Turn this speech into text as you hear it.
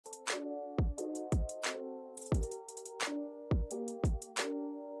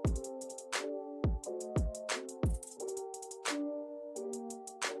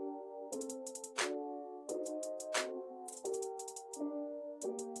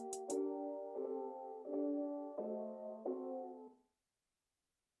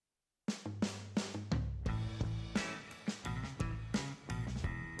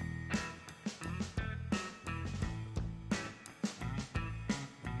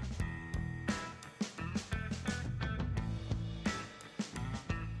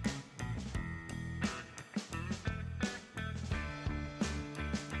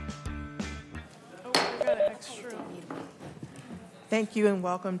Thank you and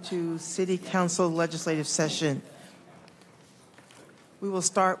welcome to City Council Legislative Session. We will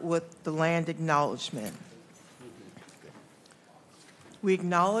start with the land acknowledgement. We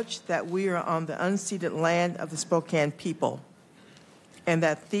acknowledge that we are on the unceded land of the Spokane people and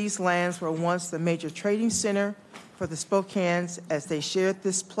that these lands were once the major trading center for the Spokanes as they shared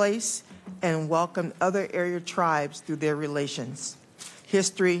this place and welcomed other area tribes through their relations,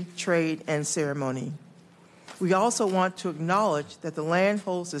 history, trade, and ceremony. We also want to acknowledge that the land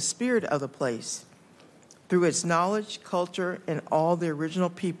holds the spirit of the place through its knowledge, culture, and all the original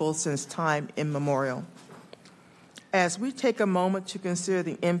people since time immemorial. As we take a moment to consider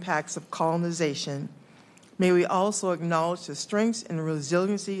the impacts of colonization, may we also acknowledge the strengths and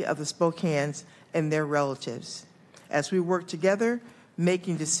resiliency of the Spokanes and their relatives. As we work together,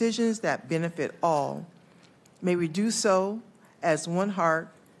 making decisions that benefit all, may we do so as one heart,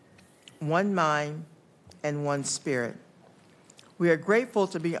 one mind, and one spirit. We are grateful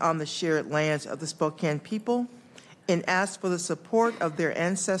to be on the shared lands of the Spokane people and ask for the support of their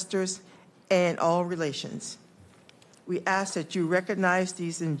ancestors and all relations. We ask that you recognize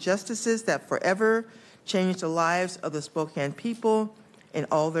these injustices that forever change the lives of the Spokane people and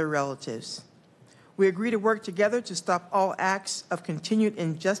all their relatives. We agree to work together to stop all acts of continued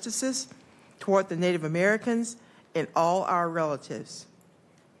injustices toward the Native Americans and all our relatives.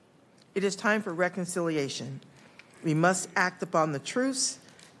 It is time for reconciliation. We must act upon the truths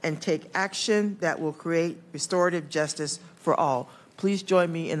and take action that will create restorative justice for all. Please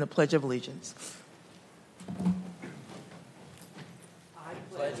join me in the Pledge of Allegiance. I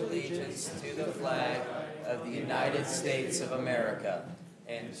pledge allegiance to the flag of the United States of America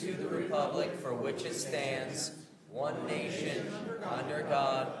and to the republic for which it stands, one nation, under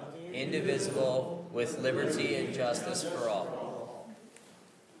God, indivisible, with liberty and justice for all.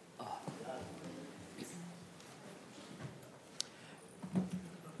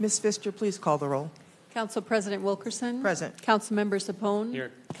 Ms. Pfister, please call the roll. Council President Wilkerson. Present. Councilmember Sapone.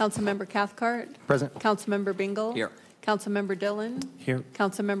 Here. Councilmember Cathcart. Present. Councilmember Bingle. Here. Councilmember Dillon. Here.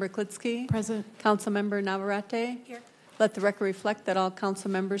 Councilmember Klitsky. Present. Councilmember Navarrete. Here. Let the record reflect that all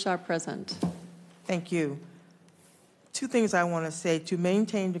council members are present. Thank you. Two things I want to say. To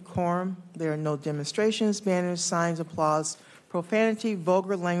maintain decorum, there are no demonstrations, banners, signs, applause, profanity,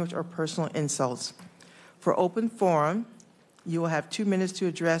 vulgar language, or personal insults. For open forum, you will have 2 minutes to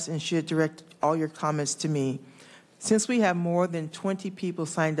address and should direct all your comments to me. Since we have more than 20 people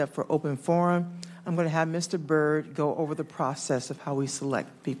signed up for open forum, I'm going to have Mr. Byrd go over the process of how we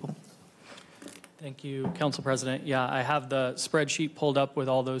select people. Thank you, Council President. Yeah, I have the spreadsheet pulled up with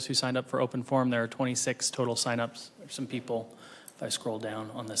all those who signed up for open forum. There are 26 total signups. There's some people, if I scroll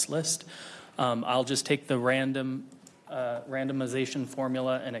down on this list. I'll just take the randomization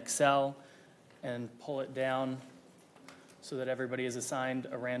formula in Excel and pull it down so that everybody is assigned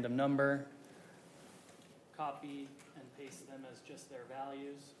a random number. Copy and paste them as just their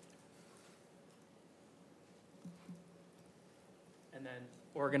values. And then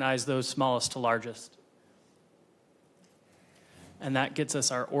organize those smallest to largest. And that gets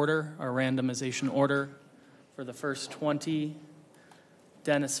us our order, our randomization order. For the first 20,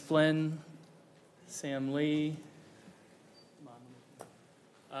 Dennis Flynn, Sam Lee,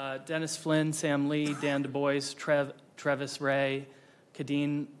 Sam Lee, Dan Du Bois, Travis Ray,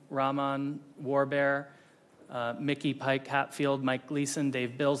 Kadeen Rahman, Warbear, Mickey Pike Hatfield, Mike Gleason,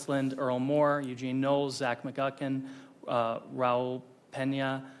 Dave Billsland, Earl Moore, Eugene Knowles, Zach McGuckin, Raul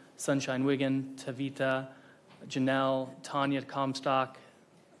Pena, Sunshine Wiggin, Tavita, Janelle, Tanya Comstock,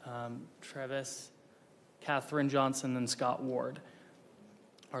 Travis, Catherine Johnson, and Scott Ward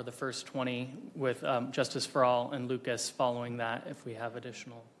are the first 20, with Justice for All and Lucas following that if we have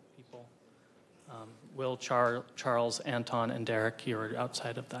additional people. Will, Charles, Anton, and Derek here are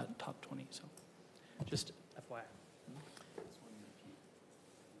outside of that top 20. So just FYI.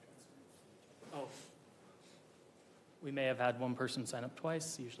 Oh, we may have had one person sign up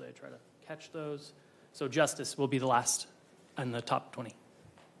twice. Usually I try to catch those. So Justice will be the last in the top 20.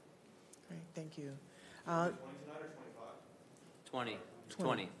 Great, thank you. 20 tonight or 25?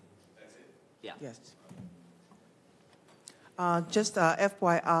 20. That's it? Yeah. Yes. Just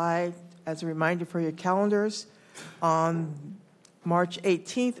FYI, as a reminder for your calendars, on March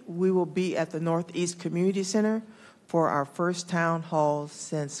 18th, we will be at the Northeast Community Center for our first town hall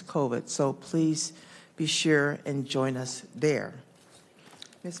since COVID. So please be sure and join us there.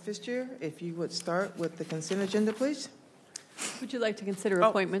 Ms. Fisher, if you would start with the consent agenda, please. Would you like to consider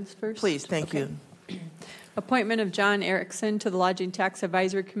appointments first? Please, thank you. Appointment of John Erickson to the Lodging Tax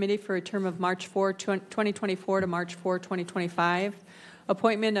Advisory Committee for a term of March 4, 2024 to March 4, 2025.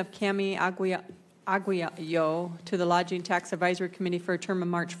 Appointment of Cami Aguayo to the Lodging Tax Advisory Committee for a term of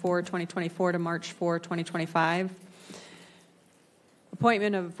March 4, 2024 to March 4, 2025.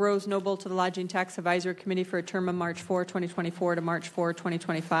 Appointment of Rose Noble to the Lodging Tax Advisory Committee for a term of March 4, 2024 to March 4,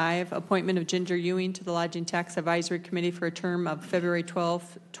 2025. Appointment of Ginger Ewing to the Lodging Tax Advisory Committee for a term of February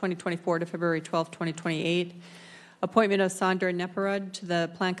 12, 2024 to February 12, 2028. Appointment of Sandra Neperud to the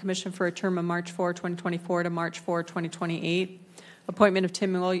Plan Commission for a term of March 4, 2024 to March 4, 2028. Appointment of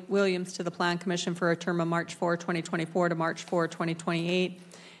Tim Williams to the Plan Commission for a term of March 4, 2024 to March 4, 2028.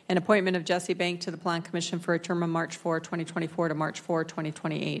 And appointment of Jesse Bank to the Plan Commission for a term of March 4, 2024 to March 4,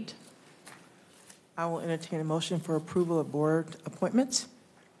 2028. I will entertain a motion for approval of board appointments.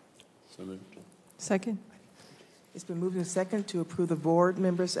 So moved. Second. It's been moved and second to approve the board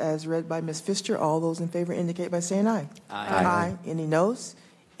members as read by Ms. Fisher. All those in favor indicate by saying aye. Aye. Aye. Any noes?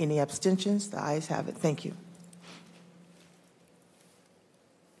 Any abstentions? The ayes have it. Thank you.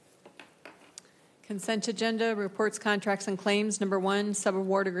 Consent agenda, reports, contracts, and claims. Number 1,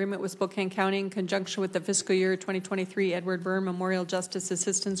 subaward agreement with Spokane County in conjunction with the fiscal year 2023 Edward Byrne Memorial Justice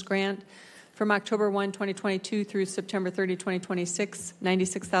Assistance Grant from October 1, 2022 through September 30, 2026,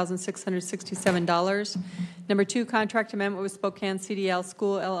 $96,667. Number 2, contract amendment with Spokane CDL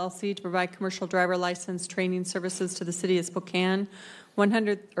School LLC to provide commercial driver license training services to the city of Spokane,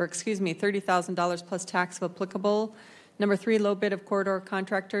 $30,000 plus tax if applicable. Number 3, low bid of Corridor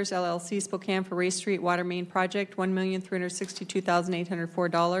Contractors, LLC, Spokane for Ray Street Water Main Project,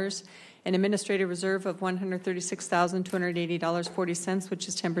 $1,362,804. An administrative reserve of $136,280.40, which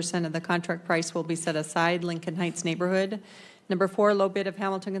is 10% of the contract price, will be set aside. Lincoln Heights neighborhood. Number 4, low bid of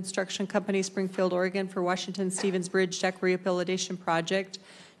Hamilton Construction Company, Springfield, Oregon, for Washington Stevens Bridge Deck Rehabilitation Project,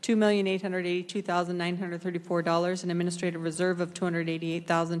 $2,882,934. An administrative reserve of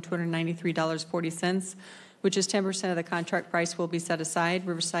 $288,293.40. which is 10% of the contract price, will be set aside.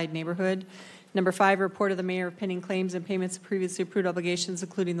 Riverside neighborhood. Number 5, report of the mayor of pending claims and payments of previously approved obligations,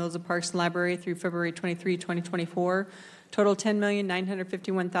 including those of Parks and Library through February 23, 2024. Total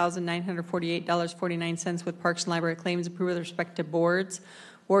 $10,951,948.49 with Parks and Library claims approved with respect to boards.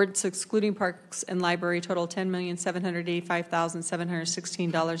 Wards excluding Parks and Library total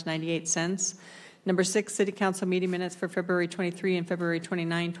 $10,785,716.98. Number 6, City Council meeting minutes for February 23 and February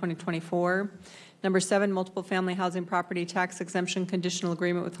 29, 2024. Number 7, multiple family housing property tax exemption conditional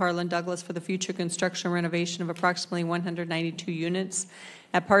agreement with Harlan Douglas for the future construction and renovation of approximately 192 units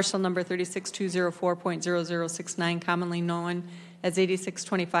at parcel number 36204.0069, commonly known as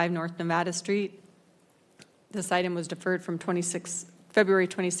 8625 North Nevada Street. This item was deferred from February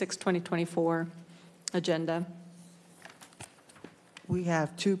 26, 2024 agenda. We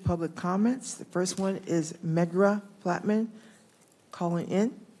have 2 public comments. The first one is Megra Flatman calling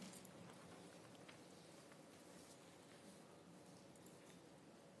in.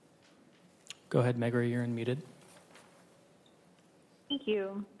 Go ahead, Megra, you're unmuted. Thank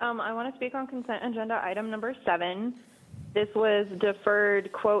you. I want to speak on consent agenda item number 7. This was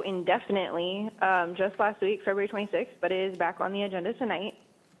deferred, quote, indefinitely just last week, February 26th, but it is back on the agenda tonight.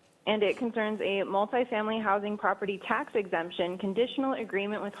 And it concerns a multifamily housing property tax exemption conditional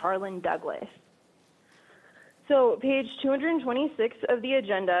agreement with Harlan Douglas. So page 226 of the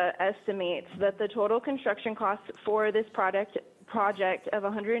agenda estimates that the total construction cost for this project of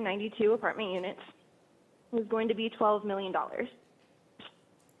 192 apartment units is going to be $12 million.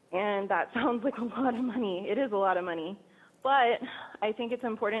 And that sounds like a lot of money. It is a lot of money. But I think it's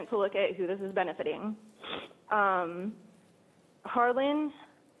important to look at who this is benefiting. Harlan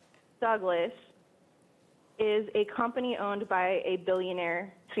Douglas is a company owned by a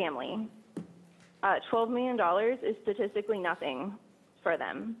billionaire family. $12 million is statistically nothing for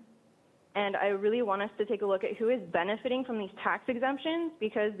them. And I really want us to take a look at who is benefiting from these tax exemptions,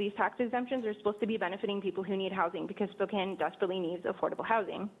 because these tax exemptions are supposed to be benefiting people who need housing, because Spokane desperately needs affordable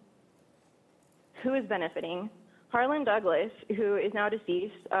housing. Who is benefiting? Harlan Douglas, who is now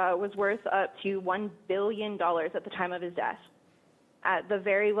deceased, was worth up to $1 billion at the time of his death. At the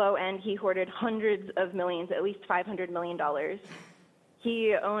very low end, he hoarded hundreds of millions, at least $500 million.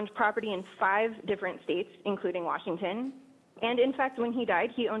 He owned property in 5 different states, including Washington. And in fact, when he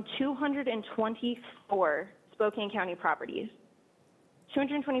died, he owned 224 Spokane County properties.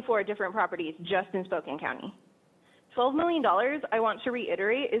 224 different properties just in Spokane County. $12 million, I want to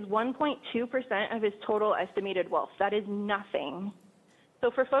reiterate, is 1.2% of his total estimated wealth. That is nothing.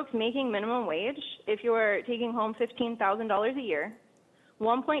 So for folks making minimum wage, if you're taking home $15,000 a year,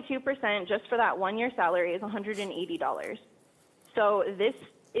 1.2% just for that 1 year salary is $180. So this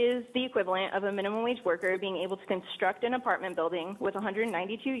is the equivalent of a minimum wage worker being able to construct an apartment building with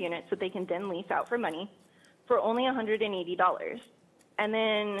 192 units that they can then lease out for money for only $180. And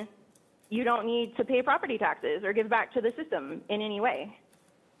then you don't need to pay property taxes or give back to the system in any way.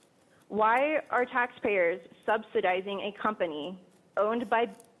 Why are taxpayers subsidizing a company owned by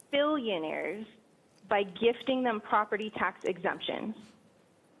billionaires by gifting them property tax exemptions?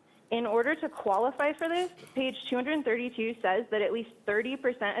 In order to qualify for this, page 232 says that at least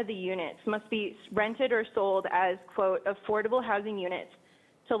 30% of the units must be rented or sold as, quote, affordable housing units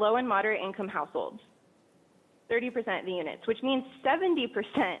to low and moderate income households. 30% of the units, which means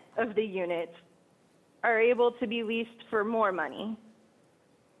 70% of the units are able to be leased for more money.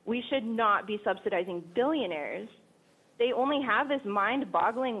 We should not be subsidizing billionaires. They only have this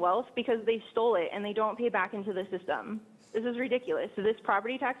mind-boggling wealth because they stole it and they don't pay back into the system. This is ridiculous. So this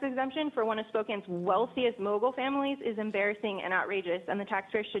property tax exemption for one of Spokane's wealthiest mogul families is embarrassing and outrageous, and the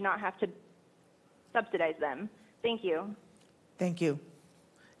taxpayers should not have to subsidize them. Thank you. Thank you.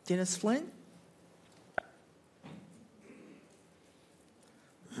 Dennis Flynn?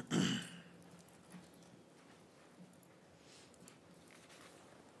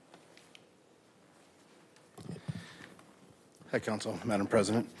 Hi, Council, Madam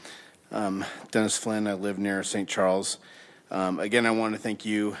President. Dennis Flynn, I live near St. Charles. Again, I want to thank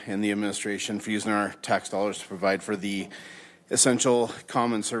you and the administration for using our tax dollars to provide for the essential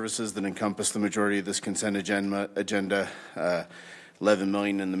common services that encompass the majority of this consent agenda. $11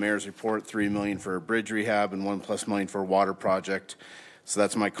 million in the mayor's report, $3 million for a bridge rehab, and $1+ million for a water project. So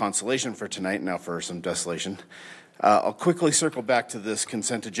that's my consolation for tonight. Now for some desolation. I'll quickly circle back to this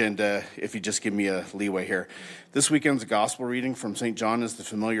consent agenda if you just give me a leeway here. This weekend's gospel reading from St. John is the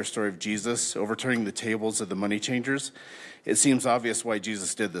familiar story of Jesus overturning the tables of the money changers. It seems obvious why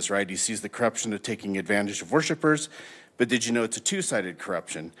Jesus did this, right? He sees the corruption of taking advantage of worshipers, but did you know it's a two-sided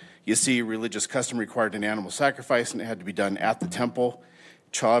corruption? You see, religious custom required an animal sacrifice, and it had to be done at the temple.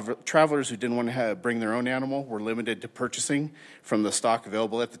 Travelers who didn't want to bring their own animal were limited to purchasing from the stock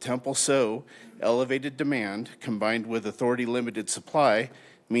available at the temple. So elevated demand combined with authority-limited supply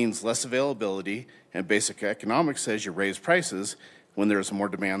means less availability, and basic economics says you raise prices when there is more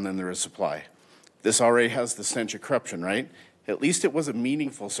demand than there is supply. This already has the stench of corruption, right? At least it was a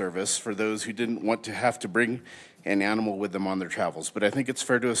meaningful service for those who didn't want to have to bring an animal with them on their travels. But I think it's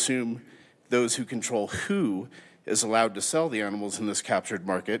fair to assume those who control who is allowed to sell the animals in this captured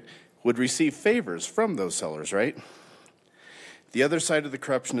market would receive favors from those sellers, right? The other side of the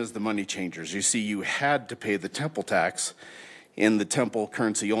corruption is the money changers. You see, you had to pay the temple tax in the temple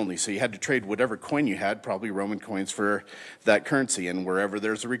currency only. So you had to trade whatever coin you had, probably Roman coins, for that currency. And wherever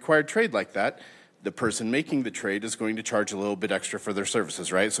there's a required trade like that, the person making the trade is going to charge a little bit extra for their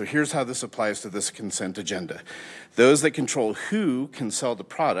services, right? So here's how this applies to this consent agenda. Those that control who can sell the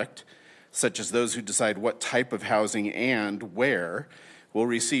product, such as those who decide what type of housing and where, will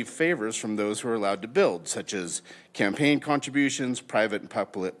receive favors from those who are allowed to build, such as campaign contributions, private and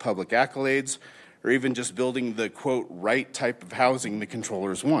public accolades, or even just building the, quote, right type of housing the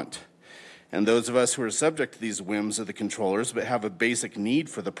controllers want. And those of us who are subject to these whims of the controllers but have a basic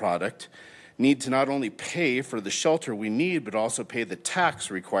need for the product need to not only pay for the shelter we need, but also pay the tax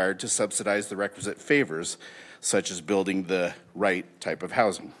required to subsidize the requisite favors, such as building the right type of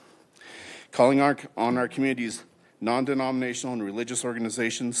housing. Calling on our community's non-denominational and religious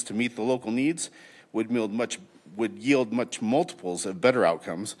organizations to meet the local needs would yield much multiples of better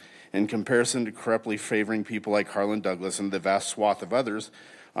outcomes in comparison to corruptly favoring people like Harlan Douglas and the vast swath of others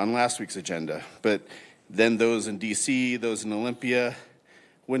on last week's agenda. But then those in D.C., those in Olympia,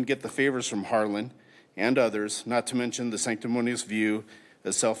 wouldn't get the favors from Harlan and others, not to mention the sanctimonious view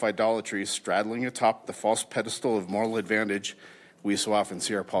of self-idolatry straddling atop the false pedestal of moral advantage we so often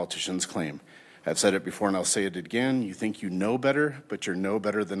see our politicians claim. I've said it before and I'll say it again. You think you know better, but you're no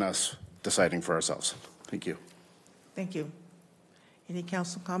better than us deciding for ourselves. Thank you. Thank you. Any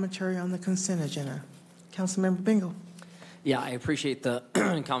council commentary on the consent agenda? Councilmember Bingle. Yeah, I appreciate the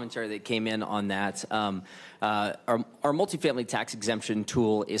commentary that came in on that. Our multifamily tax exemption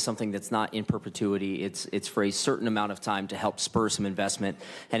tool is something that's not in perpetuity. It's for a certain amount of time to help spur some investment.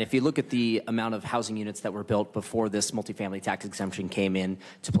 And if you look at the amount of housing units that were built before this multifamily tax exemption came in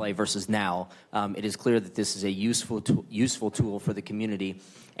to play versus now, it is clear that this is a useful tool for the community.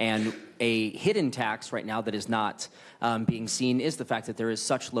 And a hidden tax right now that is not being seen is the fact that there is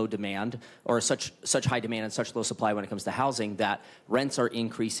such low demand, or such high demand and such low supply when it comes to housing, that rents are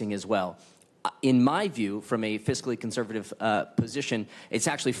increasing as well. In my view, from a fiscally conservative position, it's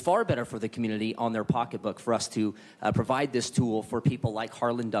actually far better for the community on their pocketbook for us to provide this tool for people like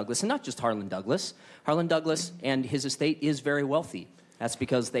Harlan Douglas, and not just Harlan Douglas. Harlan Douglas and his estate is very wealthy. That's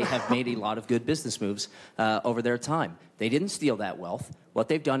because they have made a lot of good business moves over their time. They didn't steal that wealth. What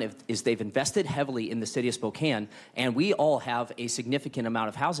they've done is they've invested heavily in the city of Spokane, and we all have a significant amount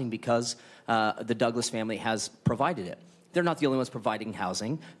of housing because the Douglas family has provided it. They're not the only ones providing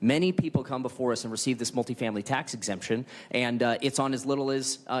housing. Many people come before us and receive this multifamily tax exemption, and it's on as little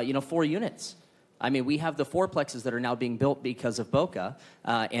as 4 units. I mean, we have the fourplexes that are now being built because of BOCA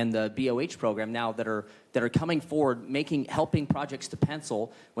and the BOH program now that are coming forward, helping projects to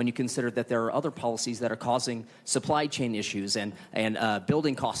pencil when you consider that there are other policies that are causing supply chain issues and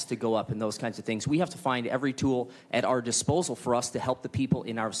building costs to go up and those kinds of things. We have to find every tool at our disposal for us to help the people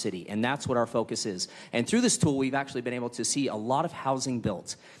in our city, and that's what our focus is. And through this tool, we've actually been able to see a lot of housing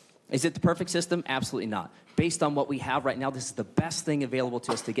built. Is it the perfect system? Absolutely not. Based on what we have right now, this is the best thing available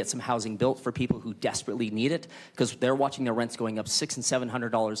to us to get some housing built for people who desperately need it, because they're watching their rents going up $600 and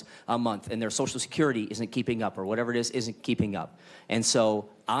 $700 a month, and their Social Security isn't keeping up, or whatever it is isn't keeping up. And so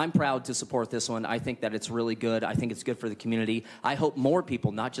I'm proud to support this one. I think that it's really good. I think it's good for the community. I hope more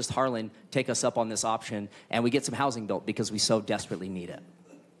people, not just Harlan, take us up on this option, and we get some housing built because we so desperately need it.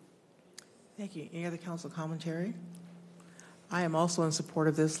 Thank you. Any other council commentary? I am also in support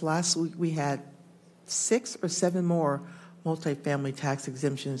of this. Last week we had 6 or 7 more multifamily tax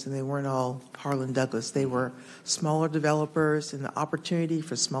exemptions, and they weren't all Harlan Douglas. They were smaller developers, and the opportunity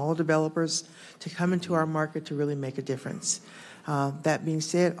for smaller developers to come into our market to really make a difference. That being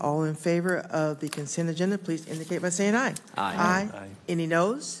said, all in favor of the consent agenda, please indicate by saying aye. Aye. Aye. Any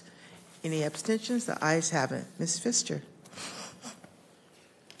noes? Any abstentions? The ayes have it. Ms. Pfister.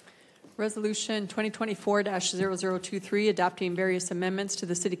 Resolution 2024-0023, adopting various amendments to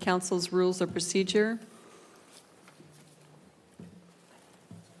the City Council's Rules of Procedure.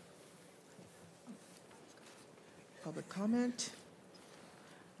 Public comment.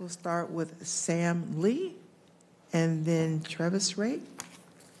 We'll start with Sam Lee and then Travis Ray.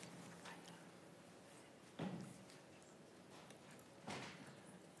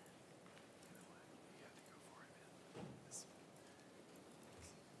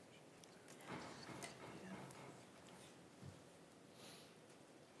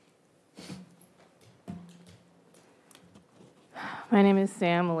 My name is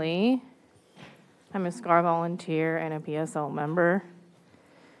Sam Lee. I'm a SCAR volunteer and a PSL member.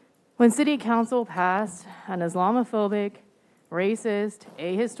 When City Council passed an Islamophobic, racist,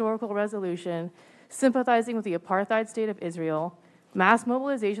 ahistorical resolution sympathizing with the apartheid state of Israel, mass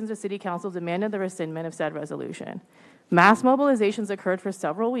mobilizations of City Council demanded the rescindment of said resolution. Mass mobilizations occurred for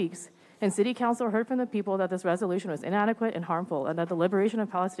several weeks, and City Council heard from the people that this resolution was inadequate and harmful, and that the liberation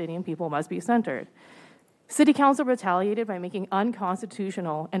of Palestinian people must be centered. City Council retaliated by making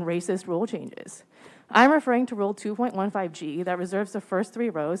unconstitutional and racist rule changes. I'm referring to Rule 2.15G that reserves the first 3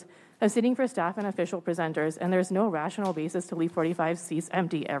 rows of sitting for staff and official presenters, and there's no rational basis to leave 45 seats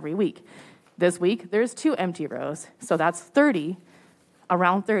empty every week. This week, there's 2 empty rows, so that's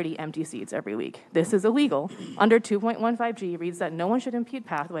around 30 empty seats every week. This is illegal. Under 2.15G reads that no one should impede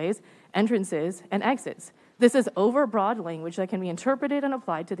pathways, entrances, and exits. This is overbroad language that can be interpreted and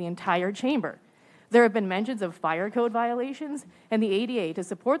applied to the entire chamber. There have been mentions of fire code violations and the ADA to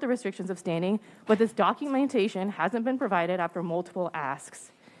support the restrictions of standing, but this documentation hasn't been provided after multiple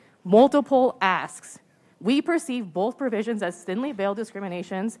asks. Multiple asks. We perceive both provisions as thinly veiled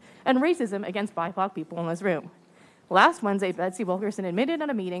discriminations and racism against BIPOC people in this room. Last Wednesday, Betsy Wilkerson admitted at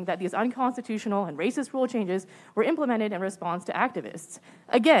a meeting that these unconstitutional and racist rule changes were implemented in response to activists.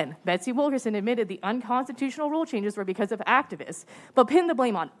 Again, Betsy Wilkerson admitted the unconstitutional rule changes were because of activists, but pinned the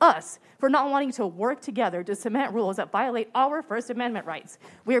blame on us for not wanting to work together to cement rules that violate our First Amendment rights.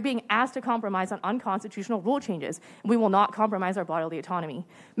 We are being asked to compromise on unconstitutional rule changes, and we will not compromise our bodily autonomy.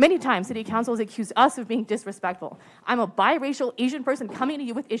 Many times, City Council has accused us of being disrespectful. I'm a biracial Asian person coming to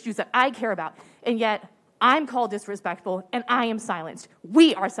you with issues that I care about, and yet I'm called disrespectful, and I am silenced.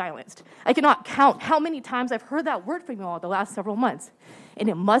 We are silenced. I cannot count how many times I've heard that word from you all the last several months, and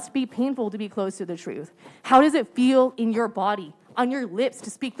it must be painful to be close to the truth. How does it feel in your body, on your lips,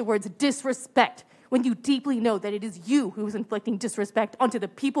 to speak the words disrespect when you deeply know that it is you who is inflicting disrespect onto the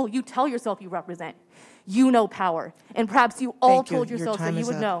people you tell yourself you represent? You know power, and perhaps you all told yourselves that you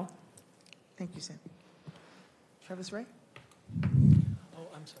would know. Thank you, Sam. Travis Ray? Oh,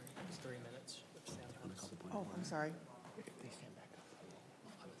 I'm sorry. It's 3 minutes. Oh, I'm sorry.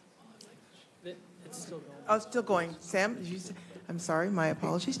 It's still going. Oh, still going. Sam, did you say, I'm sorry, my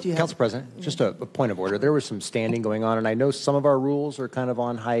apologies. Do you have? Council President, just a point of order. There was some standing going on, and I know some of our rules are kind of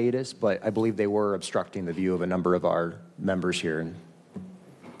on hiatus, but I believe they were obstructing the view of a number of our members here. And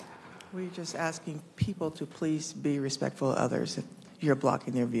We're just asking people to please be respectful of others if you're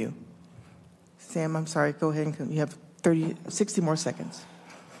blocking their view. Sam, I'm sorry. Go ahead. You have 60 more seconds.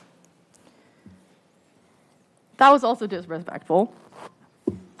 That was also disrespectful.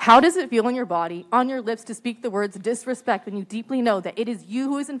 How does it feel in your body, on your lips, to speak the words disrespect when you deeply know that it is you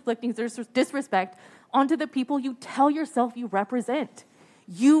who is inflicting disrespect onto the people you tell yourself you represent?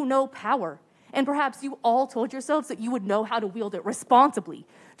 You know power, and perhaps you all told yourselves that you would know how to wield it responsibly,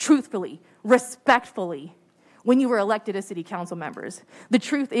 truthfully, respectfully when you were elected as city council members. The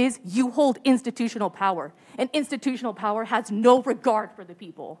truth is you hold institutional power, and institutional power has no regard for the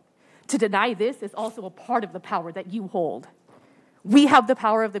people. To deny this is also a part of the power that you hold. We have the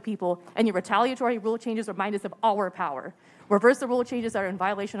power of the people, and your retaliatory rule changes remind us of our power. Reverse the rule changes that are in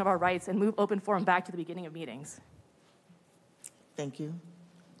violation of our rights and move open forum back to the beginning of meetings. Thank you.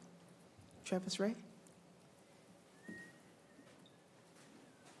 Travis Ray?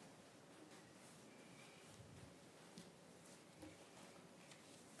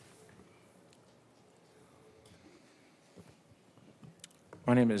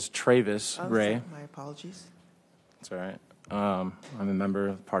 My name is Travis Ray. My apologies. That's all right. I'm a member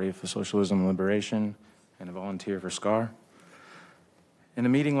of the Party for Socialism and Liberation and a volunteer for SCAR. In a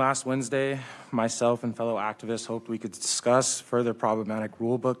meeting last Wednesday, myself and fellow activists hoped we could discuss the further problematic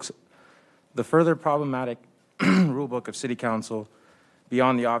rulebook of City Council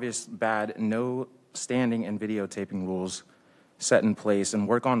beyond the obvious bad no standing and videotaping rules set in place and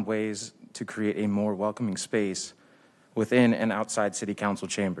work on ways to create a more welcoming space within and outside City Council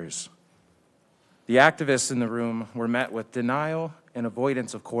chambers. The activists in the room were met with denial and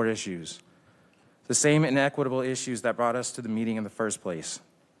avoidance of core issues, the same inequitable issues that brought us to the meeting in the first place.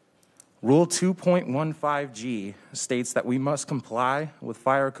 Rule 2.15G states that we must comply with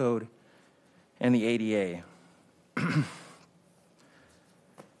fire code and the ADA.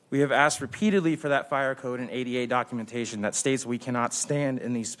 We have asked repeatedly for that fire code and ADA documentation that states we cannot stand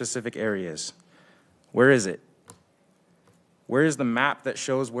in these specific areas. Where is it? Where is the map that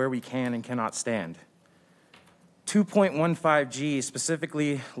shows where we can and cannot stand? 2.15G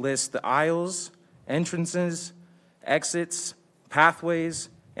specifically lists the aisles, entrances, exits, pathways,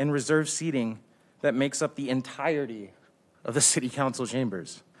 and reserved seating that makes up the entirety of the City Council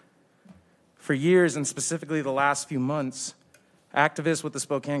chambers. For years, and specifically the last few months, activists with the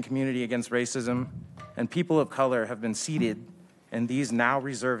Spokane community against racism and people of color have been seated in these now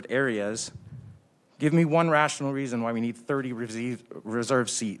reserved areas. Give me one rational reason why we need 30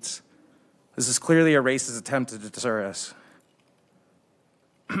 reserved seats. This is clearly a racist attempt to deter us.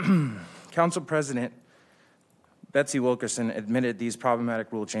 Council President Betsy Wilkerson admitted these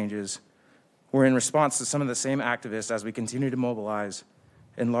problematic rule changes were in response to some of the same activists as we continue to mobilize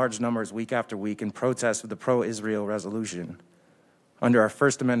in large numbers week after week in protest of the pro-Israel resolution under our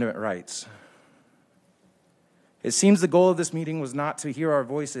First Amendment rights. It seems the goal of this meeting was not to hear our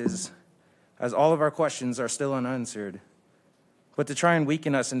voices, as all of our questions are still unanswered, but to try and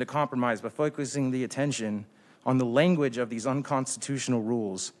weaken us into compromise by focusing the attention on the language of these unconstitutional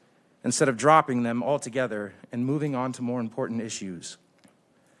rules instead of dropping them altogether and moving on to more important issues.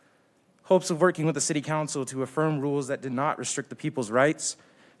 Hopes of working with the City Council to affirm rules that did not restrict the people's rights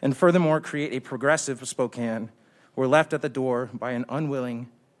and furthermore create a progressive Spokane were left at the door by an unwilling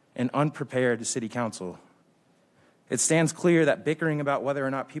and unprepared City Council. It stands clear that bickering about whether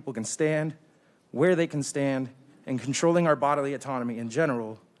or not people can stand, where they can stand, and controlling our bodily autonomy in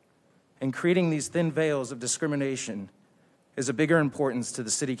general, and creating these thin veils of discrimination is a bigger importance to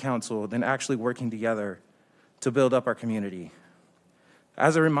the City Council than actually working together to build up our community.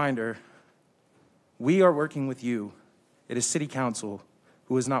 As a reminder, we are working with you. It is City Council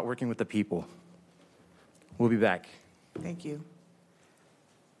who is not working with the people. We'll be back. Thank you.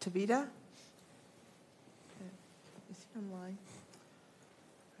 Tavita? Is he online?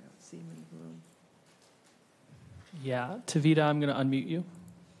 I don't see him in the room. Yeah, Tavita, I'm going to unmute you.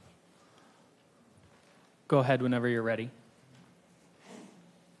 Go ahead whenever you're ready.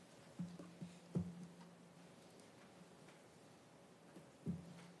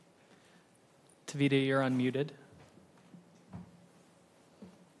 Tavita, you're unmuted.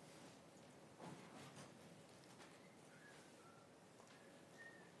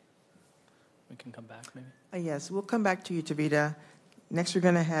 We can come back, maybe. Yes, we'll come back to you, Tavita. Next, we're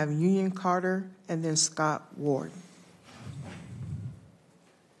going to have Union Carter and then Scott Ward.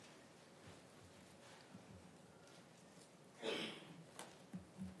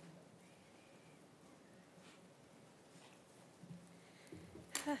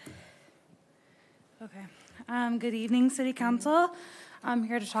 Okay. Good evening, City Council. I'm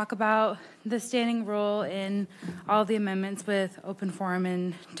here to talk about the standing rule in all the amendments with open forum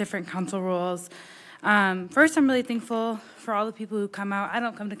and different council rules. First, I'm really thankful for all the people who come out. I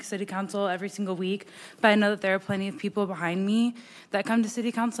don't come to City Council every single week, but I know that there are plenty of people behind me that come to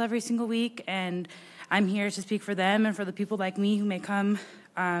City Council every single week, and I'm here to speak for them and for the people like me who may come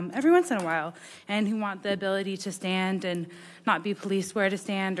every once in a while and who want the ability to stand and not be policed where to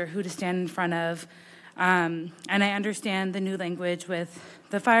stand or who to stand in front of. And I understand the new language with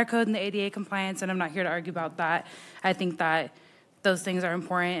the fire code and the ADA compliance, and I'm not here to argue about that. I think that those things are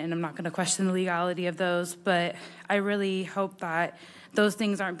important, and I'm not going to question the legality of those, but I really hope that those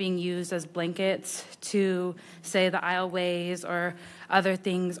things aren't being used as blankets to say the aisleways or other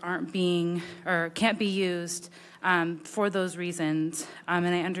things aren't being or can't be used for those reasons. And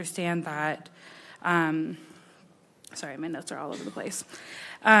I understand that, sorry, my notes are all over the place.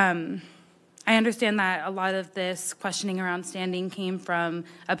 I understand that a lot of this questioning around standing came from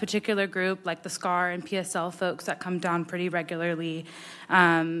a particular group, like the SCAR and PSL folks that come down pretty regularly.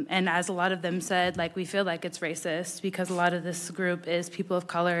 And as a lot of them said, like, we feel like it's racist because a lot of this group is people of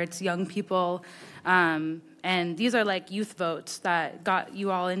color, it's young people. And these are like youth votes that got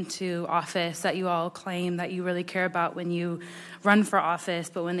you all into office, that you all claim that you really care about when you run for office,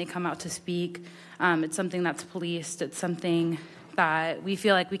 but when they come out to speak, it's something that's policed, it's something that we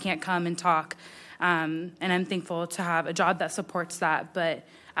feel like we can't come and talk. And I'm thankful to have a job that supports that, but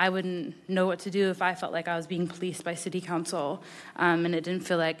I wouldn't know what to do if I felt like I was being policed by City Council, and it didn't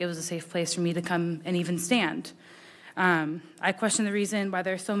feel like it was a safe place for me to come and even stand. I question the reason why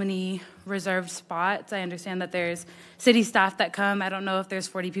there's so many reserved spots. I understand that there's city staff that come. I don't know if there's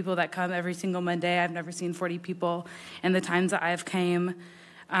 40 people that come every single Monday. I've never seen 40 people in the times that I've came.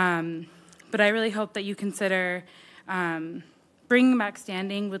 But I really hope that you consider bringing back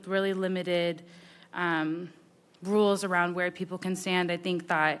standing with really limited rules around where people can stand. I think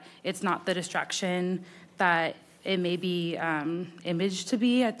that it's not the distraction that it may be imaged to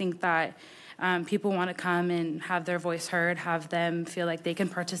be. I think that people want to come and have their voice heard, have them feel like they can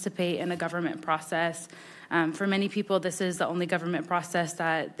participate in a government process. For many people, this is the only government process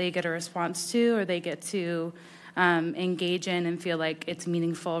that they get a response to or they get to engage in and feel like it's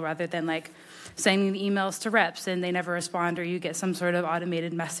meaningful rather than like sending emails to reps and they never respond, or you get some sort of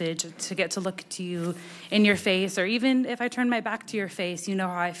automated message to get to look to you in your face, or even if I turn my back to your face, you know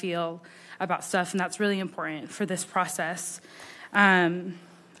how I feel about stuff, and that's really important for this process.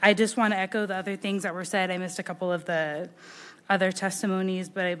 I just want to echo the other things that were said. I missed a couple of the other testimonies,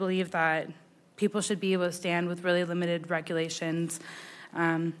 but I believe that people should be able to stand with really limited regulations.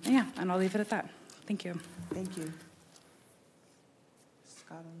 Yeah, and I'll leave it at that. Thank you. Thank you.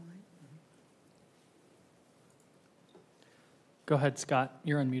 Scott online? Go ahead, Scott.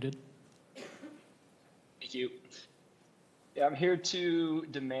 You're unmuted. Thank you. Yeah, I'm here to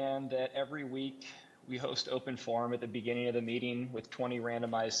demand that every week we host open forum at the beginning of the meeting with 20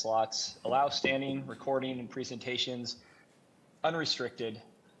 randomized slots. Allow standing, recording, and presentations unrestricted.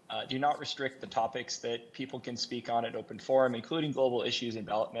 Do not restrict the topics that people can speak on at open forum, including global issues and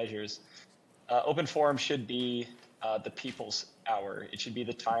ballot measures. Open forum should be the people's hour. It should be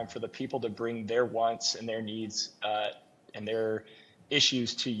the time for the people to bring their wants and their needs and their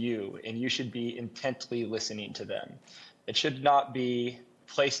issues to you, and you should be intently listening to them. It should not be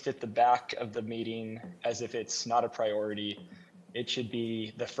placed at the back of the meeting as if it's not a priority. It should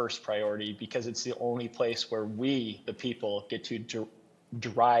be the first priority because it's the only place where we, the people, get to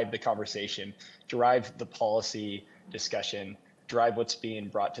drive the conversation, drive the policy discussion, drive what's being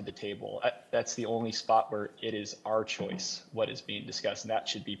brought to the table. That's the only spot where it is our choice what is being discussed, and that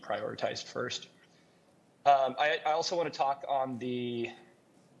should be prioritized first. I also want to talk on the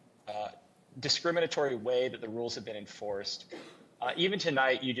discriminatory way that the rules have been enforced. Even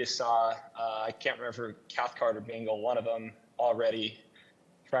tonight, you just saw, I can't remember, Cathcart or Bingle, one of them already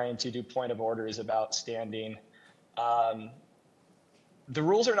trying to do point of orders about standing. The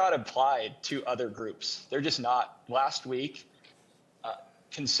rules are not applied to other groups. They're just not. Last week,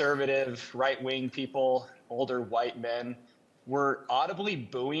 conservative, right-wing people, older white men, were audibly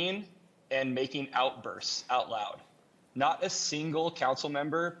booing and making outbursts out loud. Not a single council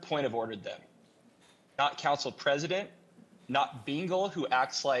member point of ordered them. Not council president, not Bingle, who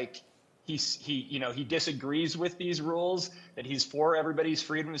acts like he disagrees with these rules, that he's for everybody's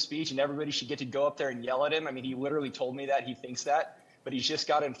freedom of speech and everybody should get to go up there and yell at him. I mean, he literally told me that he thinks that, but he's just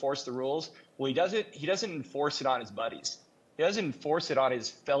got to enforce the rules. Well, he doesn't enforce it on his buddies. He doesn't enforce it on his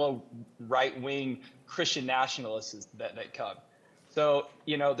fellow right-wing Christian nationalists that come. So,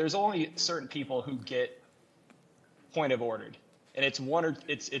 there's only certain people who get point of ordered, and it's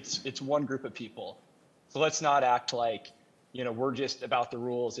one group of people. So let's not act like, we're just about the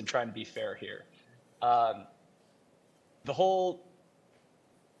rules and trying to be fair here. The whole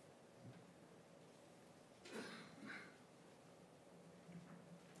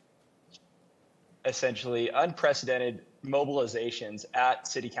essentially unprecedented mobilizations at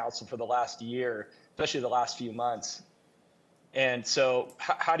City Council for the last year, especially the last few months. And so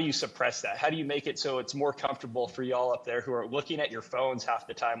how do you suppress that? How do you make it so it's more comfortable for y'all up there who are looking at your phones half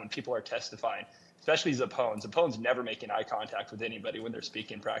the time when people are testifying, especially Zapones. Zapone's never making eye contact with anybody when they're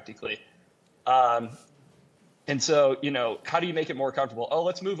speaking practically. And so, how do you make it more comfortable? Oh,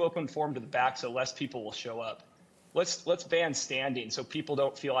 let's move open forum to the back so less people will show up. Let's ban standing so people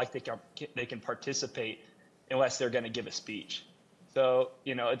don't feel like they can participate unless they're going to give a speech. So,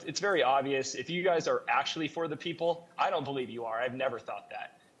 it's very obvious. If you guys are actually for the people, I don't believe you are. I've never thought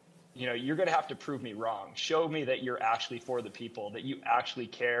that. You're going to have to prove me wrong. Show me that you're actually for the people, that you actually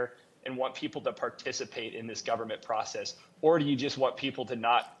care and want people to participate in this government process. Or do you just want people to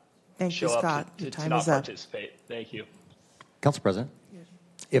not show up to not participate? Thank you. Council President,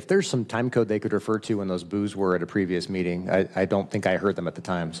 if there's some time code they could refer to when those boos were at a previous meeting, I don't think I heard them at the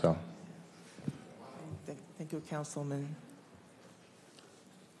time, so. Thank you, Councilman.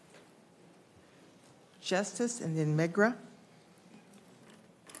 Justice and then Megra.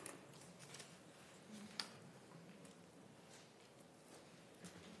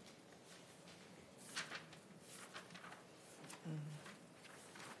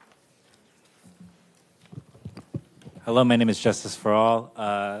 Hello, my name is Justice for All,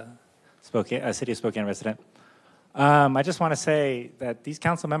 Spokane, City of Spokane resident. I just want to say that these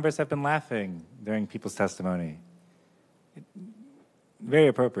council members have been laughing during people's testimony. Very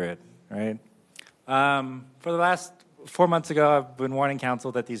appropriate, right? For the last 4 months ago, I've been warning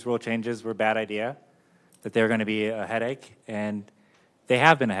council that these rule changes were a bad idea, that they were going to be a headache, and they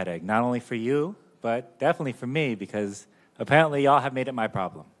have been a headache, not only for you, but definitely for me, because apparently y'all have made it my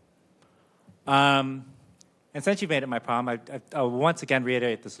problem. And since you've made it my problem, I'll once again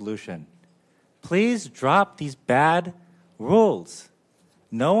reiterate the solution. Please drop these bad rules.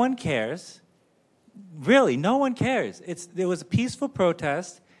 No one cares. Really, no one cares. It was a peaceful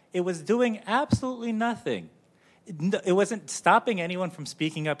protest. It was doing absolutely nothing. It wasn't stopping anyone from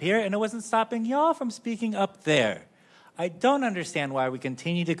speaking up here, and it wasn't stopping y'all from speaking up there. I don't understand why we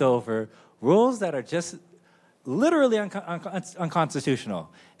continue to go over rules that are just literally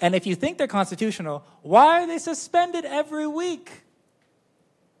unconstitutional. And if you think they're constitutional, why are they suspended every week?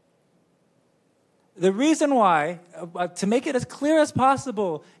 The reason why, to make it as clear as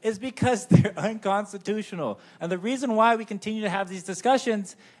possible, is because they're unconstitutional. And the reason why we continue to have these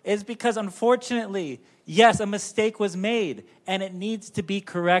discussions is because, unfortunately, yes, a mistake was made, and it needs to be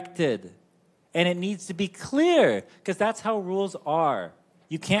corrected. And it needs to be clear, because that's how rules are.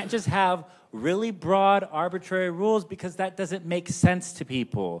 You can't just have really broad, arbitrary rules because that doesn't make sense to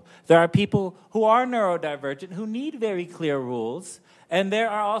people. There are people who are neurodivergent who need very clear rules, and there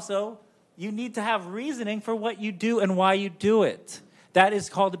are also, you need to have reasoning for what you do and why you do it. That is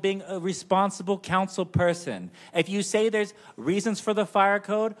called being a responsible council person. If you say there's reasons for the fire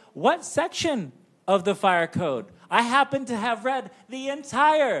code, what section of the fire code? I happen to have read the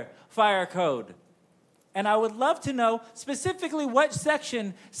entire fire code. And I would love to know specifically what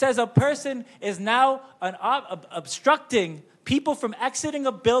section says a person is now obstructing people from exiting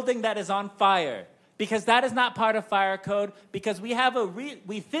a building that is on fire. Because that is not part of fire code, because we have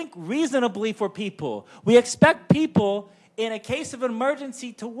we think reasonably for people. We expect people in a case of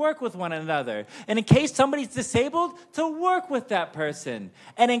emergency to work with one another. And in case somebody's disabled, to work with that person.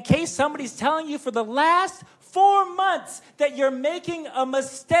 And in case somebody's telling you for the last 4 months that you're making a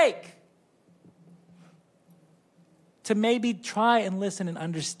mistake, to maybe try and listen and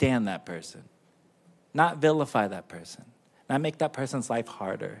understand that person. Not vilify that person. Not make that person's life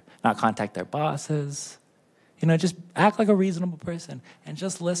harder. Not contact their bosses. Just act like a reasonable person and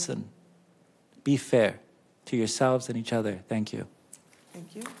just listen. Be fair to yourselves and each other. Thank you.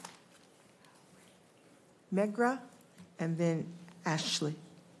 Thank you. Megra, and then Ashley.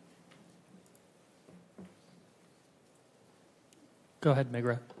 Go ahead,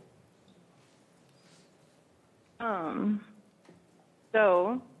 Megra.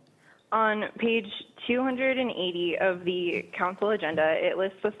 So on page 280 of the council agenda, it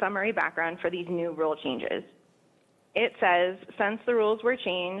lists the summary background for these new rule changes. It says, since the rules were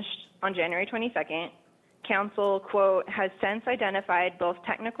changed on January 22nd, council, quote, has since identified both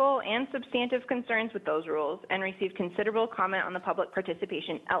technical and substantive concerns with those rules and received considerable comment on the public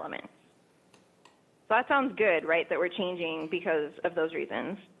participation elements. So that sounds good, right, that we're changing because of those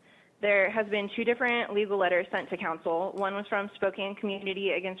reasons. There has been 2 different legal letters sent to council. One was from Spokane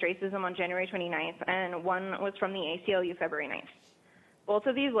Community Against Racism on January 29th, and one was from the ACLU February 9th. Both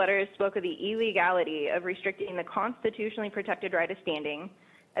of these letters spoke of the illegality of restricting the constitutionally protected right of standing,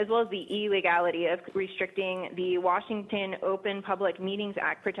 as well as the illegality of restricting the Washington Open Public Meetings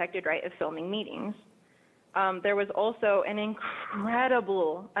Act protected right of filming meetings. There was also an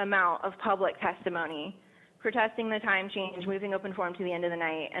incredible amount of public testimony protesting the time change, moving open forum to the end of the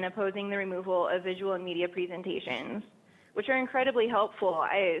night, and opposing the removal of visual and media presentations, which are incredibly helpful.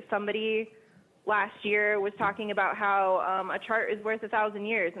 Somebody last year was talking about how a chart is worth 1,000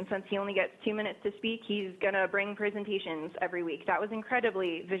 years, and since he only gets 2 minutes to speak, he's going to bring presentations every week. That was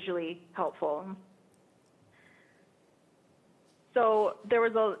incredibly visually helpful. So there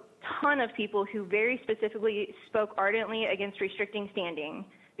was a ton of people who very specifically spoke ardently against restricting standing,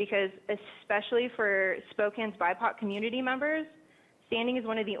 because especially for Spokane's BIPOC community members, standing is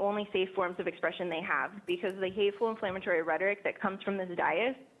one of the only safe forms of expression they have, because the hateful, inflammatory rhetoric that comes from this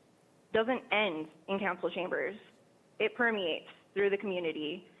dais doesn't end in council chambers. It permeates through the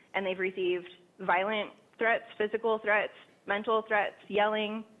community, and they've received violent threats, physical threats, mental threats,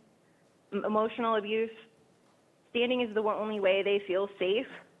 yelling, emotional abuse. Standing is the only way they feel safe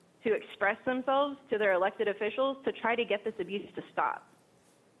to express themselves to their elected officials to try to get this abuse to stop.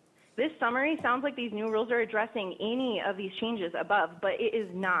 This summary sounds like these new rules are addressing any of these changes above, but it is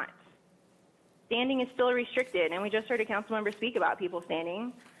not. Standing is still restricted, and we just heard a council member speak about people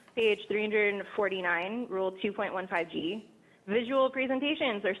standing. Page 349, Rule 2.15G. Visual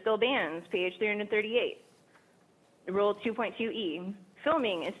presentations are still banned, page 338. Rule 2.2E.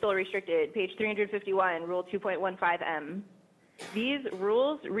 Filming is still restricted, page 351, Rule 2.15M. These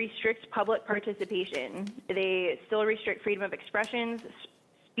rules restrict public participation. They still restrict freedom of expressions,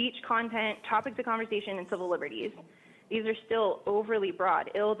 speech, content, topics of conversation, and civil liberties. These are still overly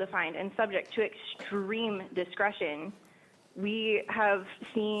broad, ill-defined, and subject to extreme discretion. We have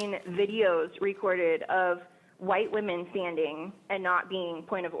seen videos recorded of white women standing and not being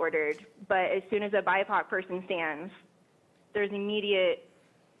point of ordered, but as soon as a BIPOC person stands, there's immediate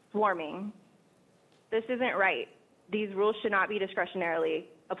swarming. This isn't right. These rules should not be discretionarily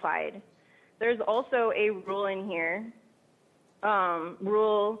applied. There's also a rule in here,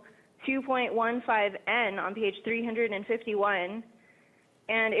 Rule 2.15N on page 351,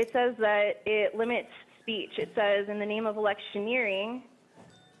 and it says that it limits speech. It says, in the name of electioneering,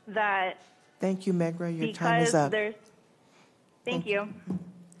 that Thank you, Megra. Your time is up. Thank you.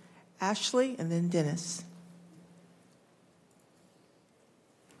 Ashley and then Dennis.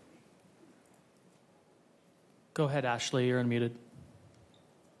 Go ahead, Ashley. You're unmuted.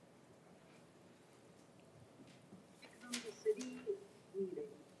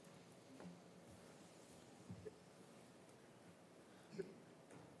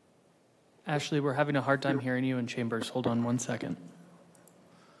 Ashley, we're having a hard time hearing you in chambers. Hold on 1 second.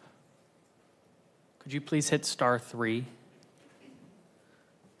 Could you please hit *3?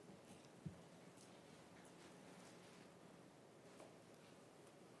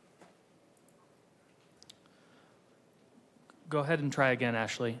 Go ahead and try again,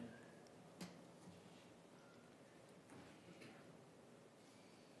 Ashley.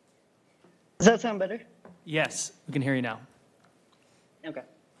 Does that sound better? Yes, we can hear you now. Okay.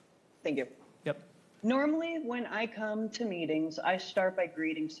 Thank you. Yep. Normally, when I come to meetings, I start by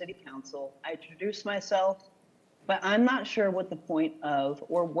greeting City Council. I introduce myself, but I'm not sure what the point of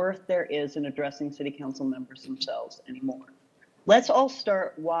or worth there is in addressing City Council members themselves anymore. Let's all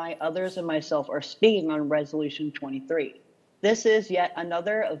start why others and myself are speaking on Resolution 23. This is yet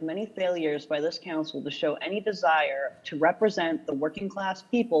another of many failures by this council to show any desire to represent the working class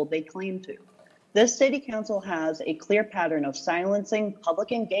people they claim to. This City Council has a clear pattern of silencing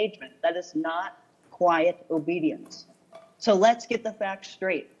public engagement that is not quiet obedience. So let's get the facts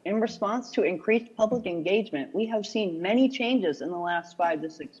straight. In response to increased public engagement, we have seen many changes in the last 5 to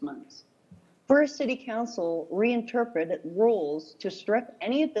 6 months. First, City Council reinterpreted rules to strip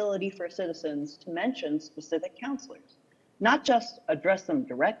any ability for citizens to mention specific councilors, not just address them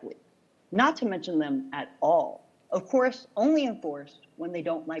directly, not to mention them at all. Of course, only enforced when they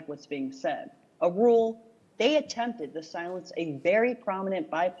don't like what's being said. A rule they attempted to silence a very prominent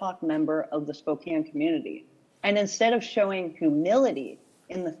BIPOC member of the Spokane community. And instead of showing humility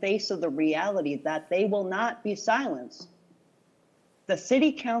in the face of the reality that they will not be silenced, the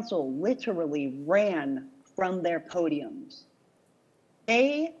City Council literally ran from their podiums.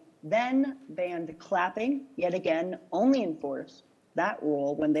 They then banned clapping, yet again, only enforced that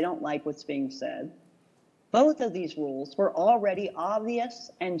rule when they don't like what's being said. Both of these rules were already obvious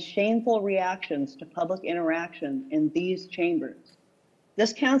and shameful reactions to public interaction in these chambers.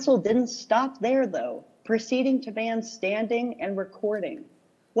 This council didn't stop there, though, proceeding to ban standing and recording.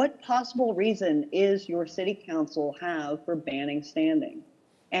 What possible reason is your city council have for banning standing?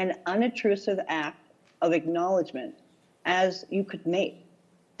 An unobtrusive act of acknowledgement, as you could make.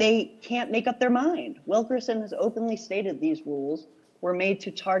 They can't make up their mind. Wilkerson has openly stated these rules were made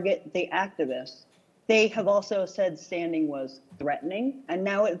to target the activists. They have also said standing was threatening, and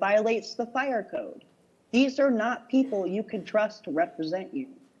now it violates the fire code. These are not people you can trust to represent you.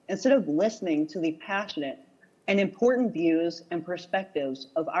 Instead of listening to the passionate and important views and perspectives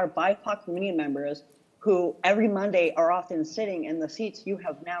of our BIPOC community members who every Monday are often sitting in the seats you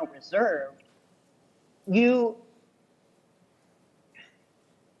have now reserved,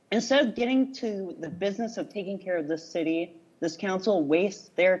 instead of getting to the business of taking care of this city, this council wastes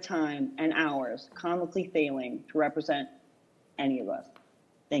their time and hours comically failing to represent any of us.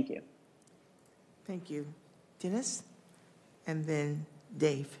 Thank you. Thank you. Dennis? And then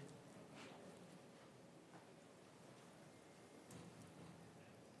Dave.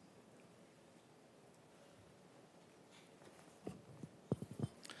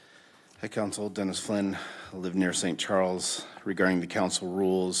 Hi, Council. Dennis Flynn. I live near St. Charles. Regarding the council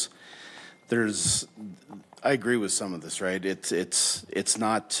rules, I agree with some of this, right? It's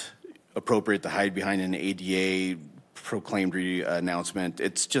not appropriate to hide behind an ADA proclaimed announcement.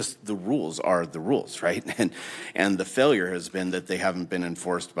 It's just the rules are the rules, right? And the failure has been that they haven't been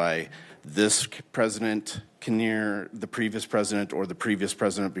enforced by this president, Kinnear, the previous president, or the previous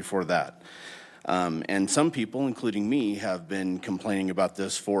president before that. And some people, including me, have been complaining about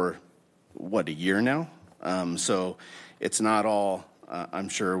this for, what, a year now? So it's not all, I'm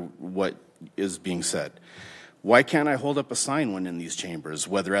sure, what is being said. Why can't I hold up a sign when in these chambers,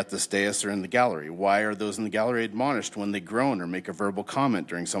 whether at this dais or in the gallery? Why are those in the gallery admonished when they groan or make a verbal comment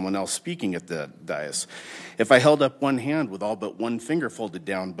during someone else speaking at the dais? If I held up one hand with all but one finger folded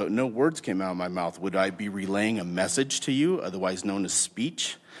down, but no words came out of my mouth, would I be relaying a message to you, otherwise known as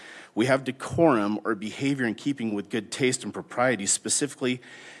speech? We have decorum or behavior in keeping with good taste and propriety, specifically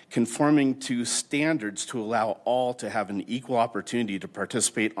conforming to standards to allow all to have an equal opportunity to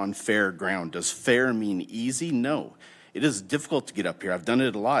participate on fair ground. Does fair mean easy? No. It is difficult to get up here. I've done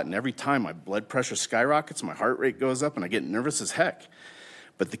it a lot, and every time my blood pressure skyrockets, my heart rate goes up, and I get nervous as heck.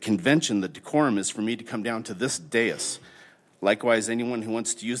 But the convention, the decorum, is for me to come down to this dais. Likewise, anyone who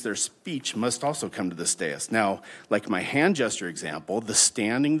wants to use their speech must also come to this dais. Now, like my hand gesture example, the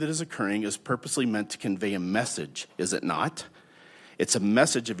standing that is occurring is purposely meant to convey a message, is it not? It's a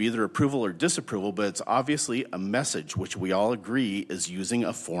message of either approval or disapproval, but it's obviously a message which we all agree is using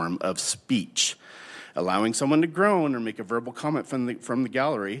a form of speech. Allowing someone to groan or make a verbal comment from the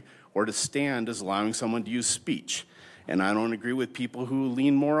gallery or to stand is allowing someone to use speech. And I don't agree with people who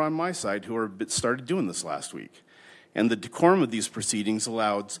lean more on my side who started doing this last week. And the decorum of these proceedings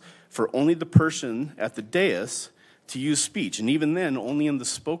allows for only the person at the dais to use speech, and even then only in the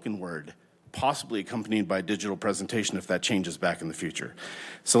spoken word, possibly accompanied by a digital presentation if that changes back in the future.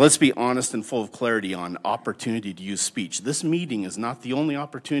 So let's be honest and full of clarity on opportunity to use speech. This meeting is not the only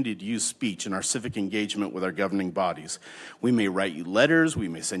opportunity to use speech in our civic engagement with our governing bodies. We may write you letters, we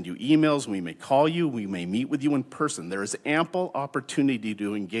may send you emails, we may call you, we may meet with you in person. There is ample opportunity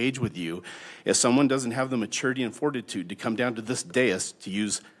to engage with you if someone doesn't have the maturity and fortitude to come down to this dais to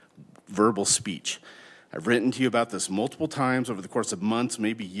use verbal speech. I've written to you about this multiple times over the course of months,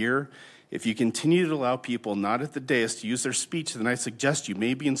 maybe a year. If you continue to allow people not at the dais to use their speech, then I suggest you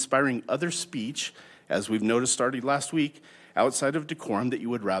may be inspiring other speech, as we've noticed starting last week, outside of decorum that you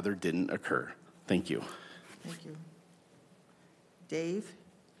would rather didn't occur. Thank you. Thank you. Dave?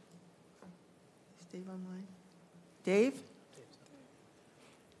 Is Dave online? Dave?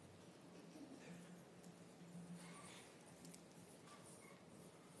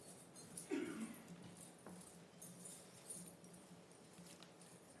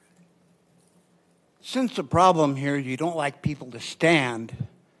 Since the problem here is you don't like people to stand,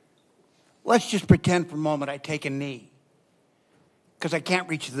 let's just pretend for a moment I take a knee, because I can't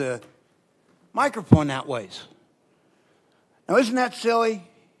reach the microphone that ways. Now, isn't that silly?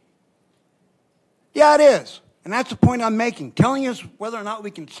 Yeah, it is. And that's the point I'm making. Telling us whether or not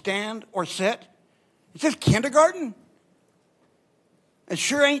we can stand or sit. Is this kindergarten? It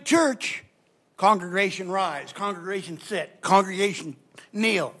sure ain't church. Congregation rise, congregation sit, congregation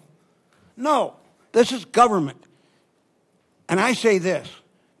kneel. No. This is government. And I say this,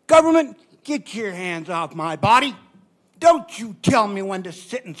 government, get your hands off my body. Don't you tell me when to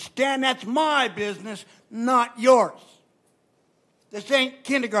sit and stand. That's my business, not yours. This ain't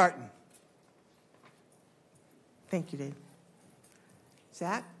kindergarten. Thank you, Dave.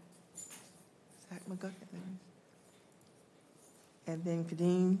 Zach? Zach McGuckin. and then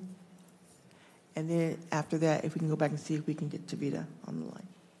Kadeen, and then after that, if we can go back and see if we can get Tavita on the line.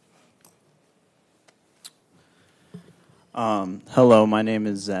 Hello, my name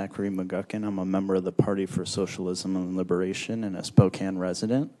is Zachary McGuckin. I'm a member of the Party for Socialism and Liberation and a Spokane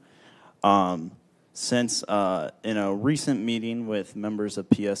resident. Since in a recent meeting with members of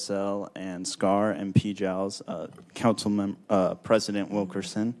PSL and SCAR and PJALS, President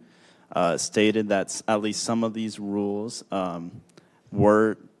Wilkerson stated that at least some of these rules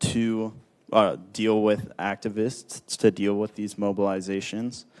were to deal with activists, to deal with these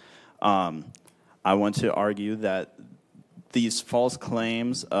mobilizations. I want to argue that these false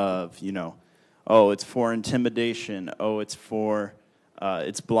claims of, oh, it's for intimidation, oh, it's for,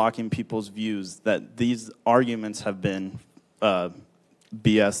 it's blocking people's views, that these arguments have been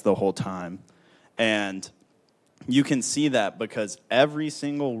BS the whole time. And you can see that because every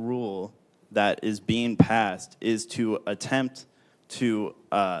single rule that is being passed is to attempt to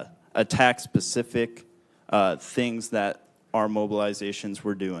attack specific things that our mobilizations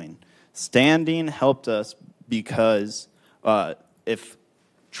were doing. Standing helped us because if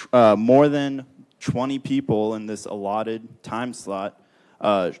more than 20 people in this allotted time slot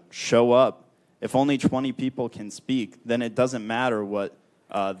show up, if only 20 people can speak, then it doesn't matter what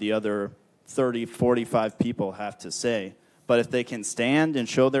the other 30, 45 people have to say. But if they can stand and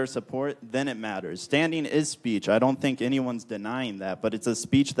show their support, then it matters. Standing is speech. I don't think anyone's denying that, but it's a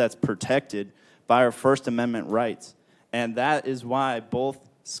speech that's protected by our First Amendment rights. And that is why both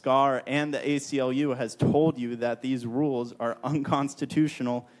SCAR and the ACLU has told you that these rules are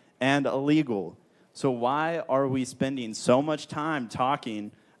unconstitutional and illegal. So why are we spending so much time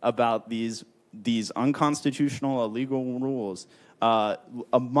talking about these unconstitutional, illegal rules?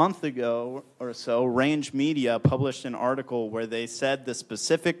 A month ago or so, Range Media published an article where they said the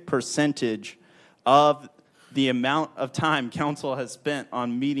specific percentage of the amount of time council has spent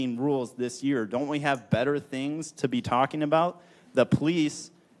on meeting rules this year. Don't we have better things to be talking about? The police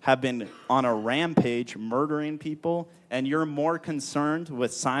have been on a rampage murdering people, and you're more concerned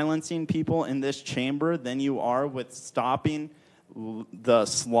with silencing people in this chamber than you are with stopping the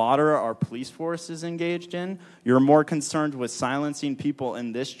slaughter our police force is engaged in. You're more concerned with silencing people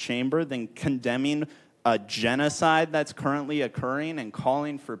in this chamber than condemning a genocide that's currently occurring and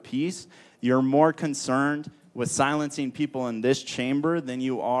calling for peace. You're more concerned with silencing people in this chamber than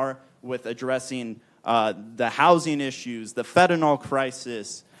you are with addressing the housing issues, the fentanyl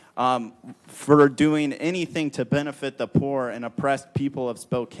crisis, for doing anything to benefit the poor and oppressed people of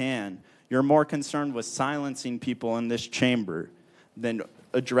Spokane. You're more concerned with silencing people in this chamber than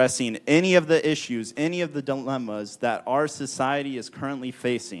addressing any of the issues, any of the dilemmas that our society is currently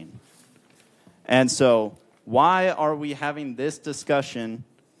facing. And so, why are we having this discussion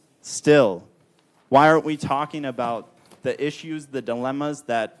still? Why aren't we talking about the issues, the dilemmas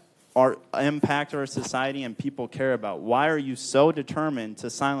that impact our society and people care about? Why are you so determined to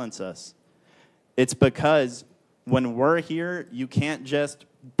silence us? It's because when we're here, you can't just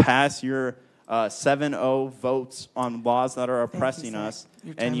pass your 7-0 votes on laws that are oppressing us,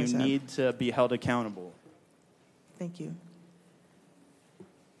 and you need to be held accountable. Thank you.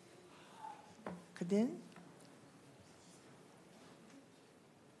 Kadin?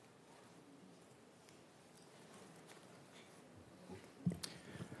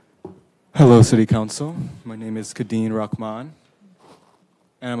 Hello, City Council. My name is Kadeen Rahman,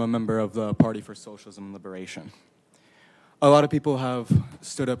 and I'm a member of the Party for Socialism and Liberation. A lot of people have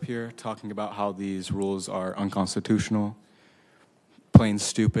stood up here talking about how these rules are unconstitutional, plain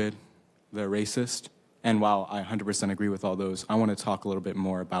stupid, they're racist, and while I 100% agree with all those, I want to talk a little bit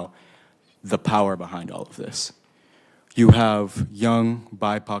more about the power behind all of this. You have young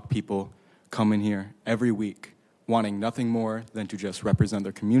BIPOC people come in here every week wanting nothing more than to just represent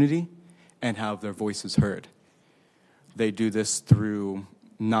their community and have their voices heard. They do this through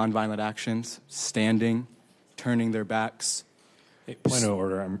nonviolent actions, standing, turning their backs. Hey, point of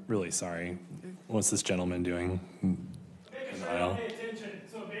order, I'm really sorry. What's this gentleman doing in the aisle? Pay attention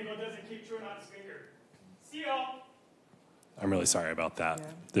so Bingo doesn't keep chewing on his finger. See y'all. I'm really sorry about that. Yeah.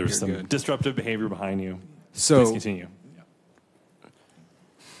 There's some good. disruptive behavior behind you. So, please continue.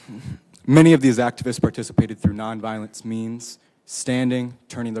 Many of these activists participated through nonviolence means, standing,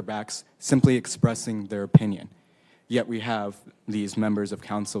 turning their backs, simply expressing their opinion. Yet we have these members of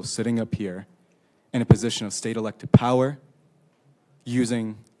council sitting up here in a position of state-elected power,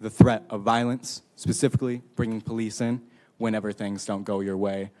 using the threat of violence, specifically bringing police in whenever things don't go your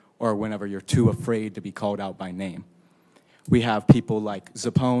way or whenever you're too afraid to be called out by name. We have people like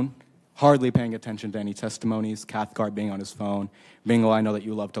Zapone hardly paying attention to any testimonies, Cathcart being on his phone. Bingo, I know that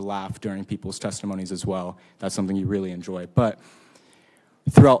you love to laugh during people's testimonies as well. That's something you really enjoy. But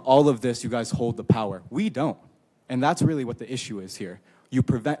throughout all of this, you guys hold the power. We don't. And that's really what the issue is here. You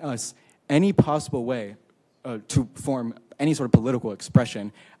prevent us any possible way to form any sort of political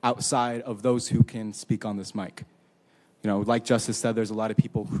expression outside of those who can speak on this mic. You know, like Justice said, there's a lot of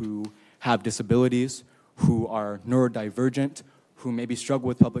people who have disabilities, who are neurodivergent, who maybe struggle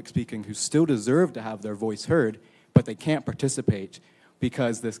with public speaking, who still deserve to have their voice heard, but they can't participate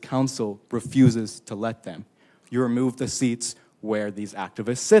because this council refuses to let them. You remove the seats where these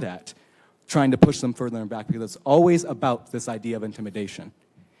activists sit at, trying to push them further and back, because it's always about this idea of intimidation.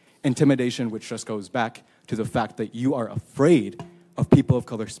 Intimidation, which just goes back to the fact that you are afraid of people of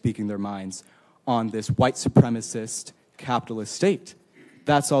color speaking their minds on this white supremacist capitalist state.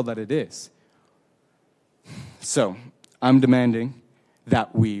 That's all that it is. So I'm demanding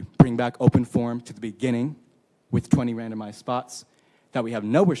that we bring back open forum to the beginning with 20 randomized spots, that we have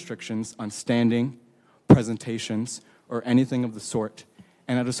no restrictions on standing, presentations, or anything of the sort.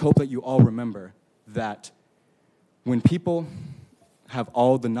 And I just hope that you all remember that when people have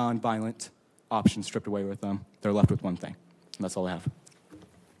all the nonviolent options stripped away with them, they're left with one thing. And that's all I have.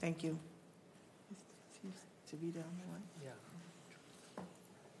 Thank you.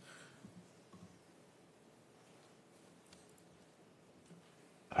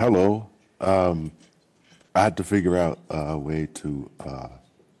 Hello. I had to figure out a way to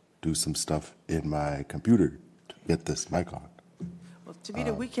do some stuff in my computer to get this mic on. Well,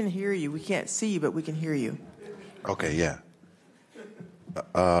 Tavita, we can hear you. We can't see you, but we can hear you. Okay, yeah.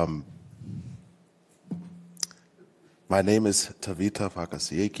 My name is Tavita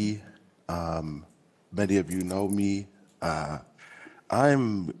Fakasieki. Many of you know me.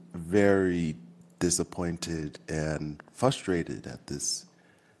 I'm very disappointed and frustrated at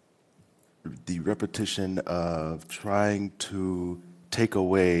the repetition of trying to take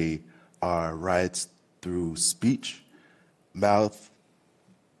away our rights through speech, mouth,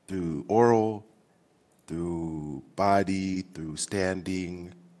 through oral, through body, through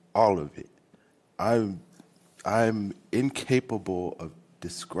standing, all of it. I'm incapable of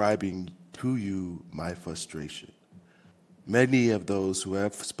describing to you my frustration. Many of those who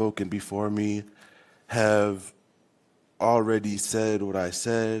have spoken before me have already said what I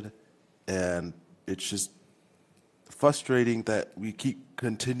said, and it's just frustrating that we keep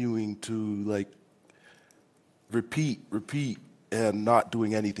continuing to repeat, and not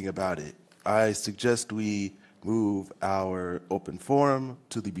doing anything about it. I suggest we move our open forum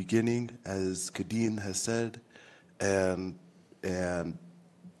to the beginning, as Kadeen has said, and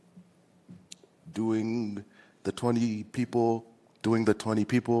doing the 20 people,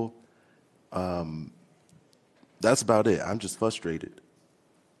 that's about it. I'm just frustrated.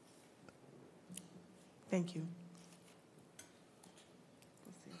 Thank you.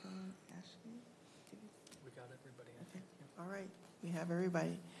 We got everybody. Okay. All right, we have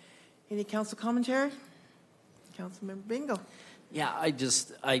everybody. Any council commentary? Councilmember Bingo. Yeah, I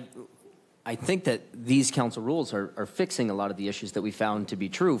think that these council rules are fixing a lot of the issues that we found to be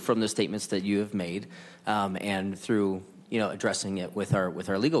true from the statements that you have made, and through addressing it with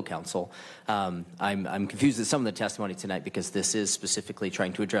our legal counsel. I'm confused at some of the testimony tonight because this is specifically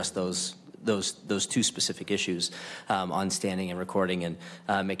trying to address those two specific issues on standing and recording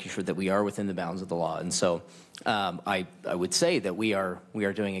and making sure that we are within the bounds of the law. And so I would say that we are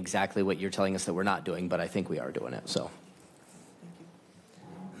doing exactly what you're telling us that we're not doing, but I think we are doing it. So.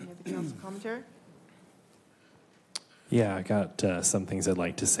 Any other council commentary? Yeah, I got some things I'd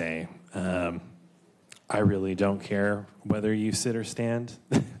like to say. I really don't care whether you sit or stand.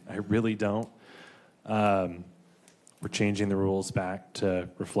 I really don't. We're changing the rules back to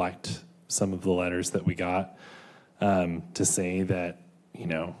reflect some of the letters that we got, to say that,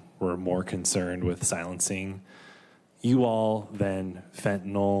 we're more concerned with silencing you all than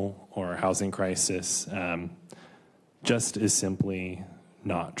fentanyl or housing crisis, just is simply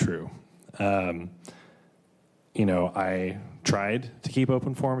not true. I tried to keep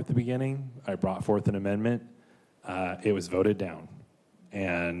open forum at the beginning. I brought forth an amendment. It was voted down.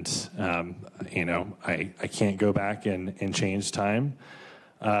 And, I can't go back and change time,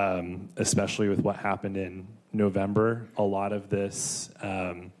 especially with what happened in November. A lot of this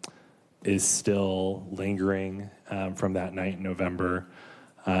is still lingering from that night in November,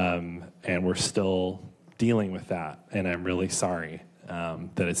 and we're still dealing with that. And I'm really sorry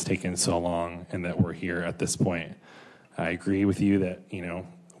that it's taken so long and that we're here at this point. I agree with you that,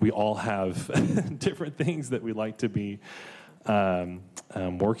 we all have different things that we like to be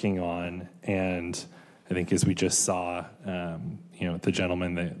working on. And I think as we just saw, the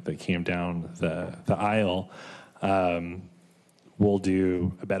gentleman that came down the aisle, we'll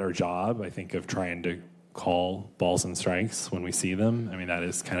do a better job, I think, of trying to call balls and strikes when we see them. I mean, that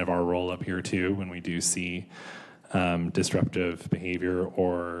is kind of our role up here too, when we do see disruptive behavior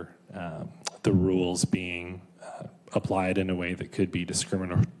or the rules being applied in a way that could be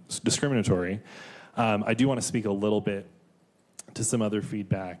discriminatory. I do want to speak a little bit to some other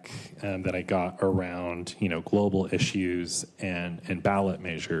feedback that I got around, global issues and ballot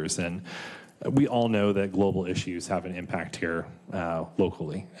measures. And we all know that global issues have an impact here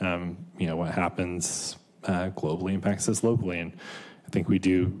locally. What happens globally impacts us locally, and I think we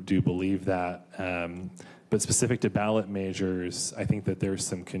do believe that. But specific to ballot measures, I think that there's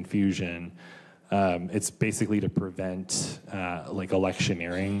some confusion. It's basically to prevent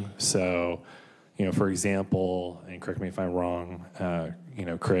electioneering. So, for example, and correct me if I'm wrong,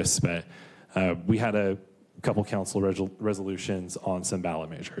 Chris, but we had a couple council resolutions on some ballot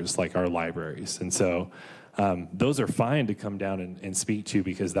measures, like our libraries. And so those are fine to come down and speak to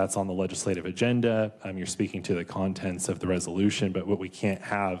because that's on the legislative agenda. You're speaking to the contents of the resolution, but what we can't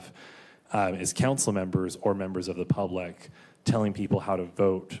have is council members or members of the public telling people how to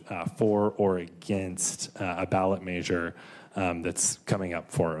vote for or against a ballot measure that's coming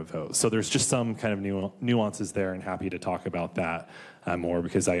up for a vote. So there's just some kind of nuances there, and happy to talk about that more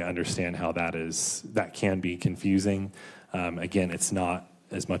because I understand how that can be confusing. Again, it's not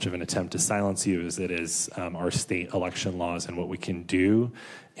as much of an attempt to silence you as it is our state election laws and what we can do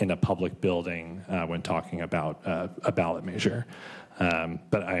in a public building when talking about a ballot measure.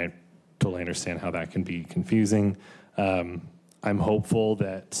 But I totally understand how that can be confusing. I'm hopeful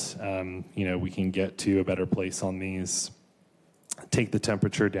that we can get to a better place on these, take the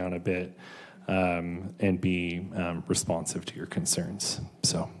temperature down a bit, and be responsive to your concerns.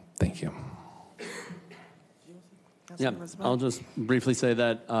 So, thank you. Yeah, I'll just briefly say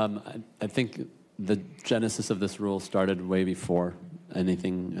that I think the genesis of this rule started way before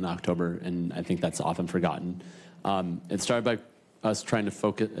anything in October, and I think that's often forgotten. It started by us trying to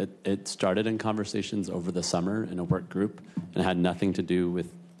focus. It started in conversations over the summer in a work group, and it had nothing to do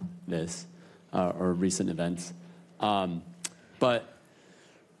with this or recent events. But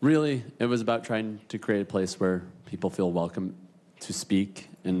really, it was about trying to create a place where people feel welcome to speak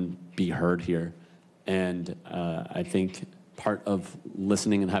and be heard here. And I think part of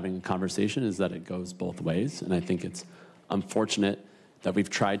listening and having a conversation is that it goes both ways. And I think it's unfortunate that we've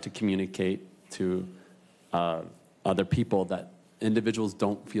tried to communicate to other people that individuals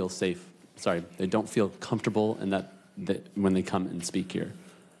don't feel safe. They don't feel comfortable and that when they come and speak here,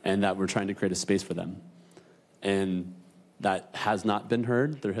 and that we're trying to create a space for them. And that has not been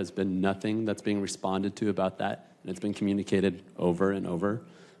heard. There has been nothing that's being responded to about that. And it's been communicated over and over,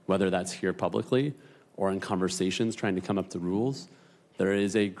 whether that's here publicly or in conversations trying to come up to rules. There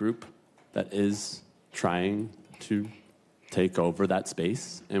is a group that is trying to take over that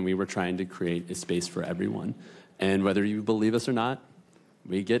space, and we were trying to create a space for everyone. And whether you believe us or not,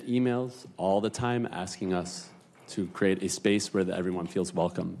 we get emails all the time asking us to create a space where everyone feels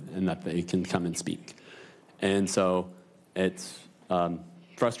welcome and that they can come and speak. And so it's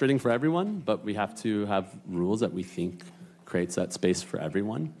frustrating for everyone, but we have to have rules that we think creates that space for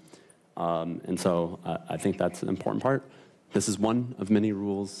everyone. And so I think that's an important part. This is one of many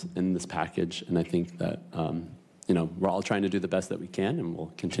rules in this package, and I think that we're all trying to do the best that we can, and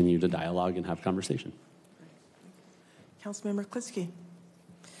we'll continue to dialogue and have conversation. Councilmember Klitzky.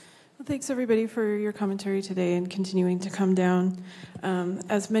 Well, thanks everybody for your commentary today and continuing to come down.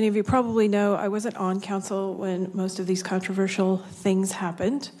 As many of you probably know, I wasn't on council when most of these controversial things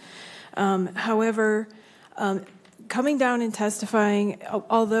happened. However, coming down and testifying,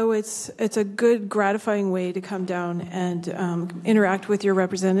 although it's a good, gratifying way to come down and interact with your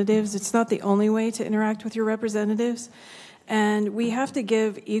representatives, it's not the only way to interact with your representatives. And we have to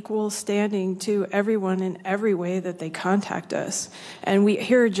give equal standing to everyone in every way that they contact us. And we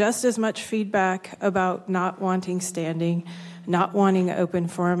hear just as much feedback about not wanting standing, not wanting an open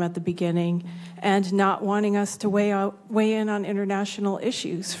forum at the beginning, and not wanting us to weigh in on international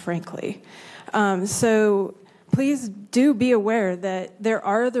issues, frankly. So please do be aware that there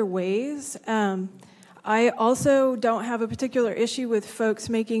are other ways. I also don't have a particular issue with folks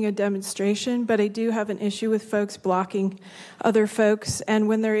making a demonstration, but I do have an issue with folks blocking other folks. And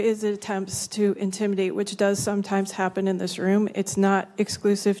when there is attempts to intimidate, which does sometimes happen in this room, it's not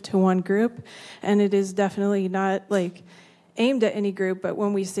exclusive to one group, and it is definitely not aimed at any group, but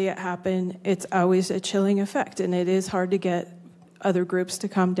when we see it happen, it's always a chilling effect, and it is hard to get other groups to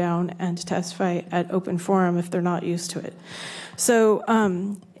come down and to testify at open forum if they're not used to it. So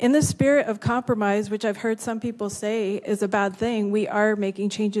in the spirit of compromise, which I've heard some people say is a bad thing, we are making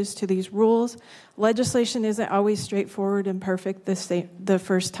changes to these rules. Legislation isn't always straightforward and perfect the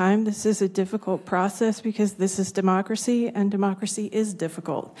first time. This is a difficult process because this is democracy, and democracy is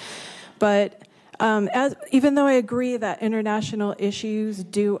difficult. But even though I agree that international issues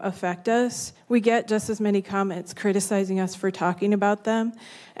do affect us, we get just as many comments criticizing us for talking about them,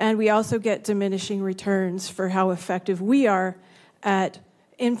 and we also get diminishing returns for how effective we are at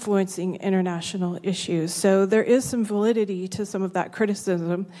influencing international issues. So there is some validity to some of that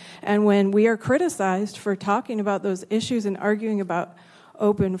criticism, and when we are criticized for talking about those issues and arguing about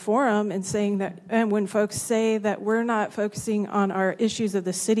open forum and saying that, and when folks say that we're not focusing on our issues of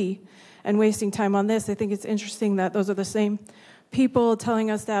the city and wasting time on this, I think it's interesting that those are the same people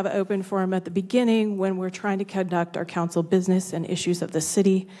telling us to have an open forum at the beginning when we're trying to conduct our council business and issues of the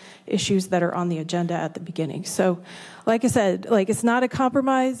city, issues that are on the agenda at the beginning. So, like I said, it's not a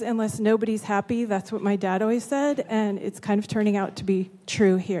compromise unless nobody's happy. That's what my dad always said, and it's kind of turning out to be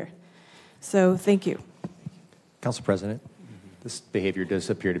true here. So, thank you. Council President, this behavior does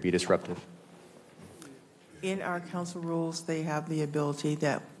appear to be disruptive. In our council rules, they have the ability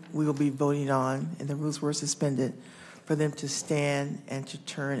that we will be voting on, and the rules were suspended, for them to stand and to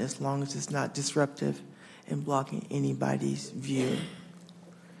turn as long as it's not disruptive and blocking anybody's view.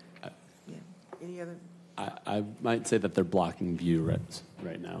 Yeah. Any other? I might say that they're blocking view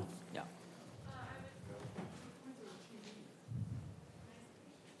right now. Yeah.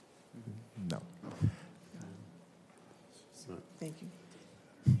 No. Thank you.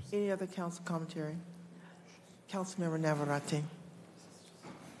 Any other council commentary? Councilmember Navarrete.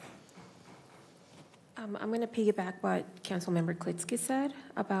 I'm going to piggyback what Councilmember Klitsky said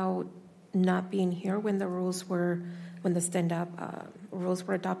about not being here when the stand-up rules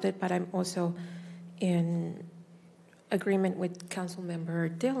were adopted, but I'm also in agreement with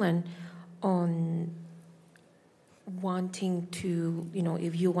Councilmember Dillon on wanting to,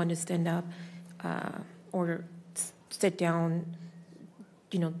 if you want to stand up or sit down,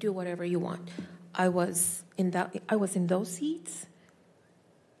 do whatever you want. I was in those seats.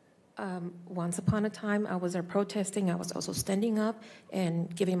 Once upon a time, I was there protesting. I was also standing up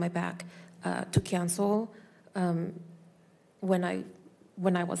and giving my back to council when I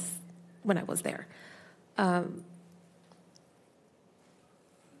was there.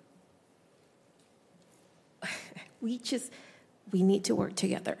 We need to work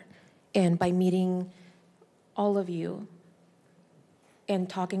together, and by meeting all of you and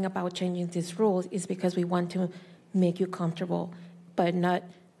talking about changing these rules is because we want to make you comfortable, but not.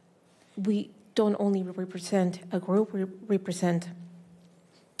 We don't only represent a group, we represent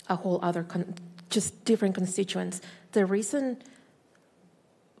a whole other, just different constituents. The reason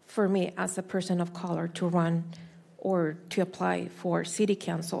for me as a person of color to run or to apply for city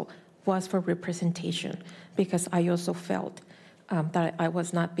council was for representation, because I also felt that I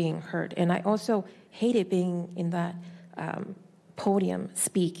was not being heard. And I also hated being in that podium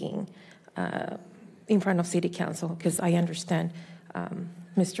speaking in front of city council, because I understand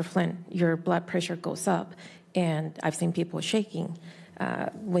Mr. Flynn, your blood pressure goes up, and I've seen people shaking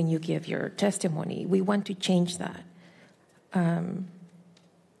when you give your testimony. We want to change that.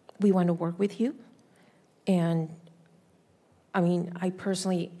 We want to work with you, and I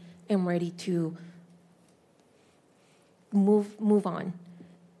personally am ready to move on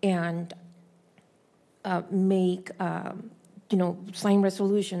and make sign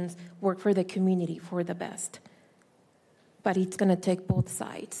resolutions, work for the community for the best. But it's going to take both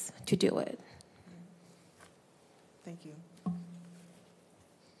sides to do it. Thank you.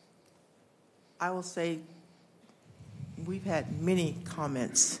 I will say we've had many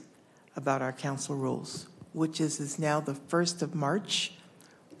comments about our council rules, which is now the 1st of March,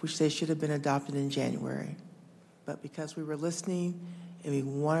 which they should have been adopted in January. But because we were listening and we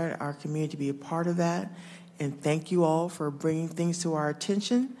wanted our community to be a part of that, and thank you all for bringing things to our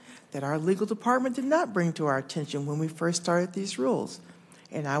attention that our legal department did not bring to our attention when we first started these rules.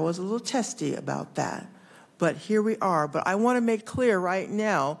 And I was a little testy about that. But here we are. But I want to make clear right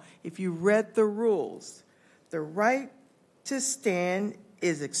now, if you read the rules, the right to stand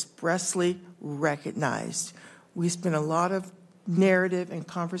is expressly recognized. We spent a lot of narrative and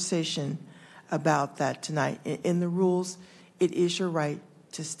conversation about that tonight. In the rules, it is your right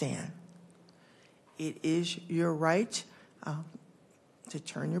to stand. It is your right to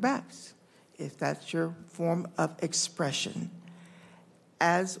turn your backs, if that's your form of expression.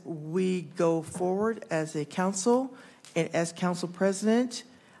 As we go forward as a council and as council president,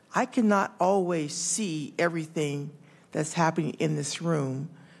 I cannot always see everything that's happening in this room,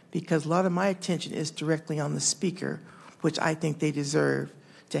 because a lot of my attention is directly on the speaker, which I think they deserve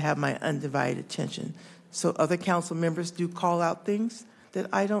to have my undivided attention. So other council members do call out things that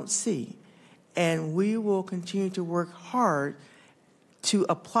I don't see. And we will continue to work hard to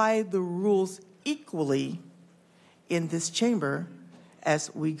apply the rules equally in this chamber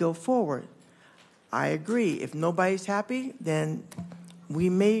as we go forward. I agree. If nobody's happy, then we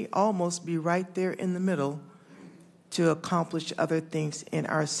may almost be right there in the middle to accomplish other things in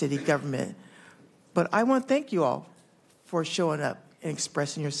our city government. But I want to thank you all for showing up and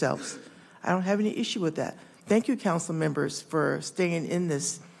expressing yourselves. I don't have any issue with that. Thank you, council members, for staying in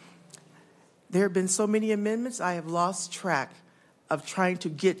this. There have been so many amendments, I have lost track of trying to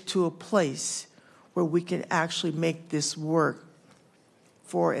get to a place where we can actually make this work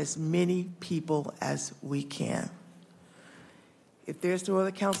for as many people as we can. If there's no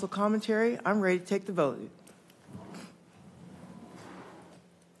other council commentary, I'm ready to take the vote.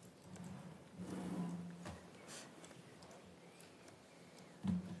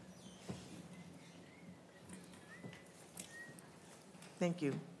 Thank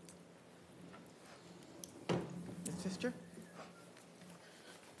you. Ms. Pfister?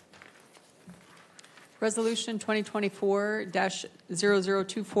 Resolution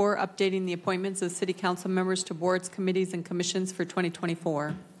 2024-0024, updating the appointments of city council members to boards, committees, and commissions for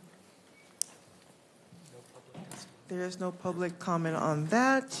 2024. There is no public comment on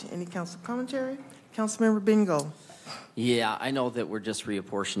that. Any council commentary? Councilmember Bingo. Yeah, I know that we're just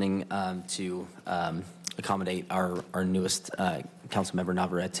reapportioning to accommodate our newest council member,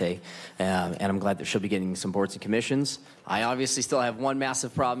 Navarrete, and I'm glad that she'll be getting some boards and commissions. I obviously still have one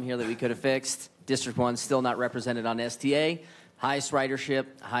massive problem here that we could have fixed. District 1 still not represented on STA. Highest ridership,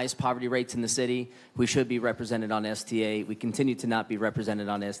 highest poverty rates in the city. We should be represented on STA. We continue to not be represented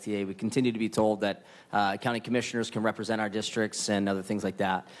on STA. We continue to be told that county commissioners can represent our districts and other things like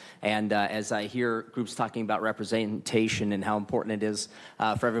that. And as I hear groups talking about representation and how important it is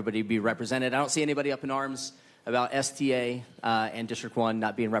for everybody to be represented, I don't see anybody up in arms about STA and District 1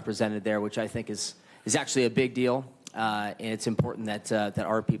 not being represented there, which I think is actually a big deal. And it's important that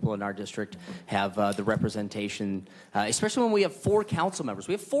our people in our district have the representation, especially when we have 4 council members.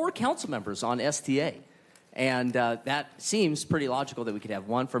 We have 4 council members on STA. And that seems pretty logical that we could have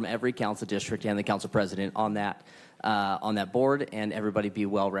one from every council district and the council president on that board and everybody be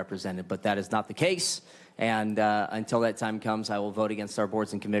well represented. But that is not the case. And until that time comes, I will vote against our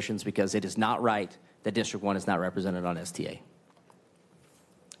boards and commissions because it is not right that District 1 is not represented on STA.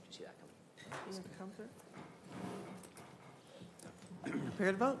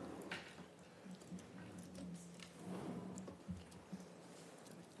 Prepare to vote.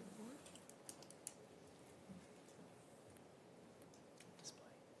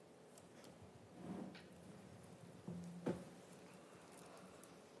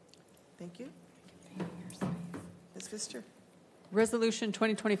 Thank you. Ms. Pfister. Resolution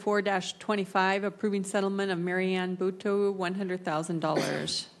 2024-25, approving settlement of Marianne Buto,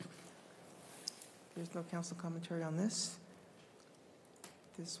 $100,000. There's no council commentary on this.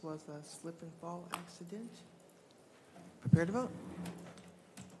 This was a slip and fall accident. Prepare to vote.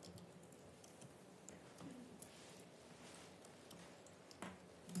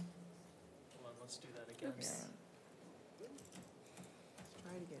 Hold on, let's do that again. Yeah. Let's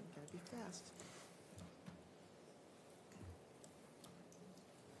try it again. Gotta be fast.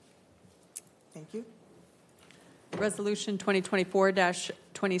 Thank you. Resolution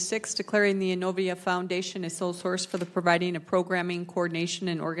 2024-26, declaring the Innovia Foundation a sole source for the providing of programming, coordination,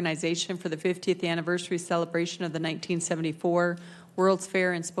 and organization for the 50th anniversary celebration of the 1974 World's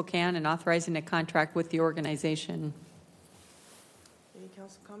Fair in Spokane and authorizing a contract with the organization. Any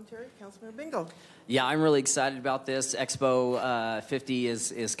council commentary? Councilmember Bingo. Yeah, I'm really excited about this. Expo 50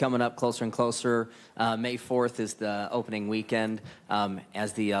 is coming up closer and closer. May 4th is the opening weekend.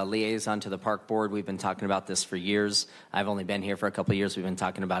 As the liaison to the park board, we've been talking about this for years. I've only been here for a couple of years. We've been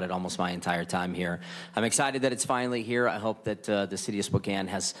talking about it almost my entire time here. I'm excited that it's finally here. I hope that the city of Spokane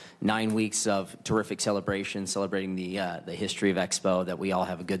has 9 weeks of terrific celebration, celebrating the history of Expo, that we all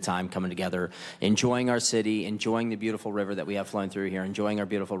have a good time coming together, enjoying our city, enjoying the beautiful river that we have flowing through here, enjoying our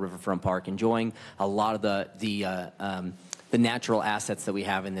beautiful riverfront park, enjoying a lot of the natural assets that we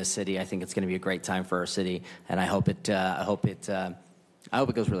have in this city. I think it's going to be a great time for our city, and I hope it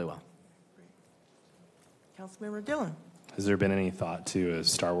goes really well. Councilmember Dillon. Has there been any thought to a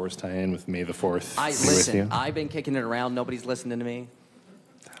Star Wars tie-in with May the 4th? Listen, I've been kicking it around. Nobody's listening to me.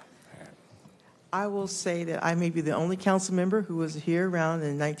 I will say that I may be the only council member who was here around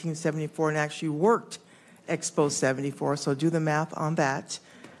in 1974 and actually worked Expo 74, so do the math on that.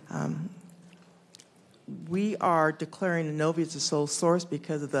 we are declaring Innovia as a sole source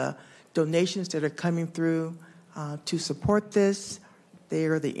because of the donations that are coming through to support this. They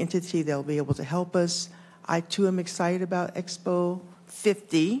are the entity that will be able to help us. I, too, am excited about Expo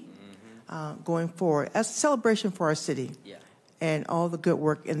 50 going forward as a celebration for our city and all the good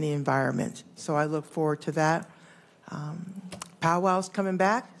work in the environment. So I look forward to that. Powwow's coming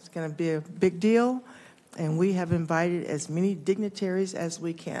back. It's going to be a big deal. And we have invited as many dignitaries as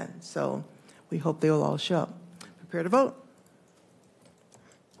we can. So we hope they will all show up. Prepare to vote.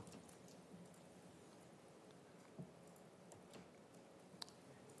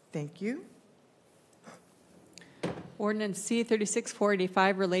 Thank you. Ordinance C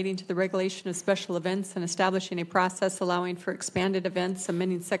 36485 relating to the regulation of special events and establishing a process allowing for expanded events,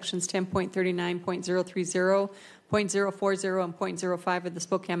 amending sections 10.39, .030, .040, and .05 of the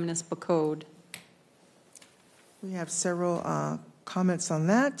Spokane Municipal Code. We have several comments on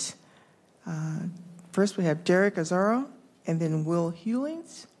that. First, we have Derek Azaro and then Will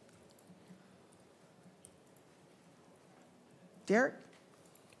Hewlings. Derek?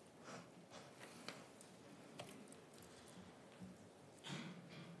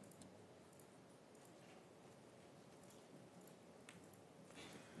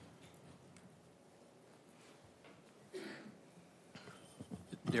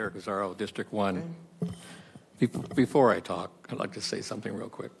 Derek Azaro, District 1. Before I talk, I'd like to say something real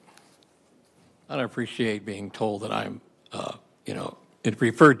quick. I don't appreciate being told that I'm,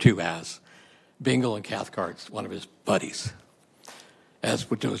 referred to as Bingle and Cathcart's one of his buddies,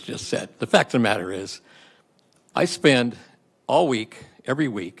 as what was just said. The fact of the matter is, I spend all week, every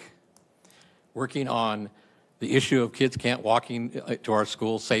week, working on the issue of kids can't walk to our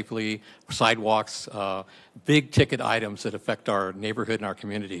schools safely, sidewalks, big ticket items that affect our neighborhood and our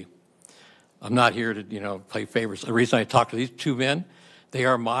community. I'm not here to, play favorites. The reason I talk to these two men, they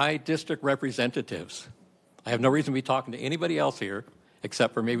are my district representatives. I have no reason to be talking to anybody else here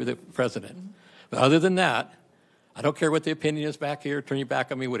except for maybe the president. But other than that, I don't care what the opinion is back here. Turn your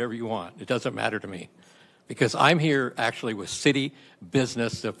back on me, whatever you want. It doesn't matter to me. Because I'm here actually with city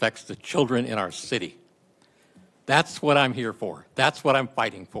business that affects the children in our city. That's what I'm here for. That's what I'm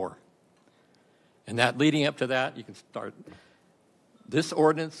fighting for. And that leading up to that, you can start. This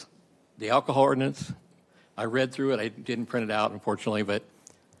ordinance, the alcohol ordinance, I read through it. I didn't print it out, unfortunately, but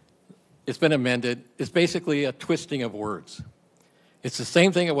it's been amended. It's basically a twisting of words. It's the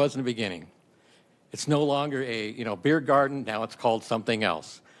same thing it was in the beginning. It's no longer a beer garden. Now it's called something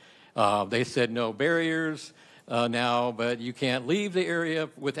else. They said no barriers now, but you can't leave the area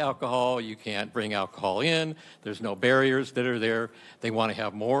with alcohol. You can't bring alcohol in. There's no barriers that are there. They want to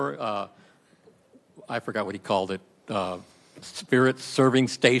have more, I forgot what he called it, spirit serving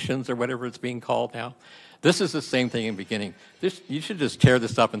stations or whatever it's being called now. This is the same thing in the beginning. You should just tear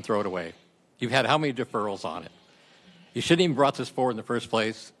this up and throw it away. You've had how many deferrals on it? You shouldn't even brought this forward in the first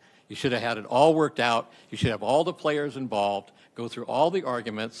place. You should have had it all worked out. You should have all the players involved, go through all the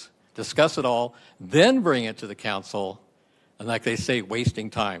arguments, discuss it all, then bring it to the council, and like they say, wasting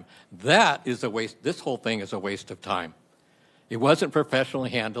time. That is a waste. This whole thing is a waste of time. It wasn't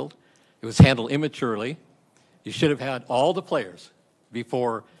professionally handled. It was handled immaturely. You should have had all the players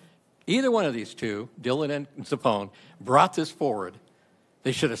before either one of these two, Dylan and Zapone, brought this forward.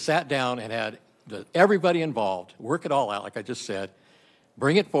 They should have sat down and had everybody involved, work it all out, like I just said,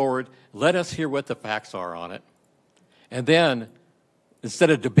 bring it forward, let us hear what the facts are on it. And then,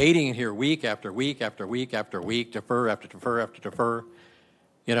 instead of debating it here week after week after week after week, defer after defer after defer,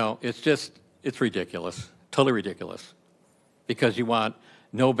 it's ridiculous, totally ridiculous. Because you want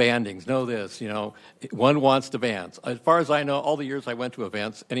no bandings, no this, one wants the bans. As far as I know, all the years I went to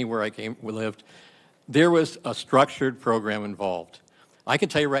events, anywhere I lived, there was a structured program involved. I can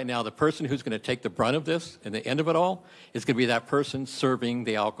tell you right now, the person who's going to take the brunt of this and the end of it all is going to be that person serving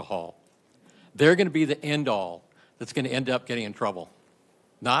the alcohol. They're going to be the end all that's going to end up getting in trouble,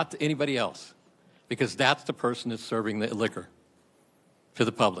 not anybody else, because that's the person that's serving the liquor to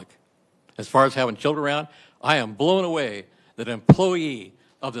the public. As far as having children around, I am blown away that an employee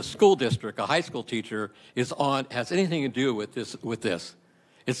of the school district, a high school teacher, has anything to do with this.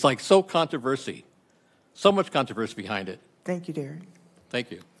 It's like so controversy, so much controversy behind it. Thank you, Derek. Thank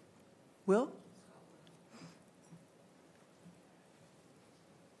you. Will?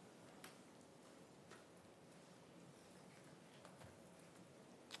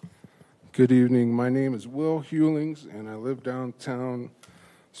 Good evening. My name is Will Hewlings, and I live downtown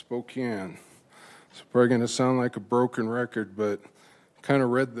Spokane. It's probably going to sound like a broken record, but I kind of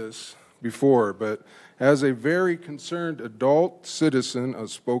read this before. But as a very concerned adult citizen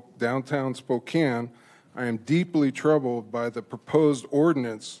of downtown Spokane, I am deeply troubled by the proposed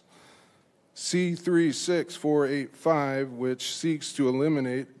ordinance C36485, which seeks to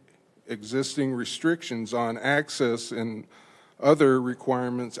eliminate existing restrictions on access and other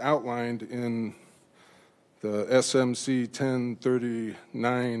requirements outlined in the SMC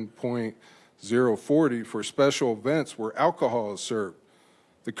 1039.040 for special events where alcohol is served.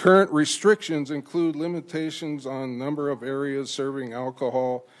 The current restrictions include limitations on number of areas serving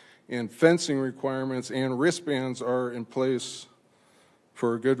alcohol, and fencing requirements and wristbands are in place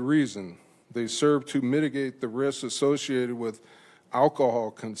for a good reason. They serve to mitigate the risks associated with alcohol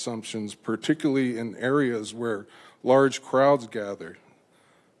consumptions, particularly in areas where large crowds gather,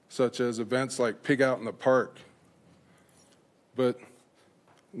 such as events like Pig Out in the Park. But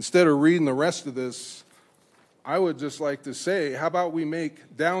instead of reading the rest of this, I would just like to say, how about we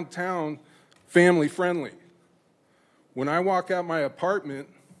make downtown family friendly? When I walk out my apartment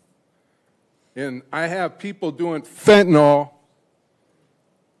and I have people doing fentanyl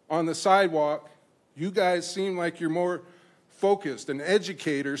on the sidewalk, you guys seem like you're more focused, an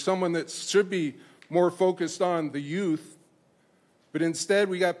educator, someone that should be more focused on the youth. But instead,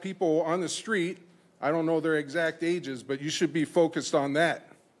 we got people on the street, I don't know their exact ages, but you should be focused on that.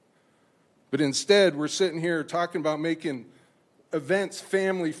 But instead, we're sitting here talking about making events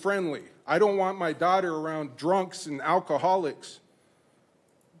family friendly. I don't want my daughter around drunks and alcoholics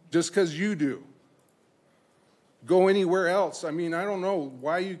just because you do. Go anywhere else. I mean, I don't know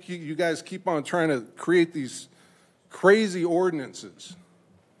why you guys keep on trying to create these crazy ordinances.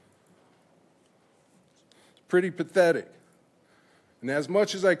 It's pretty pathetic. And as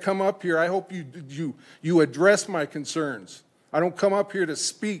much as I come up here, I hope you address my concerns. I don't come up here to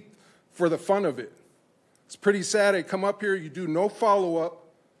speak for the fun of it. It's pretty sad. I come up here, you do no follow-up.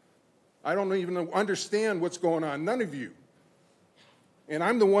 I don't even understand what's going on, none of you. And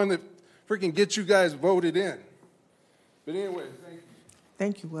I'm the one that freaking gets you guys voted in. But anyway, thank you.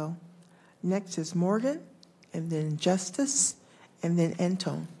 Thank you, Will. Next is Morgan, and then Justice, and then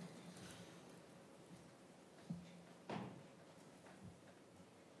Antone.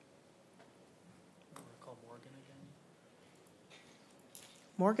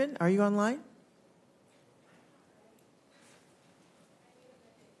 Morgan, are you online?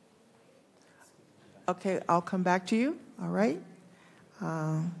 Okay, I'll come back to you. All right.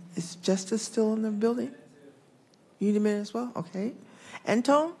 Is Justice still in the building? You need a minute as well? Okay.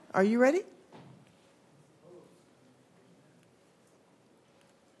 Antone, are you ready?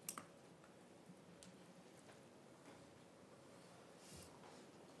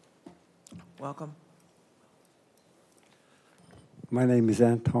 Welcome. My name is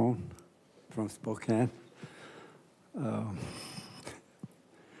Antone from Spokane.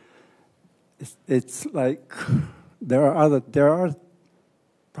 It's like there are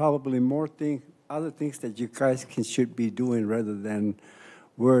probably more other things that you guys should be doing rather than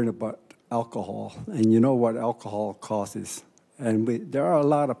worrying about alcohol. And you know what alcohol causes. And there are a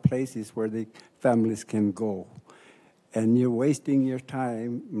lot of places where the families can go. And you're wasting your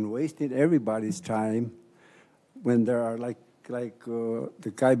time and wasting everybody's time when there are like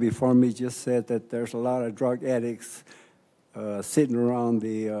the guy before me just said that there's a lot of drug addicts sitting around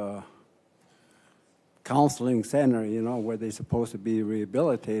the counseling center, you know, where they're supposed to be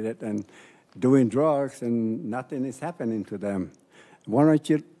rehabilitated and doing drugs, and nothing is happening to them. Why don't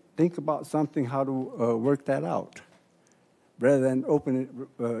you think about something how to work that out, rather than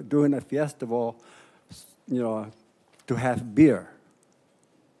doing a festival, you know, to have beer.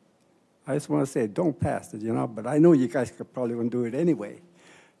 I just want to say, don't pass it, you know, but I know you guys could probably won't do it anyway.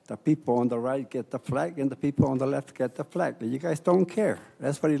 The people on the right get the flag, and the people on the left get the flag. But you guys don't care.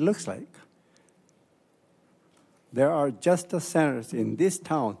 That's what it looks like. There are justice centers in this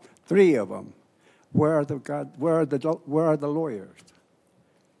town, 3 of them. Where are the lawyers?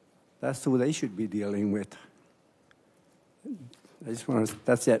 That's who they should be dealing with. I just want to.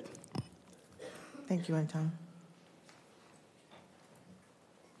 That's it. Thank you, Antone.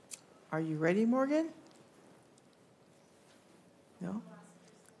 Are you ready, Morgan? No?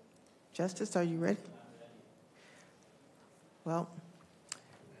 Justice, are you ready? Well,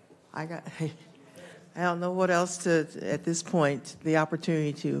 I don't know what else to, at this point, the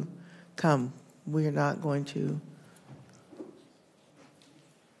opportunity to come. We are not going to.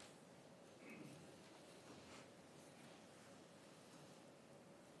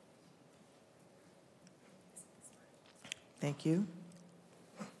 Thank you.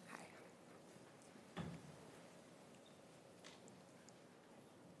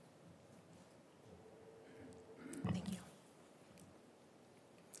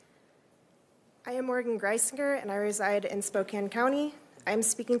 I am Morgan Greisinger, and I reside in Spokane County. I am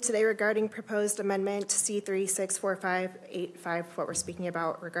speaking today regarding proposed amendment C36458, what we're speaking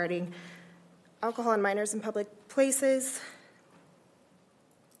about regarding alcohol and minors in public places.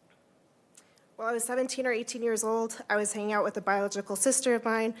 While I was 17 or 18 years old, I was hanging out with a biological sister of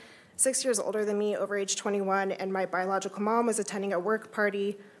mine, 6 years older than me, over age 21, and my biological mom was attending a work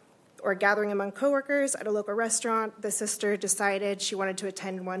party or gathering among coworkers at a local restaurant. The sister decided she wanted to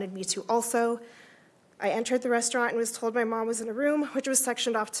attend and wanted me to also. I entered the restaurant and was told my mom was in a room which was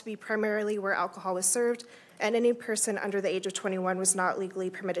sectioned off to be primarily where alcohol was served, and any person under the age of 21 was not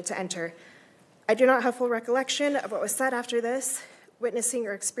legally permitted to enter. I do not have full recollection of what was said after this. Witnessing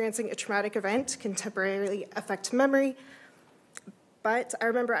or experiencing a traumatic event can temporarily affect memory, but I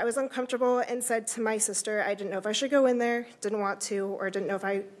remember I was uncomfortable and said to my sister I didn't know if I should go in there, didn't want to, or didn't know if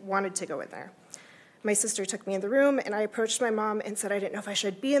I wanted to go in there. My sister took me in the room, and I approached my mom and said I didn't know if I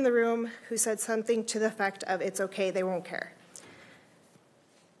should be in the room, who said something to the effect of, "It's okay, they won't care."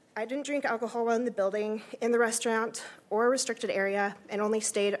 I didn't drink alcohol while in the building, in the restaurant, or a restricted area, and only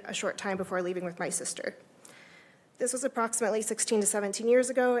stayed a short time before leaving with my sister. This was approximately 16 to 17 years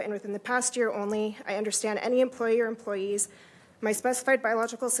ago, and within the past year only, I understand any employee or employees, my specified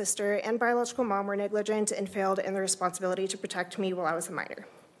biological sister and biological mom were negligent and failed in their responsibility to protect me while I was a minor.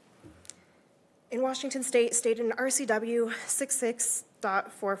 In Washington State, stated in RCW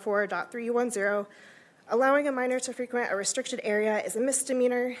 66.44.310, allowing a minor to frequent a restricted area is a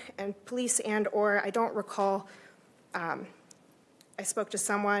misdemeanor, and police I don't recall, I spoke to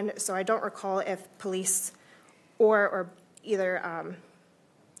someone, so I don't recall if police or either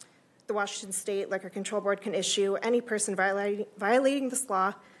the Washington State Liquor Control Board can issue any person violating this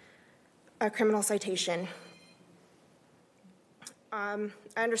law a criminal citation. I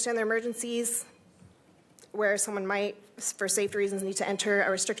understand there are emergencies where someone might, for safety reasons, need to enter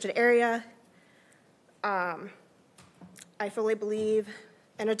a restricted area. I fully believe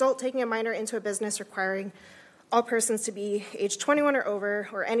an adult taking a minor into a business requiring all persons to be age 21 or over,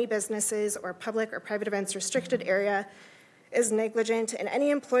 or any businesses or public or private events restricted area is negligent, and any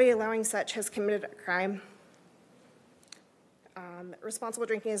employee allowing such has committed a crime. Responsible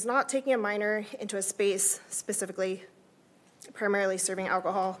drinking is not taking a minor into a space specifically, primarily serving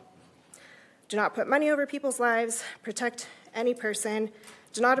alcohol. Do not put money over people's lives, protect any person.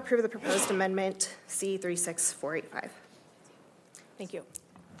 Do not approve the proposed amendment, C36485. Thank you.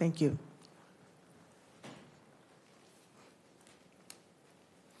 Thank you.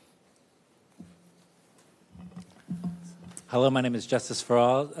 Hello, my name is Justice for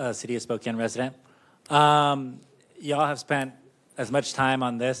All, City of Spokane resident. Y'all have spent as much time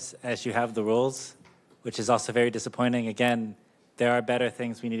on this as you have the rules, which is also very disappointing. Again, there are better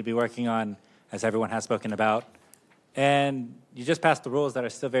things we need to be working on, as everyone has spoken about. And you just passed the rules that are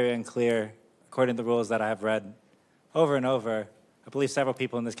still very unclear, according to the rules that I have read over and over. I believe several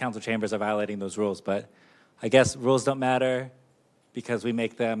people in this council chambers are violating those rules, but I guess rules don't matter because we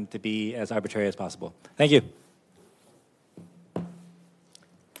make them to be as arbitrary as possible. Thank you.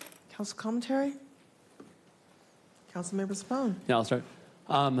 Council commentary? Councilmember Spokane. Yeah, I'll start.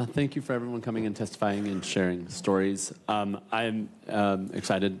 Thank you for everyone coming and testifying and sharing stories. I'm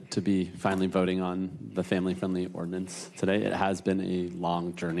excited to be finally voting on the family-friendly ordinance today. It has been a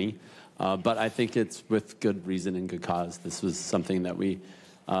long journey, but I think it's with good reason and good cause. This was something that we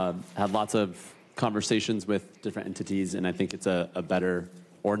had lots of conversations with different entities, and I think it's a better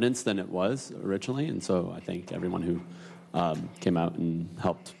ordinance than it was originally, and so I thank everyone who came out and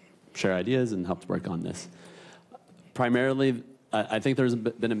helped share ideas and helped work on this. Primarily, I think there's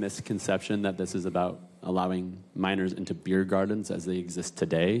been a misconception that this is about allowing minors into beer gardens as they exist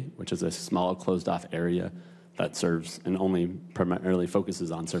today, which is a small closed-off area that serves and only primarily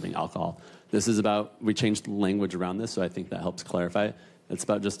focuses on serving alcohol. This is about, we changed the language around this, so I think that helps clarify it. It's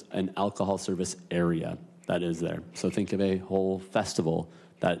about just an alcohol service area that is there. So think of a whole festival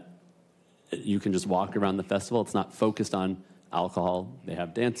that you can just walk around the festival. It's not focused on alcohol. They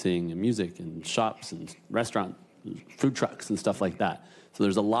have dancing and music and shops and restaurant, food trucks and stuff like that. So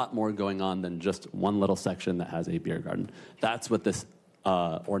there's a lot more going on than just one little section that has a beer garden. That's what this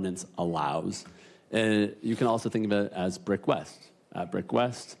ordinance allows. You can also think of it as Brick West. At Brick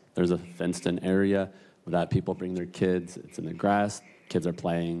West, there's a fenced-in area that people bring their kids. It's in the grass. Kids are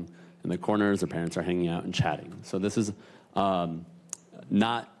playing in the corners. Their parents are hanging out and chatting. So this is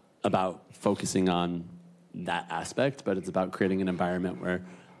not about focusing on that aspect, but it's about creating an environment where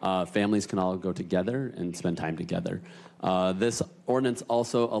families can all go together and spend time together. This ordinance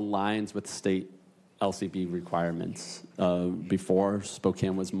also aligns with state LCB requirements. Before,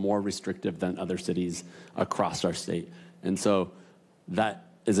 Spokane was more restrictive than other cities across our state. And so that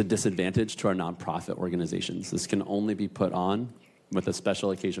is a disadvantage to our nonprofit organizations. This can only be put on with a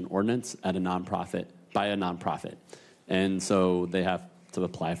special occasion ordinance at a nonprofit, by a nonprofit. And so they have to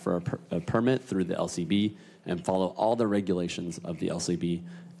apply for a permit through the LCB and follow all the regulations of the LCB.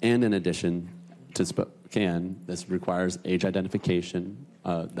 And in addition to Spokane, this requires age identification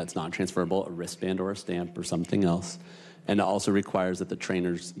that's non-transferable, a wristband or a stamp or something else. And it also requires that the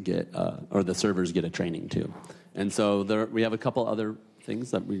trainers get, or the servers get a training too. And so we have a couple other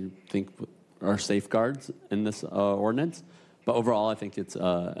things that we think are safeguards in this ordinance. But overall, I think it's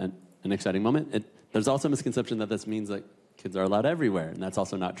an exciting moment. There's also a misconception that this means that kids are allowed everywhere, and that's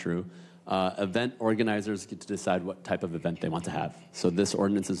also not true. Event organizers get to decide what type of event they want to have. So this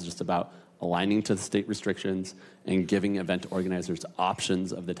ordinance is just about aligning to the state restrictions and giving event organizers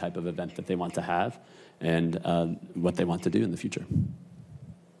options of the type of event that they want to have and what they want to do in the future.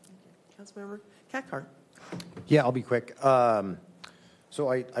 Councilmember Cathcart. Yeah, I'll be quick. So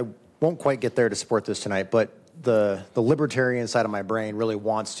I won't quite get there to support this tonight, but the libertarian side of my brain really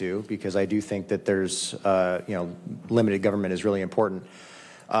wants to, because I do think that there's, limited government is really important.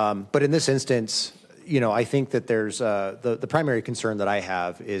 But in this instance, I think that there's the primary concern that I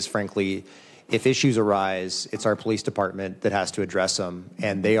have is, frankly, if issues arise, it's our police department that has to address them,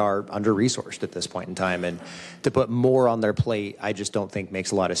 and they are under-resourced at this point in time. And to put more on their plate, I just don't think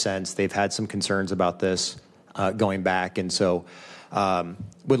makes a lot of sense. They've had some concerns about this going back, and so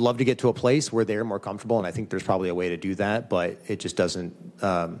would love to get to a place where they're more comfortable, and I think there's probably a way to do that, but it just doesn't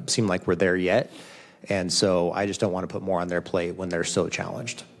seem like we're there yet. And so I just don't want to put more on their plate when they're so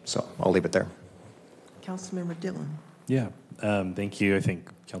challenged. So I'll leave it there. Councilmember Dillon. Yeah, thank you. I think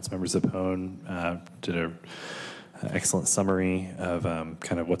Councilmember Zappone did an excellent summary of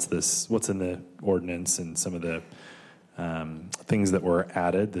kind of what's in the ordinance and some of the things that were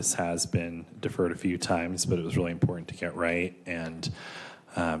added. This has been deferred a few times, but it was really important to get right. And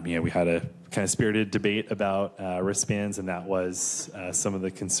we had a kind of spirited debate about wristbands, and that was some of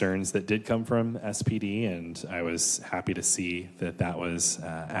the concerns that did come from SPD. And I was happy to see that that was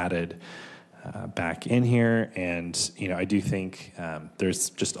added back in here. And I do think there's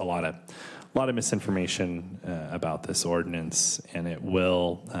just a lot of misinformation about this ordinance, and it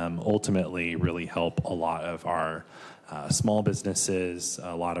will ultimately really help a lot of our small businesses,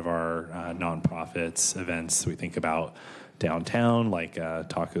 a lot of our nonprofits, events. We think about downtown, like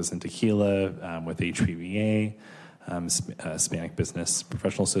Tacos and Tequila with HPBA, Hispanic Business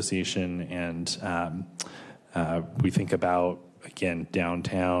Professional Association, and we think about, again,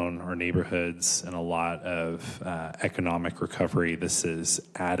 downtown, our neighborhoods, and a lot of economic recovery. This is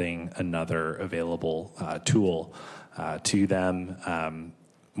adding another available tool to them.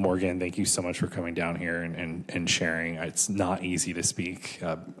 Morgan, thank you so much for coming down here and sharing. It's not easy to speak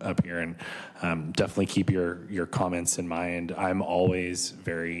up here, and definitely keep your comments in mind. I'm always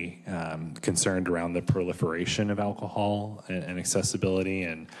very concerned around the proliferation of alcohol and accessibility,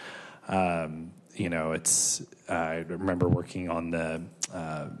 and I remember working on the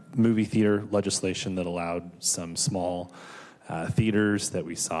movie theater legislation that allowed some small theaters that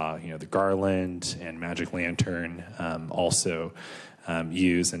we saw, the Garland and Magic Lantern also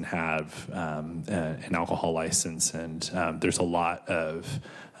use and have an alcohol license. And there's a lot of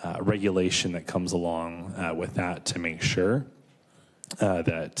regulation that comes along with that to make sure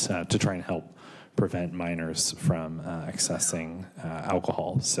that to try and help prevent minors from accessing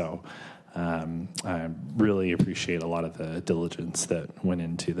alcohol. So I really appreciate a lot of the diligence that went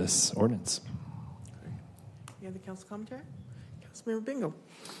into this ordinance. Any other council commentary? Councilmember Bingo.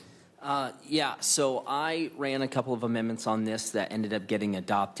 So I ran a couple of amendments on this that ended up getting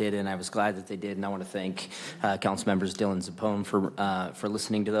adopted, and I was glad that they did, and I want to thank Council Members Dillon and Zappone for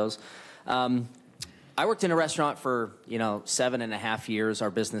listening to those. I worked in a restaurant for 7.5 years. Our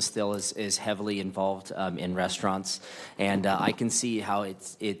business still is heavily involved in restaurants, and I can see how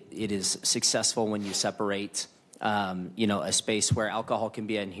it is successful when you separate a space where alcohol can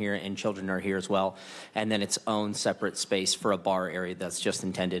be in here and children are here as well, and then its own separate space for a bar area that's just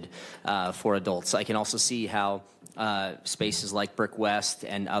intended for adults. I can also see how spaces like Brick West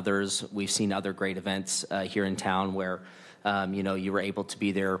and others, we've seen other great events here in town where you were able to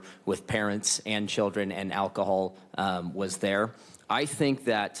be there with parents and children, and alcohol was there. I think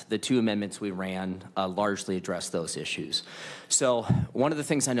that the two amendments we ran largely address those issues. So one of the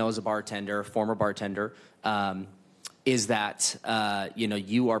things I know as a bartender, former bartender, is that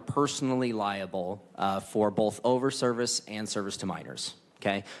you are personally liable for both overservice and service to minors.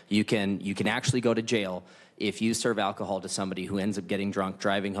 Okay, you can actually go to jail if you serve alcohol to somebody who ends up getting drunk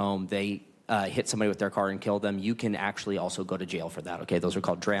driving home. They hit somebody with their car and kill them, you can actually also go to jail for that. Okay, those are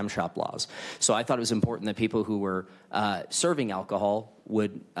called dram shop laws. So I thought it was important that people who were serving alcohol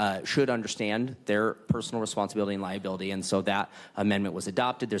should understand their personal responsibility and liability, and so that amendment was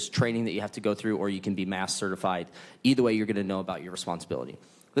adopted. There's training that you have to go through, or you can be mass certified. Either way, you're going to know about your responsibility.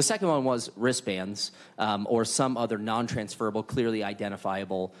 The second one was wristbands or some other non-transferable, clearly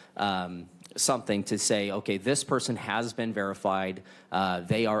identifiable something to say, okay, this person has been verified,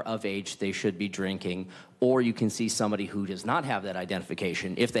 they are of age, they should be drinking. Or you can see somebody who does not have that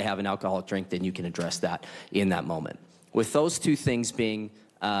identification. If they have an alcoholic drink, then you can address that in that moment. With those two things being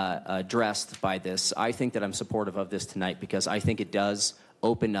addressed by this, I think that I'm supportive of this tonight because I think it does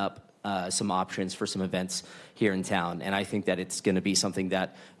open up some options for some events here in town, and I think that it's going to be something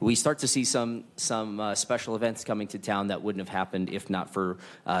that we start to see some special events coming to town that wouldn't have happened if not for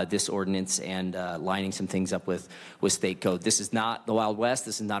this ordinance and lining some things up with state code. This is not the Wild West.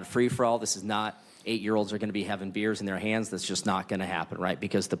 This is not a free-for-all. This is not 8-year-olds are going to be having beers in their hands. That's just not going to happen, right?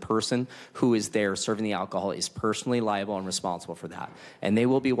 Because the person who is there serving the alcohol is personally liable and responsible for that, and they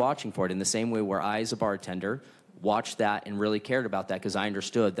will be watching for it in the same way where I, as a bartender, watched that and really cared about that because I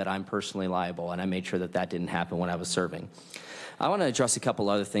understood that I'm personally liable, and I made sure that that didn't happen when I was serving. I want to address a couple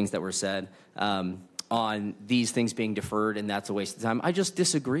other things that were said on these things being deferred, and that's a waste of time. I just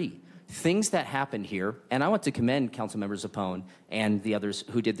disagree. Things that happened here, and I want to commend Councilmember Zappone and the others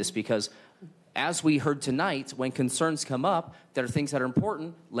who did this because as we heard tonight, when concerns come up that are things that are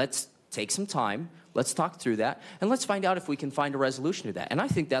important, let's take some time, let's talk through that, and let's find out if we can find a resolution to that. And I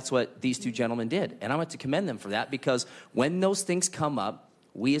think that's what these two gentlemen did, and I want to commend them for that because when those things come up,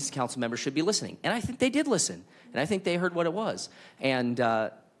 we as council members should be listening. And I think they did listen, and I think they heard what it was.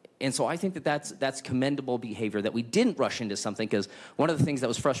 And so I think that that's commendable behavior, that we didn't rush into something, because one of the things that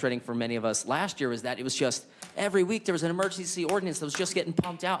was frustrating for many of us last year was that it was just every week there was an emergency ordinance that was just getting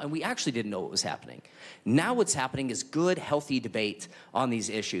pumped out, and we actually didn't know what was happening. Now what's happening is good, healthy debate on these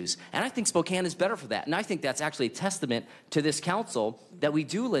issues, and I think Spokane is better for that. And I think that's actually a testament to this council that we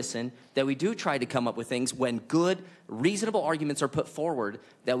do listen, that we do try to come up with things when good, reasonable arguments are put forward,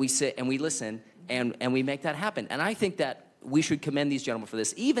 that we sit and we listen and we make that happen. And I think that we should commend these gentlemen for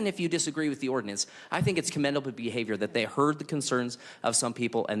this. Even if you disagree with the ordinance, I think it's commendable behavior that they heard the concerns of some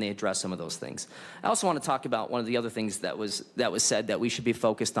people and they addressed some of those things. I also want to talk about one of the other things that was said, that we should be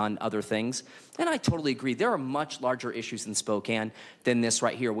focused on other things. And I totally agree. There are much larger issues in Spokane than this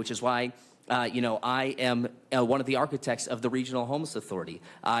right here, which is why I am one of the architects of the Regional Homeless Authority.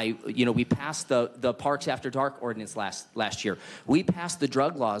 We passed the Parks After Dark ordinance last year. We passed the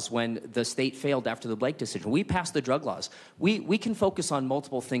drug laws when the state failed after the Blake decision. We passed the drug laws. We can focus on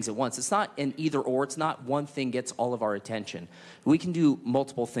multiple things at once. It's not an either or. It's not one thing gets all of our attention. We can do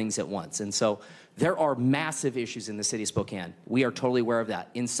multiple things at once. And so there are massive issues in the city of Spokane. We are totally aware of that.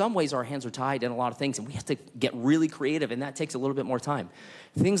 In some ways, our hands are tied in a lot of things, and we have to get really creative, and that takes a little bit more time.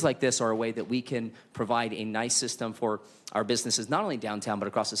 Things like this are a way that we can provide a nice system for our businesses, not only downtown but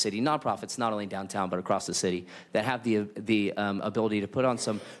across the city, nonprofits not only downtown but across the city, that have the ability to put on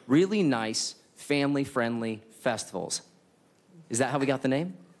some really nice, family-friendly festivals. Is that how we got the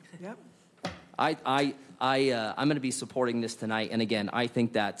name? Yep. I'm going to be supporting this tonight, and again, I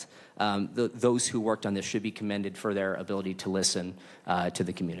think that those who worked on this should be commended for their ability to listen to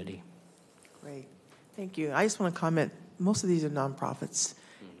the community. Great. Thank you. I just want to comment, most of these are nonprofits,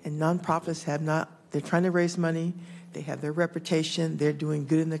 and nonprofits they're trying to raise money, they have their reputation, they're doing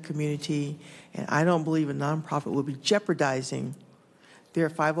good in the community, and I don't believe a nonprofit will be jeopardizing their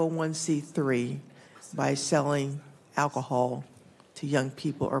 501c3 by selling alcohol to young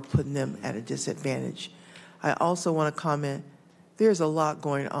people or putting them at a disadvantage. I also want to comment, there's a lot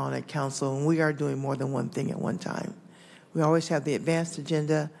going on at council, and we are doing more than one thing at one time. We always have the advanced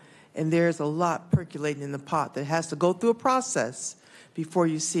agenda, and there's a lot percolating in the pot that has to go through a process before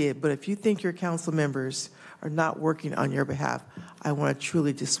you see it. But if you think your council members are not working on your behalf, I want to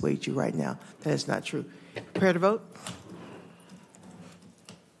truly dissuade you right now. That is not true. Prepare to vote.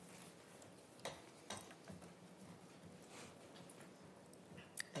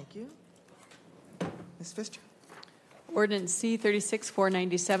 Thank you. Ms. Pfister. Ordinance C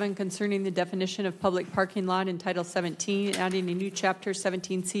 36-497 concerning the definition of public parking lot in Title 17, adding a new chapter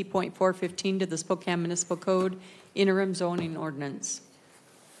 17C.415 to the Spokane Municipal Code, interim zoning ordinance.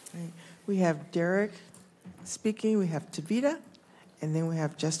 Right. We have Derek speaking, we have Tavita, and then we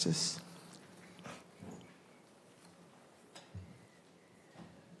have Justice.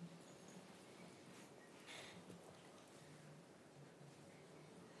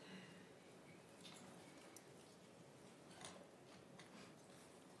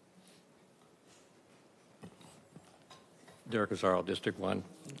 Derek Azaro, District 1.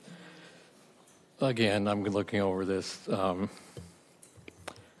 again, I'm looking over this.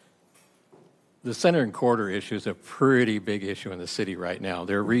 The center and corridor issue is a pretty big issue in the city right now.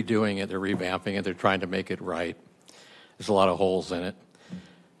 They're redoing it, they're revamping it, they're trying to make it right. There's a lot of holes in it.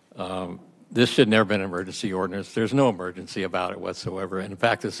 This should never been an emergency ordinance. There's no emergency about it whatsoever. And in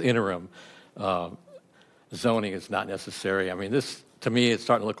fact, this interim zoning is not necessary. I mean, this, to me, it's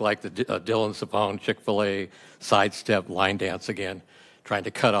starting to look like the Dylan Sapone Chick-fil-A sidestep line dance again, trying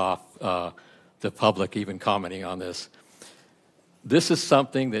to cut off the public even commenting on this. This is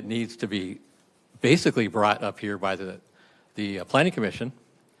something that needs to be basically brought up here by the Planning Commission,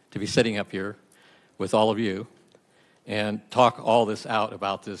 to be sitting up here with all of you and talk all this out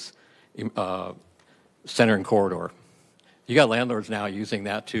about this center and corridor. You got landlords now using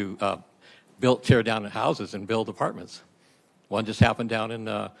that to tear down houses and build apartments. One just happened down in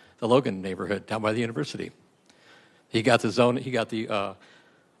the Logan neighborhood, down by the university. He got the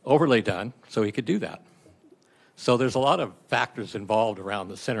overlay done so he could do that. So there's a lot of factors involved around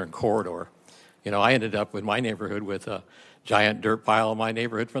the center and corridor. You know, I ended up with my neighborhood with a giant dirt pile in my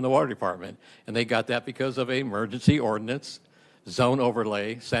neighborhood from the water department, and they got that because of an emergency ordinance, zone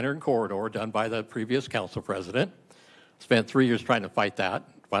overlay, center and corridor done by the previous council president. Spent 3 years trying to fight that,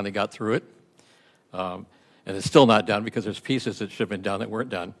 finally got through it. And it's still not done because there's pieces that should have been done that weren't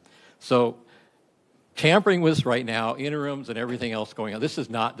done. So tampering with right now, interims and everything else going on, this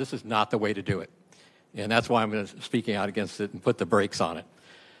is not the way to do it. And that's why I'm speaking out against it and put the brakes on it.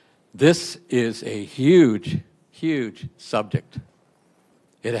 This is a huge, huge subject.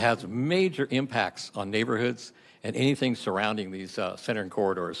 It has major impacts on neighborhoods and anything surrounding these center and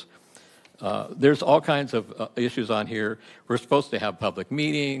corridors. There's all kinds of issues on here. We're supposed to have public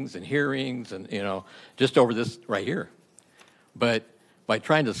meetings and hearings and, you know, just over this right here. But by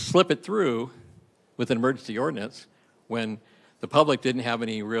trying to slip it through with an emergency ordinance when the public didn't have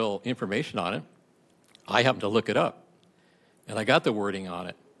any real information on it, I happened to look it up, and I got the wording on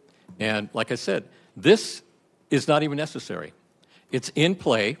it. And like I said, this is not even necessary. It's in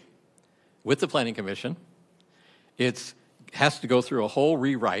play with the Planning Commission. It has to go through a whole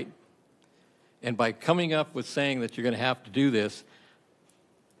rewrite. And by coming up with saying that you're going to have to do this,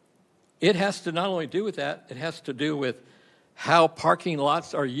 it has to not only do with that, it has to do with how parking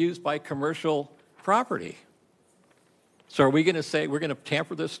lots are used by commercial property. So are we going to say we're going to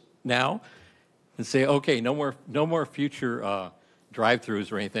tamper this now and say, okay, no more future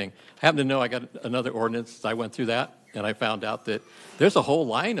drive-throughs or anything? I happen to know I got another ordinance. I went through that, and I found out that there's a whole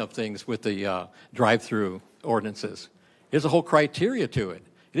line of things with the drive-through ordinances. There's a whole criteria to it.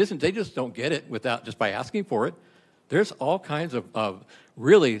 It isn't, they just don't get it without just by asking for it. There's all kinds of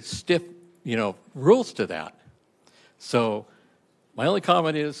really stiff, you know, rules to that. So my only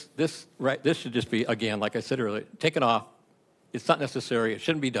comment is this should just be, again, like I said earlier, taken off. It's not necessary. It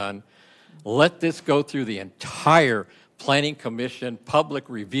shouldn't be done. Let this go through the entire Planning Commission, public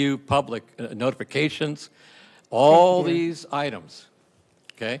review, public notifications, all these items.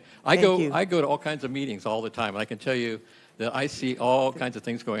 Okay, I go to all kinds of meetings all the time, and I can tell you that I see all kinds of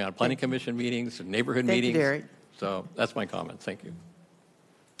things going on, Planning Commission meetings and neighborhood meetings. Thank you, Derek. So that's my comment. Thank you.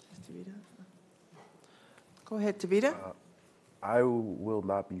 Go ahead, Tavita. I will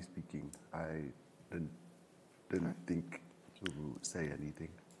not be speaking. I didn't think to say anything.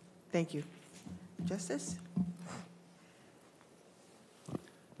 Thank you. Justice?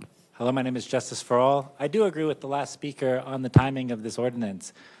 Hello, my name is Justice for All. I do agree with the last speaker on the timing of this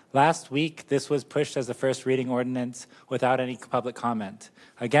ordinance. Last week, this was pushed as a first reading ordinance without any public comment.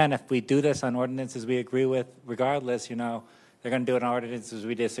 Again, if we do this on ordinances we agree with, regardless, you know, they're going to do it on ordinances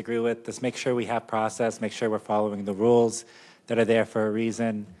we disagree with. Just make sure we have process, make sure we're following the rules that are there for a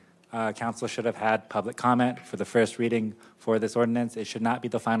reason. Council should have had public comment for the first reading for this ordinance. It should not be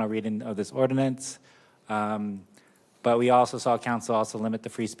the final reading of this ordinance. But we also saw council also limit the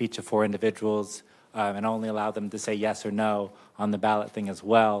free speech of 4 individuals and only allow them to say yes or no on the ballot thing as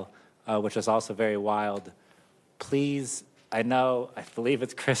well, which is also very wild. Please, I believe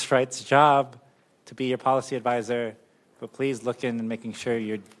it's Chris Wright's job to be your policy advisor, but please look in and making sure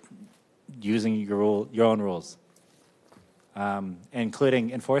you're using your own rules,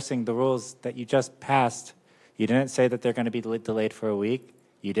 including enforcing the rules that you just passed. You didn't say that they're going to be delayed for a week.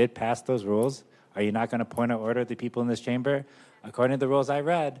 You did pass those rules. Are you not going to point or order the people in this chamber? According to the rules I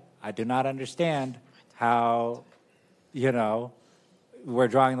read, I do not understand how, you know, we're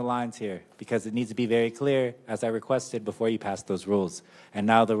drawing the lines here, because it needs to be very clear, as I requested before you passed those rules. And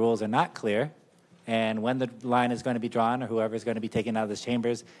now the rules are not clear, and when the line is going to be drawn or whoever is going to be taken out of this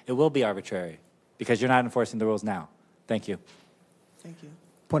chambers, it will be arbitrary, because you're not enforcing the rules now. Thank you. Thank you.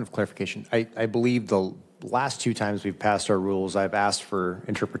 Point of clarification. I believe the last two times we've passed our rules, I've asked for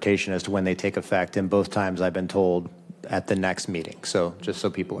interpretation as to when they take effect, and both times I've been told at the next meeting. So just so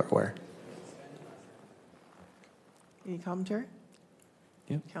people are aware. Any commentary?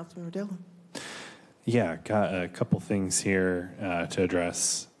 Yeah. Councilmember Dillon. Yeah, got a couple things here to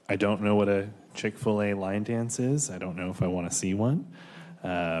address. I don't know what a Chick-fil-A line dance is. I don't know if I want to see one.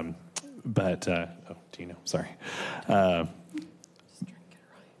 But, oh, do you know? Sorry. But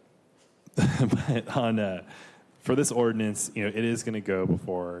for this ordinance, it is going to go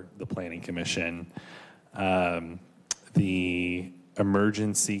before the Planning Commission. The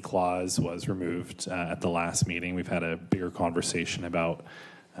emergency clause was removed at the last meeting. We've had a bigger conversation about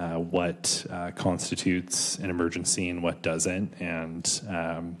what constitutes an emergency and what doesn't, and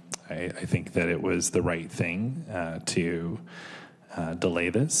I think that it was the right thing to delay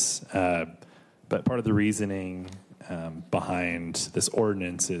this. But part of the reasoning behind this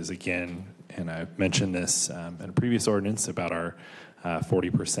ordinance is, again, and I mentioned this in a previous ordinance about our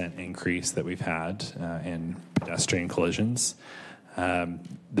 40% increase that we've had in pedestrian collisions.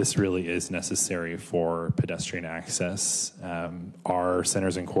 This really is necessary for pedestrian access. Our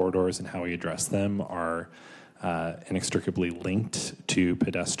centers and corridors and how we address them are inextricably linked to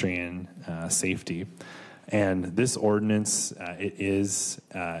pedestrian safety. And this ordinance, it is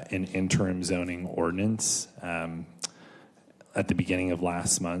an interim zoning ordinance. At the beginning of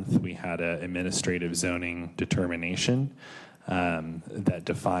last month, we had an administrative zoning determination that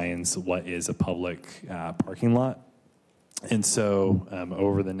defines what is a public parking lot. And so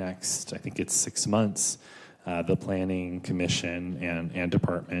over the next, I think it's 6 months, the Planning Commission and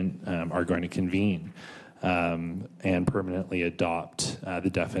department are going to convene and permanently adopt the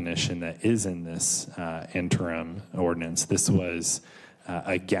definition that is in this interim ordinance. This was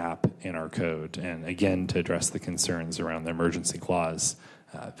a gap in our code. And again, to address the concerns around the emergency clause,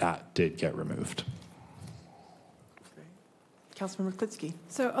 that did get removed. Councilmember Klitsky.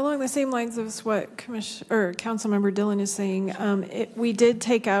 So along the same lines of what Councilmember Dillon is saying, we did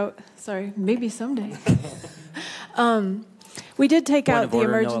take out, sorry, maybe someday. We did take Point out of the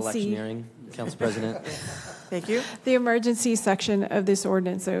order, emergency. No electioneering, Council President. Thank you. The emergency section of this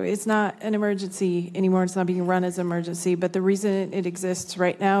ordinance. So it's not an emergency anymore. It's not being run as an emergency. But the reason it exists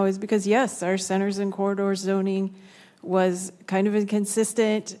right now is because, yes, our centers and corridors zoning was kind of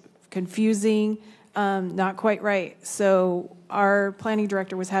inconsistent, confusing, not quite right. So our planning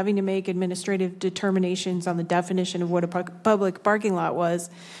director was having to make administrative determinations on the definition of what a public parking lot was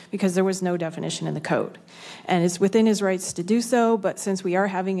because there was no definition in the code. And it's within his rights to do so, but since we are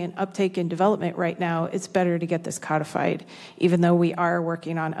having an uptake in development right now, it's better to get this codified, even though we are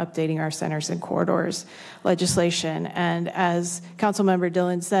working on updating our centers and corridors legislation. And as Councilmember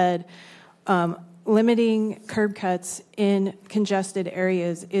Dillon said, limiting curb cuts in congested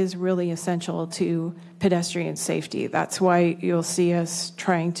areas is really essential to pedestrian safety. That's why you'll see us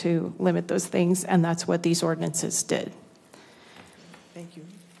trying to limit those things, and that's what these ordinances did. Thank you.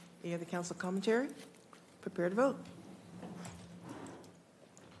 Any other council commentary? Prepare to vote.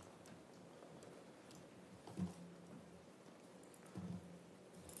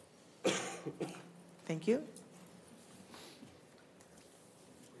 Thank you.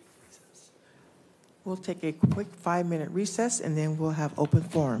 We'll take a quick 5-minute recess, and then we'll have open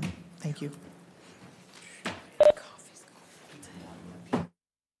forum. Thank you.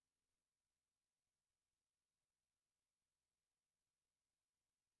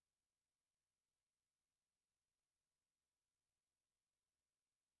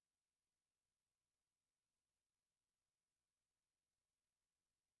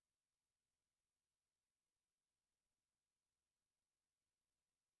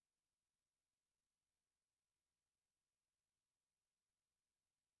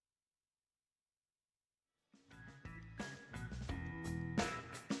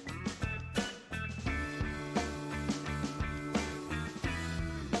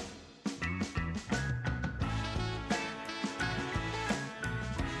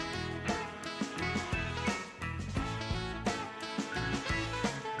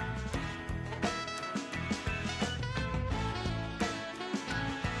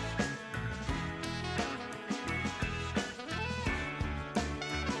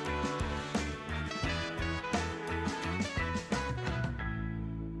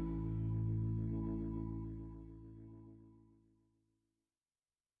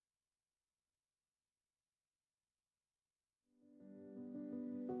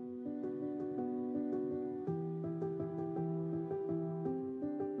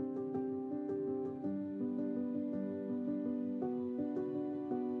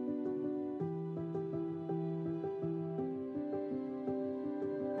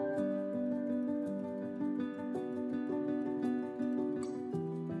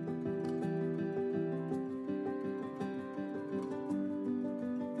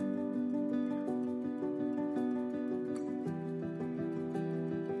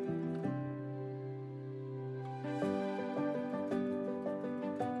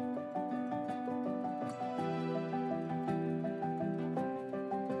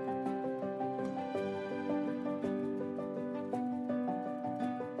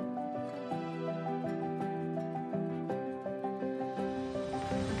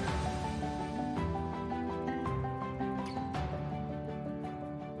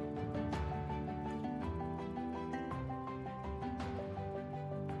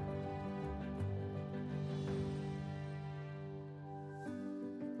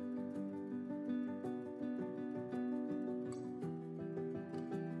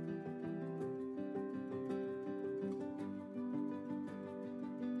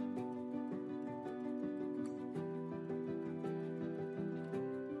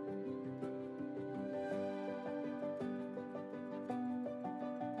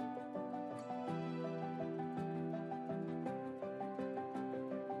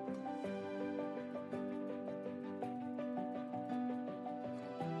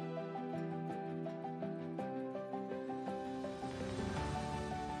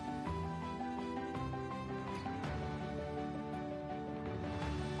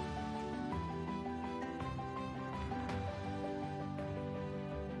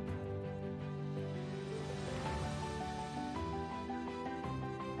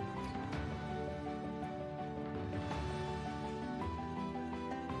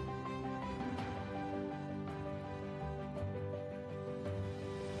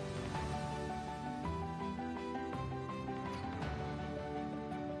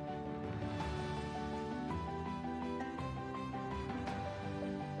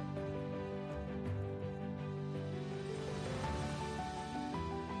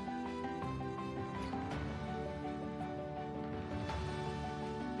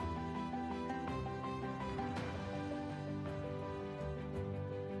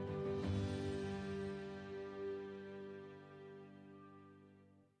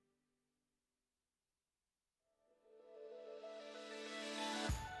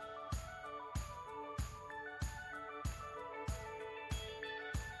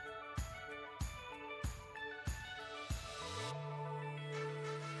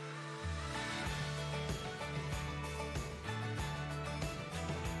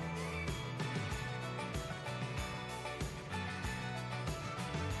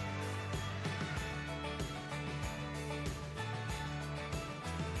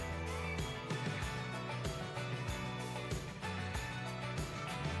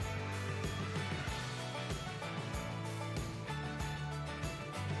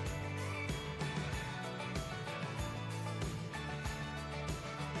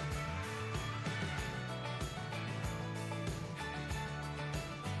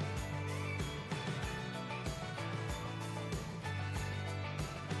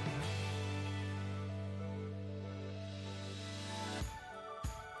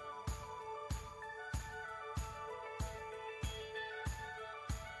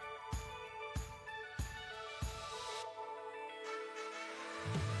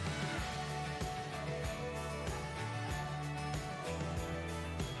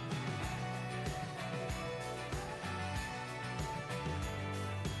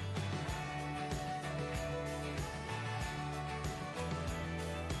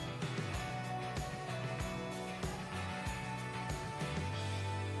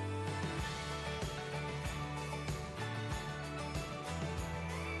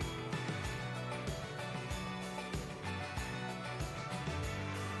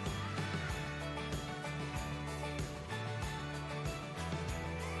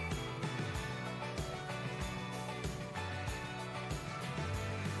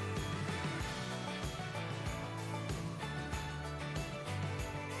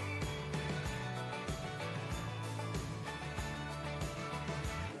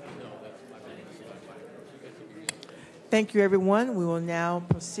 Thank you, everyone. We will now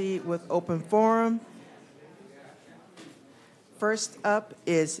proceed with open forum. First up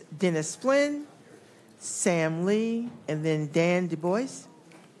is Dennis Flynn, Sam Lee, and then Dan Du Bois.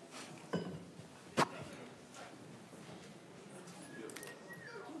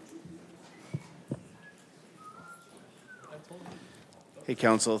 Hey,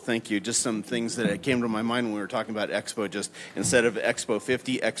 Council, thank you. Just some things that came to my mind when we were talking about Expo. Just instead of Expo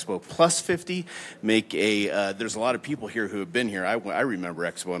 50, Expo plus 50, make a, there's a lot of people here who have been here. I remember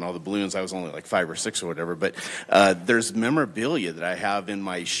Expo and all the balloons. I was only like 5 or 6 or whatever, but there's memorabilia that I have in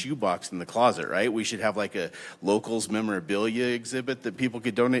my shoebox in the closet, right? We should have like a locals memorabilia exhibit that people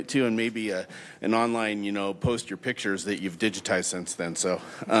could donate to, and maybe an online, post your pictures that you've digitized since then. So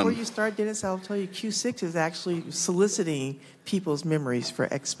Before you start, Dennis, I'll tell you Q6 is actually soliciting people's memories for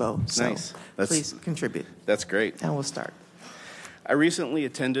Expo. So nice. Please contribute. That's great. And we'll start. I recently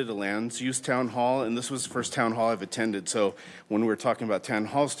attended a lands use town hall, and this was the first town hall I've attended. So when we were talking about town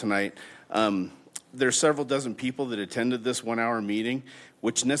halls tonight, there's several dozen people that attended this 1-hour meeting,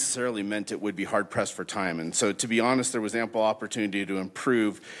 which necessarily meant it would be hard pressed for time. And so to be honest, there was ample opportunity to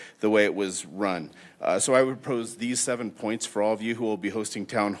improve the way it was run. So I would propose these 7 points for all of you who will be hosting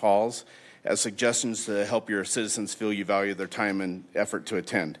town halls as suggestions to help your citizens feel you value their time and effort to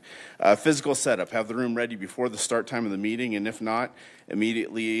attend. Physical setup, have the room ready before the start time of the meeting, and if not,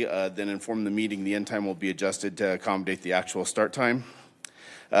 immediately then inform the meeting the end time will be adjusted to accommodate the actual start time.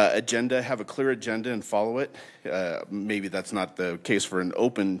 Agenda, have a clear agenda and follow it. Maybe that's not the case for an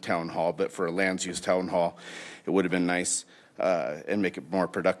open town hall, but for a lands use town hall, it would have been nice. And make it more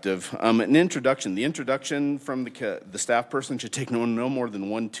productive. An introduction. The introduction from the staff person should take no more than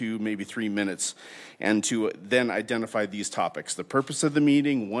 1, 2, maybe 3 minutes, and to then identify these topics. The purpose of the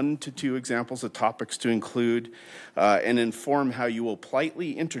meeting, 1 to 2 examples of topics to include, and inform how you will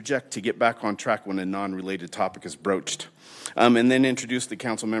politely interject to get back on track when a non-related topic is broached. And then introduce the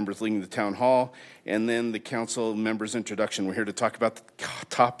council members leading the town hall, and then the council members' introduction. We're here to talk about the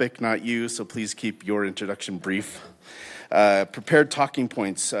topic, not you, so please keep your introduction brief. Prepared talking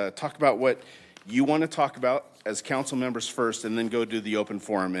points. Talk about what you want to talk about as council members first, and then go to the open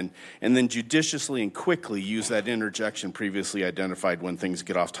forum, and then judiciously and quickly use that interjection previously identified when things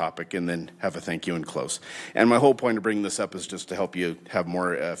get off topic, and then have a thank you and close. And my whole point of bringing this up is just to help you have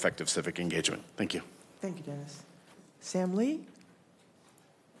more effective civic engagement. Thank you. Thank you, Dennis. Sam Lee?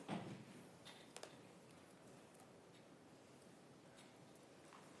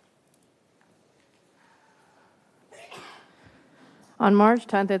 On March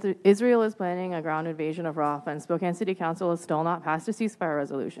 10th, Israel is planning a ground invasion of Rafah, and Spokane City Council has still not passed a ceasefire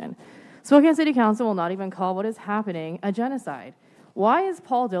resolution. Spokane City Council will not even call what is happening a genocide. Why is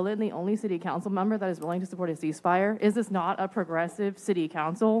Paul Dillon the only city council member that is willing to support a ceasefire? Is this not a progressive city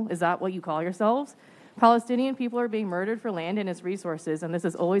council? Is that what you call yourselves? Palestinian people are being murdered for land and its resources, and this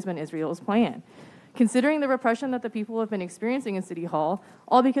has always been Israel's plan. Considering the repression that the people have been experiencing in City Hall,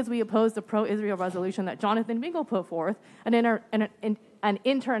 all because we opposed the pro-Israel resolution that Jonathan Mingle put forth, an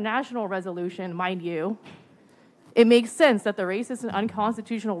international resolution, mind you, it makes sense that the racist and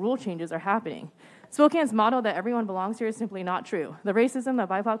unconstitutional rule changes are happening. Spokane's motto that everyone belongs here is simply not true. The racism that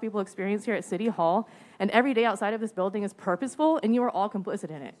BIPOC people experience here at City Hall and every day outside of this building is purposeful, and you are all complicit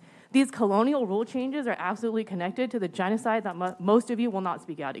in it. These colonial rule changes are absolutely connected to the genocide that most of you will not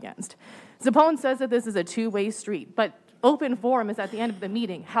speak out against. Zapone says that this is a two-way street, but open forum is at the end of the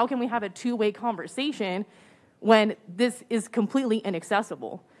meeting. How can we have a two-way conversation when this is completely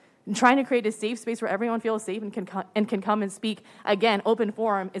inaccessible? And trying to create a safe space where everyone feels safe and can come and speak, again, open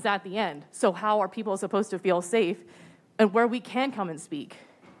forum is at the end. So how are people supposed to feel safe and where we can come and speak?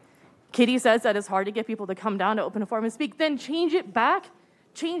 Kitty says that it's hard to get people to come down to open forum and speak. Then change it back.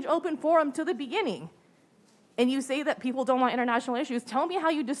 Change open forum to the beginning. And you say that people don't want international issues. Tell me how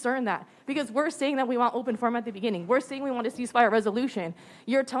you discern that. Because we're saying that we want open forum at the beginning. We're saying we want a ceasefire resolution.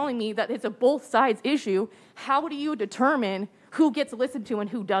 You're telling me that it's a both sides issue. How do you determine who gets listened to and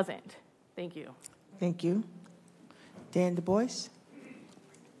who doesn't? Thank you. Thank you. Dan Du Bois?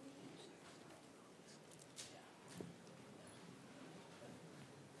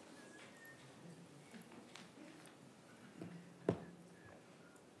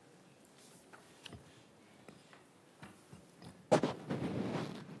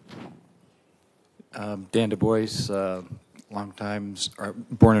 Dan Du Bois,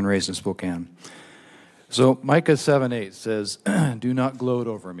 born and raised in Spokane. So Micah 7:8 says, "Do not gloat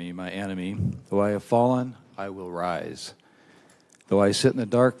over me, my enemy. Though I have fallen, I will rise. Though I sit in the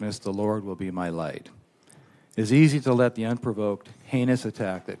darkness, the Lord will be my light." It is easy to let the unprovoked, heinous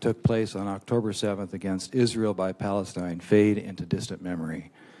attack that took place on October 7th against Israel by Palestine fade into distant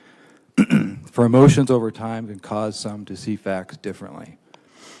memory. For emotions over time can cause some to see facts differently,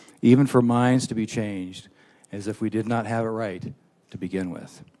 even for minds to be changed as if we did not have it right to begin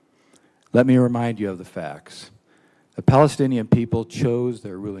with. Let me remind you of the facts. The Palestinian people chose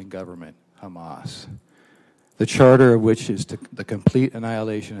their ruling government, Hamas, the charter of which is the complete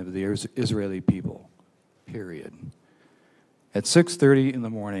annihilation of the Israeli people, period. At 6:30 in the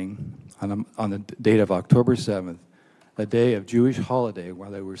morning on the date of October 7th, a day of Jewish holiday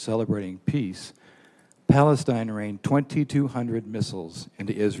while they were celebrating peace, Palestine rained 2,200 missiles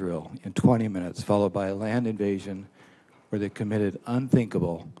into Israel in 20 minutes, followed by a land invasion where they committed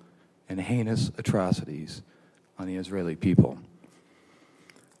unthinkable and heinous atrocities on the Israeli people.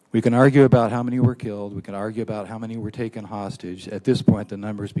 We can argue about how many were killed. We can argue about how many were taken hostage. At this point, the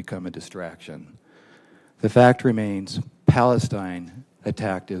numbers become a distraction. The fact remains, Palestine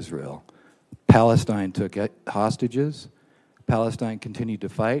attacked Israel. Palestine took hostages. Palestine continued to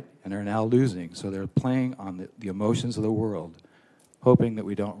fight and are now losing. So they're playing on the emotions of the world, hoping that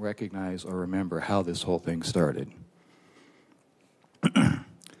we don't recognize or remember how this whole thing started.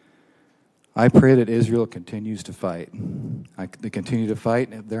 I pray that Israel continues to fight. They continue to fight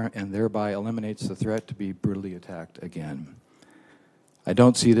and thereby eliminates the threat to be brutally attacked again. I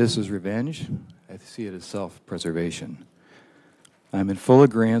don't see this as revenge. I see it as self-preservation. I'm in full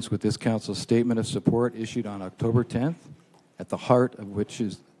agreement with this council's statement of support issued on October 10th, at the heart of which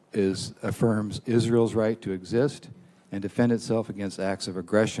affirms Israel's right to exist and defend itself against acts of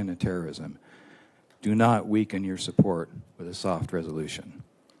aggression and terrorism. Do not weaken your support with a soft resolution.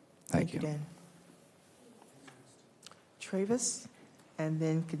 Thank you. Dan. Travis, and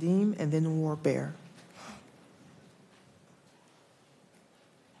then Kadeem, and then Warbear.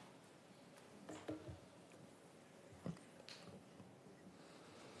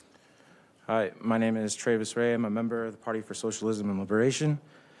 Hi, my name is Travis Ray. I'm a member of the Party for Socialism and Liberation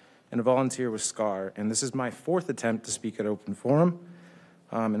and a volunteer with SCAR. And this is my fourth attempt to speak at open forum,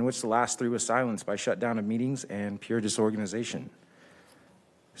 in which the last three was silenced by shutdown of meetings and pure disorganization.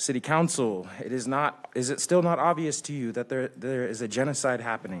 City Council, is it still not obvious to you that there is a genocide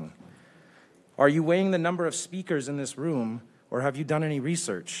happening? Are you weighing the number of speakers in this room, or have you done any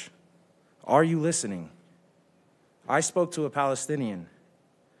research? Are you listening? I spoke to a Palestinian.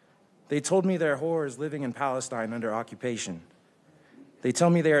 They told me their horror is living in Palestine under occupation. They tell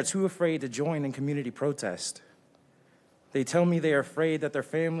me they are too afraid to join in community protest. They tell me they are afraid that their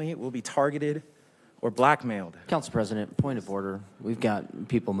family will be targeted or blackmailed. Council President, point of order. We've got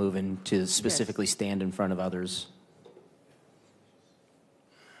people moving to specifically stand in front of others.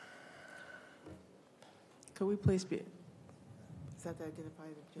 Could we please be, is that the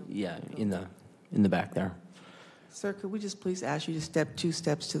identified? Yeah, in the back there. Sir, could we just please ask you to step 2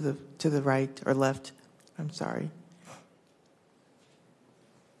 steps to the right or left? I'm sorry.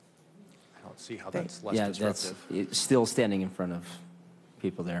 I don't see how that's less disruptive. That's still standing in front of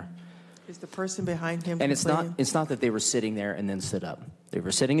people there. Is the person behind him And it's not that they were sitting there and then stood up. They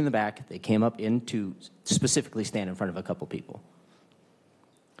were sitting in the back. They came up in to specifically stand in front of a couple people.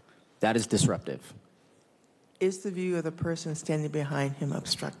 That is disruptive. Is the view of the person standing behind him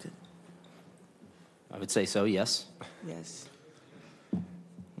obstructed? I would say so, yes. Yes.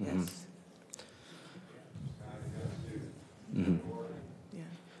 Mm-hmm. Yes. Mm-hmm. Yeah.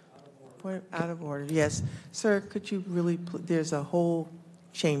 Point out of order. Yes. Sir, could you really, there's a whole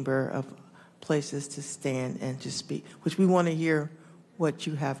chamber of places to stand and to speak, which we want to hear what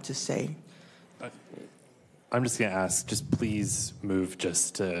you have to say. I'm just going to ask, just please move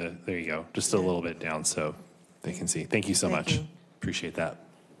just to, there you go, just a little bit down so they can see. Thank you so much. Appreciate that.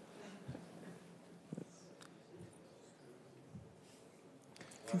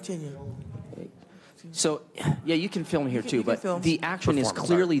 Continue. So, yeah, you can film here too, but the action is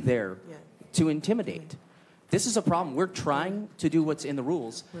clearly there to intimidate. This is a problem. We're trying to do what's in the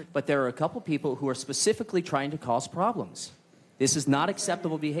rules, but there are a couple people who are specifically trying to cause problems. This is not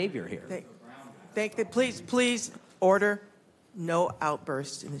acceptable behavior here. Please, order. No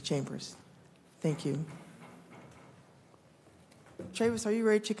outbursts in the chambers. Thank you. Travis, are you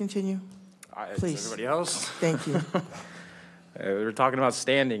ready to continue? Please. Everybody else? Thank you. We're talking about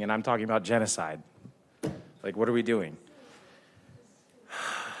standing, and I'm talking about genocide. Like, what are we doing?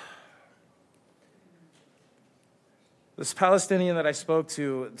 This Palestinian that I spoke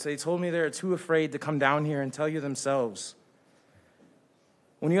to, they told me they're too afraid to come down here and tell you themselves.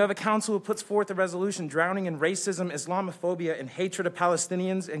 When you have a council who puts forth a resolution drowning in racism, Islamophobia, and hatred of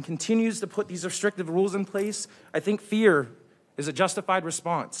Palestinians and continues to put these restrictive rules in place, I think fear is a justified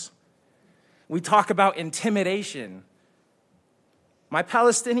response. We talk about intimidation. My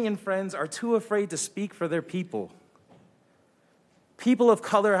Palestinian friends are too afraid to speak for their people. people of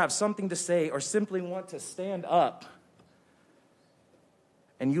color have something to say or simply want to stand up,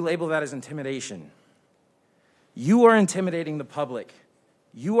 and you label that as intimidation. You are intimidating the public.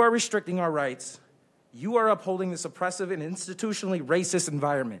 You are restricting our rights. You are upholding this oppressive and institutionally racist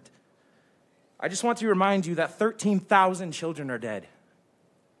environment. I just want to remind you that 13,000 children are dead.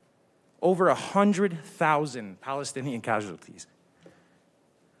 Over 100,000 Palestinian casualties.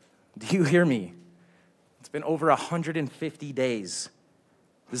 Do you hear me? It's been over 150 days.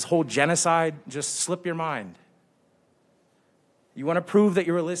 This whole genocide, just slip your mind. You want to prove that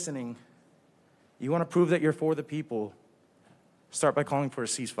you're listening. You want to prove that you're for the people. Start by calling for a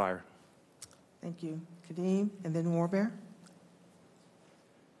ceasefire. Thank you. Kadeem, and then Warbear.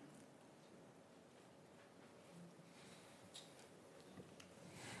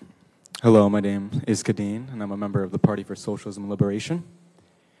 Hello, my name is Kadeen, and I'm a member of the Party for Socialism and Liberation.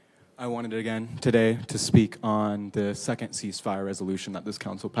 I wanted again today to speak on the second ceasefire resolution that this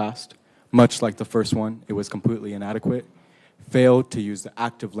council passed. Much like the first one, it was completely inadequate, failed to use the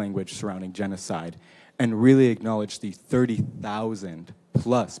active language surrounding genocide, and really acknowledge the 30,000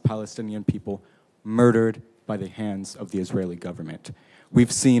 plus Palestinian people murdered by the hands of the Israeli government.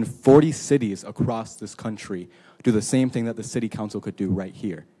 We've seen 40 cities across this country do the same thing that the city council could do right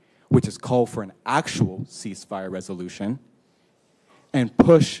here, which is call for an actual ceasefire resolution and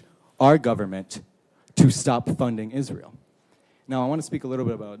push our government to stop funding Israel. Now, I want to speak a little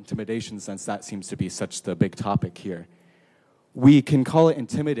bit about intimidation since that seems to be such the big topic here. We can call it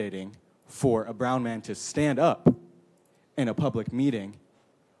intimidating for a brown man to stand up in a public meeting,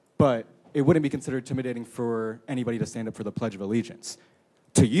 but it wouldn't be considered intimidating for anybody to stand up for the Pledge of Allegiance.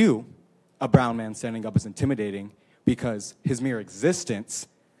 To you, a brown man standing up is intimidating because his mere existence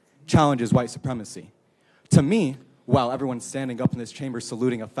challenges white supremacy. To me, while everyone's standing up in this chamber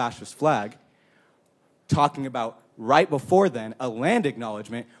saluting a fascist flag, talking about right before then a land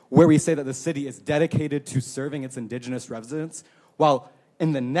acknowledgement where we say that the city is dedicated to serving its indigenous residents, while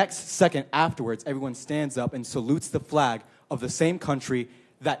in the next second afterwards, everyone stands up and salutes the flag of the same country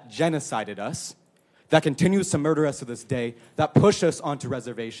that genocided us, that continues to murder us to this day, that pushed us onto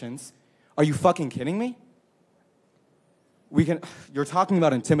reservations. Are you fucking kidding me? You're talking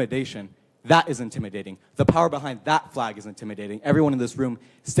about intimidation. That is intimidating. The power behind that flag is intimidating. Everyone in this room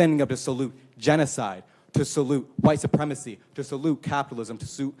standing up to salute genocide, to salute white supremacy, to salute capitalism,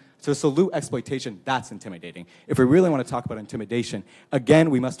 to salute exploitation, that's intimidating. If we really want to talk about intimidation,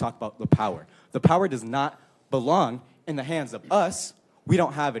 again, we must talk about the power. The power does not belong in the hands of us. We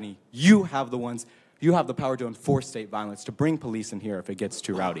don't have any. You have the ones. You have the power to enforce state violence, to bring police in here if it gets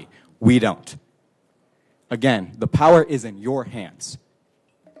too rowdy. We don't. Again, the power is in your hands.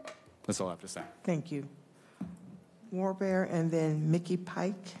 That's all I have to say. Thank you. Warbear, and then Mickey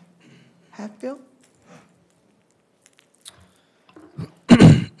Pike Hatfield.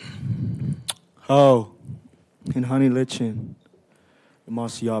 Oh, in honey lechin,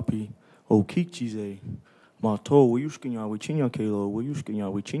 masiapi, o kikchize, mato, wiyuskinya wichinya kelo,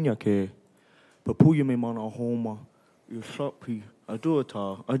 wiyuskinya wichinya ke, papuya me mana homa, yusapi,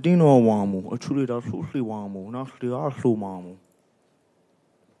 aduata, adino wamu, atuli da susli wamu, nasli asu mamu.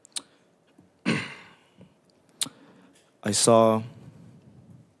 I saw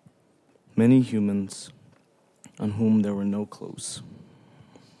many humans on whom there were no clothes.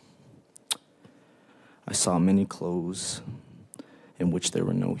 I saw many clothes in which there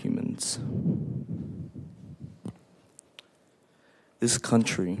were no humans. This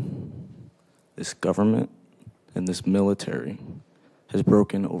country, this government, and this military has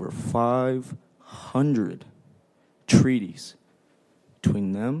broken over 500 treaties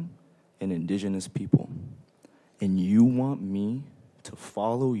between them and indigenous people. And you want me to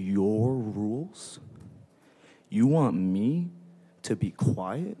follow your rules? You want me to be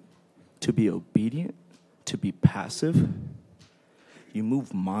quiet, to be obedient, to be passive? You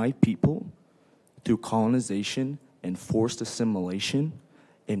move my people through colonization and forced assimilation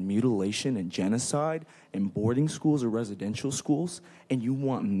and mutilation and genocide and boarding schools or residential schools, and you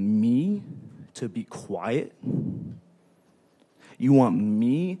want me to be quiet? You want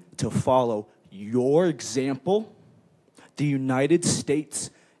me to follow your example, the United States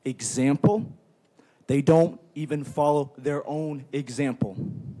example? They don't even follow their own example.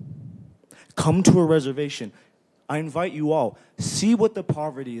 Come to a reservation. I invite you all, see what the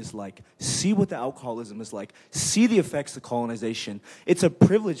poverty is like, see what the alcoholism is like, see the effects of colonization. It's a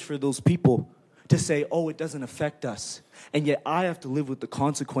privilege for those people to say, oh, it doesn't affect us. And yet I have to live with the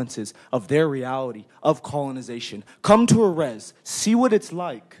consequences of their reality, of colonization. Come to a res, see what it's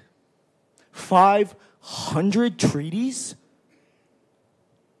like. 500 treaties?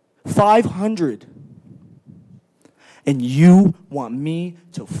 500. and you want me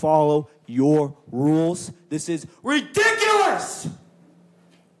to follow your rules? This is ridiculous!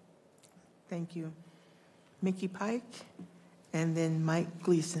 Thank you. Mickey Pike, and then Mike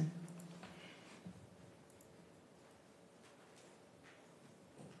Gleason.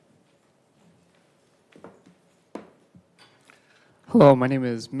 Hello, my name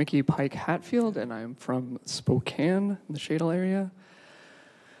is Mickey Pike Hatfield, and I'm from Spokane, in the Shadle area.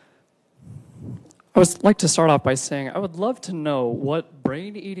 I would like to start off by saying I would love to know what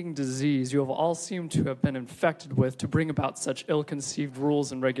brain-eating disease you have all seemed to have been infected with to bring about such ill-conceived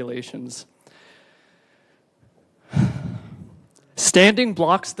rules and regulations. Standing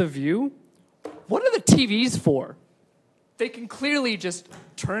blocks the view? What are the TVs for? They can clearly just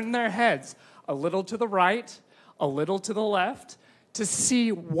turn their heads a little to the right, a little to the left, to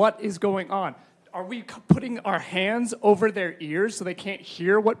see what is going on. Are we putting our hands over their ears so they can't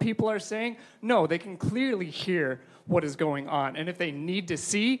hear what people are saying? No, they can clearly hear what is going on. And if they need to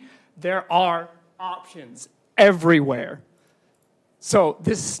see, there are options everywhere. So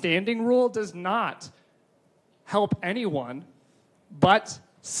this standing rule does not help anyone but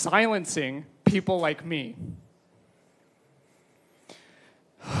silencing people like me.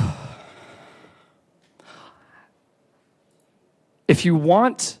 If you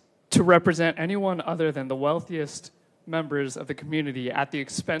want to represent anyone other than the wealthiest members of the community at the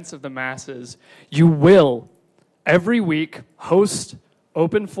expense of the masses, you will, every week, host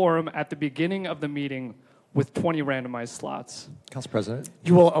open forum at the beginning of the meeting with 20 randomized slots. Council President.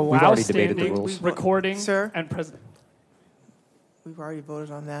 You will We've allow already debated the standing, rules. recording, Sir? and present. We've already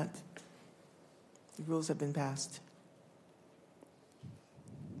voted on that. The rules have been passed.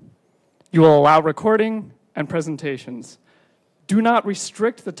 You will allow recording and presentations. Do not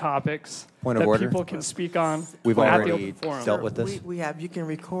restrict the topics Point of that order. people can speak on We've at the already open forum. dealt with this. We have, you can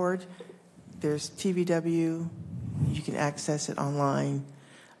record, there's TVW, you can access it online.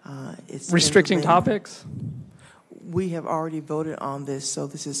 It's in the Restricting link. topics? We have already voted on this, so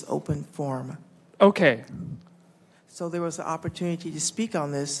this is open forum. Okay. So there was an opportunity to speak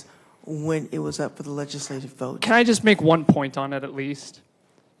on this when it was up for the legislative vote. Can I just make one point on it at least?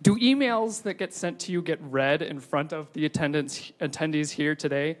 Do emails that get sent to you get read in front of the attendees here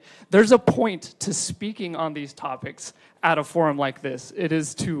today? There's a point to speaking on these topics at a forum like this. It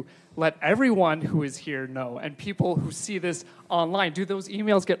is to let everyone who is here know, and people who see this online. Do those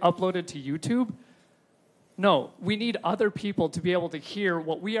emails get uploaded to YouTube? No, we need other people to be able to hear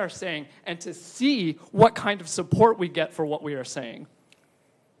what we are saying and to see what kind of support we get for what we are saying.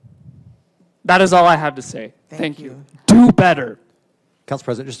 That is all I have to say. Thank you. Do better. Council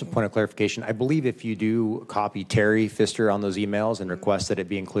President, just a point of clarification. I believe if you do copy Terry Pfister on those emails and request that it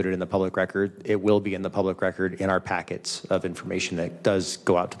be included in the public record, it will be in the public record in our packets of information that does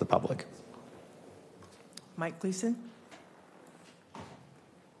go out to the public. Mike Gleason?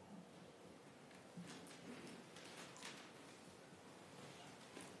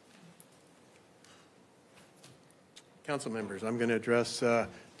 Council members, I'm going to address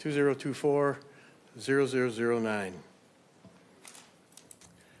 2024-0009.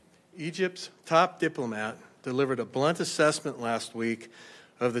 Egypt's top diplomat delivered a blunt assessment last week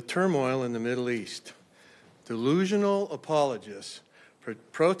of the turmoil in the Middle East. Delusional apologists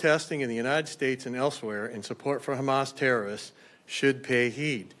protesting in the United States and elsewhere in support for Hamas terrorists should pay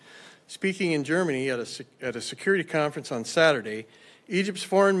heed. Speaking in Germany at a security conference on Saturday, Egypt's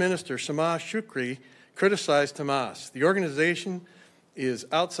foreign minister Samah Shoukry criticized Hamas. The organization is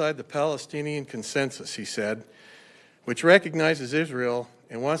outside the Palestinian consensus, he said, which recognizes Israel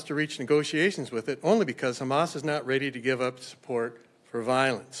and wants to reach negotiations with it only because Hamas is not ready to give up support for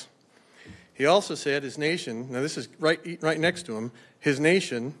violence. He also said his nation, now this is right next to him, his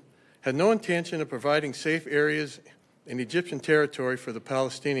nation had no intention of providing safe areas in Egyptian territory for the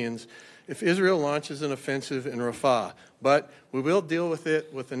Palestinians if Israel launches an offensive in Rafah, but we will deal with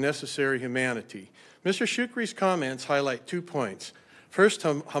it with the necessary humanity. Mr. Shoukry's comments highlight 2 points. First,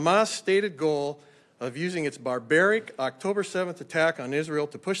 Hamas' stated goal of using its barbaric October 7th attack on Israel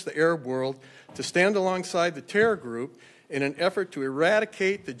to push the Arab world to stand alongside the terror group in an effort to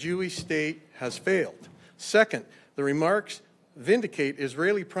eradicate the Jewish state has failed. Second, the remarks vindicate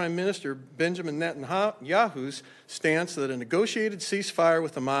Israeli Prime Minister Benjamin Netanyahu's stance that a negotiated ceasefire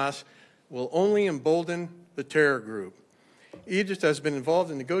with Hamas will only embolden the terror group. Egypt has been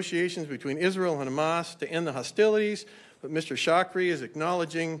involved in negotiations between Israel and Hamas to end the hostilities, but Mr. Shoukry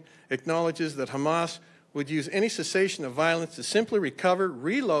acknowledges that Hamas would use any cessation of violence to simply recover,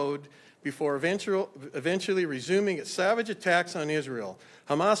 reload, before eventually resuming its savage attacks on Israel.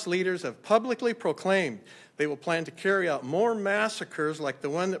 Hamas leaders have publicly proclaimed they will plan to carry out more massacres like the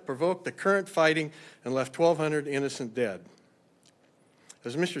one that provoked the current fighting and left 1,200 innocent dead.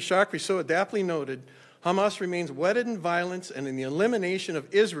 As Mr. Shakri so adaptly noted, Hamas remains wedded in violence and in the elimination of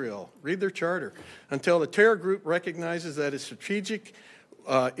Israel, read their charter, until the terror group recognizes that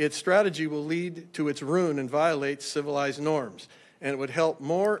its strategy will lead to its ruin and violate civilized norms. And it would help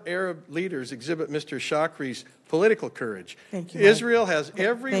more Arab leaders exhibit Mr. Shakri's political courage. Thank you, Mike. Israel has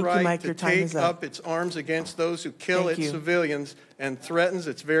every Thank you, right Mike. to Your time take is up. up its arms against those who kill Thank its you. civilians and threatens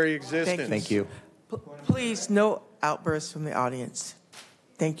its very existence. Thank you. Please, no outbursts from the audience.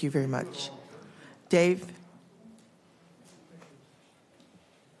 Thank you very much. Dave?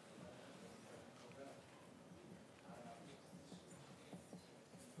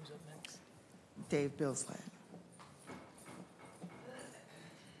 Dave Billsland.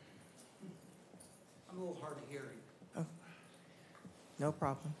 I'm a little hard of hearing. Oh, no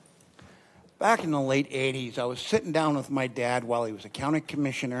problem. Back in the late 80s, I was sitting down with my dad while he was a county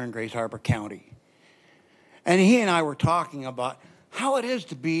commissioner in Grace Harbor County. And he and I were talking about how it is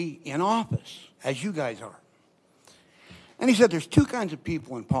to be in office, as you guys are. And he said there's two kinds of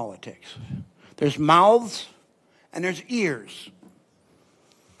people in politics. There's mouths and there's ears.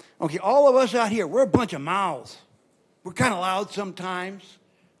 Okay, all of us out here, we're a bunch of mouths. We're kind of loud sometimes,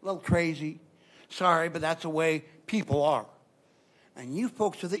 a little crazy. Sorry, but that's the way people are. And you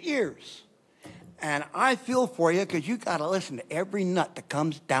folks are the ears. And I feel for you because you got to listen to every nut that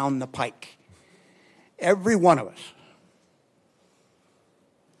comes down the pike. Every one of us.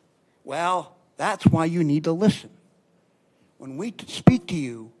 Well, that's why you need to listen. When we speak to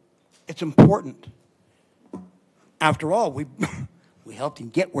you, it's important. After all, we helped you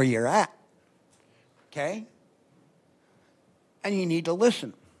get where you're at. Okay? And you need to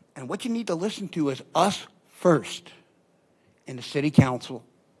listen. And what you need to listen to is us first in the city council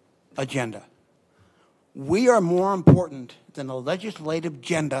agenda. We are more important than the legislative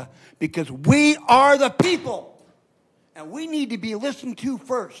agenda because we are the people. And we need to be listened to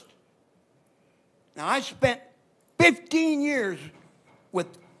first. Now, I spent 15 years with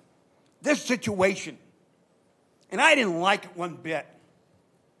this situation, and I didn't like it one bit.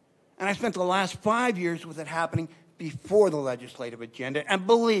 And I spent the last 5 years with it happening before the legislative agenda. And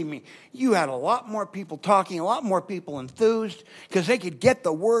believe me, you had a lot more people talking, a lot more people enthused, because they could get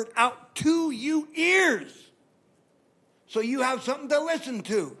the word out to you ears. So you have something to listen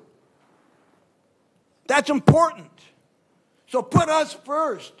to. That's important. So put us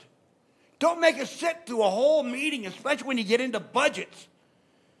first. Don't make us sit through a whole meeting, especially when you get into budgets.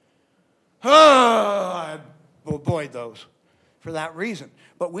 I avoid those for that reason.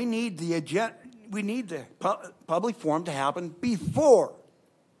 But we need the agenda. We need the public forum to happen before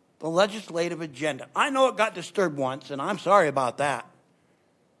the legislative agenda. I know it got disturbed once, and I'm sorry about that.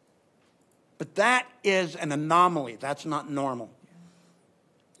 But that is an anomaly. That's not normal.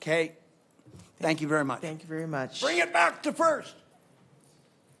 Okay? Thank you very much. Thank you very much. Bring it back to first.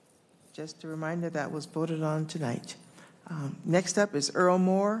 Just a reminder that was voted on tonight. Next up is Earl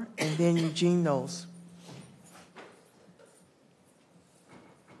Moore and then Eugene Knowles.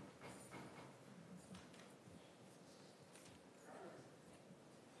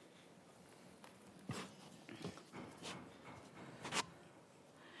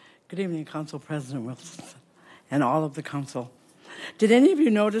 Good evening, Council President Wilson and all of the council. Did any of you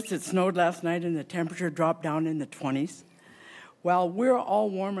notice it snowed last night and the temperature dropped down in the 20s? While we're all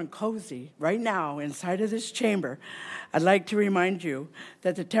warm and cozy right now inside of this chamber, I'd like to remind you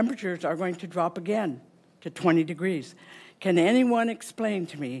that the temperatures are going to drop again to 20 degrees. Can anyone explain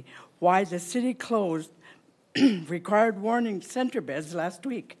to me why the city closed required warning center beds last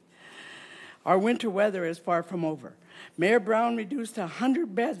week? Our winter weather is far from over. Mayor Brown reduced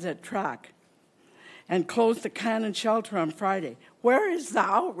 100 beds at Track and closed the Cannon shelter on Friday. Where is the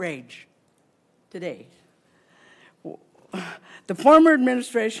outrage today? The former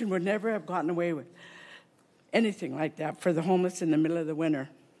administration would never have gotten away with anything like that for the homeless in the middle of the winter.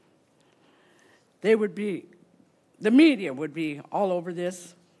 The media would be all over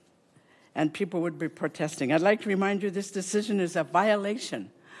this, and people would be protesting. I'd like to remind you this decision is a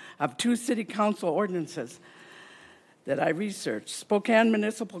violation of 2 city council ordinances that I researched. Spokane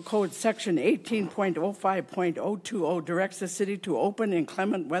Municipal Code Section 18.05.020 directs the city to open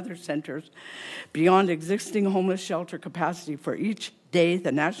inclement weather centers beyond existing homeless shelter capacity for each day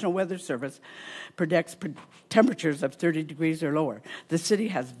the National Weather Service predicts temperatures of 30 degrees or lower. The city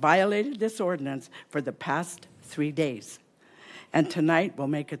has violated this ordinance for the past 3 days, and tonight will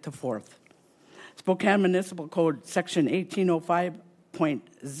make it the 4th. Spokane Municipal Code Section 1805.020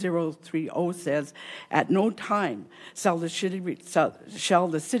 1.030 says, at no time shall the city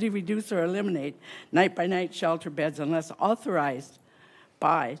reduce or eliminate night-by-night shelter beds unless authorized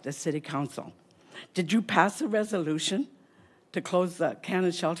by the city council. Did you pass a resolution to close the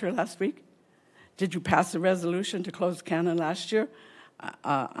Cannon shelter last week? Did you pass a resolution to close Cannon last year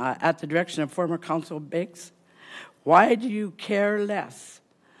at the direction of former Council Biggs? Why do you care less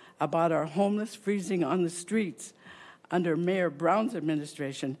about our homeless freezing on the streets under Mayor Brown's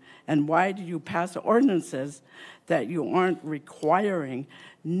administration, and why do you pass ordinances that you aren't requiring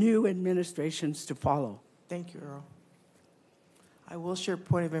new administrations to follow? Thank you, Earl. I will share a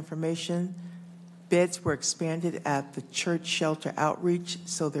point of information. Beds were expanded at the church shelter outreach,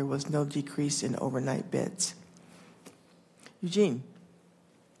 so there was no decrease in overnight beds. Eugene.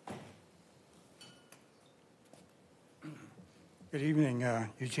 Good evening.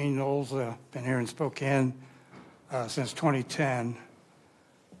 Eugene Knowles, been here in Spokane since 2010.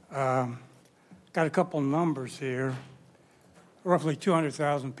 Got a couple numbers here. Roughly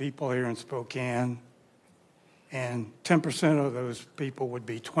 200,000 people here in Spokane, and 10% of those people would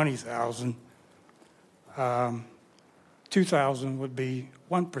be 20,000. 2,000 would be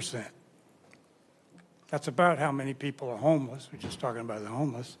 1%. That's about how many people are homeless. We're just talking about the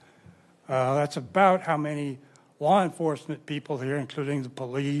homeless. That's about how many law enforcement people here, including the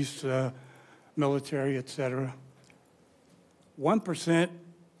police, military, et cetera. 1%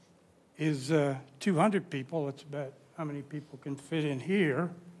 is 200 people. That's about how many people can fit in here.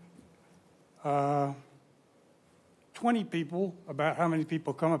 20 people, about how many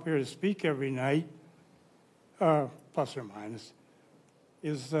people come up here to speak every night, plus or minus,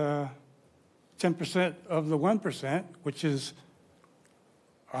 is 10% of the 1%, which is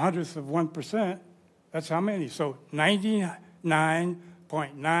 100th of 1%. That's how many? So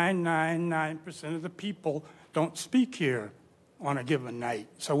 99.999% of the people don't speak here on a given night.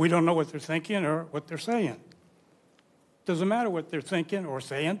 So we don't know what they're thinking or what they're saying. Doesn't matter what they're thinking or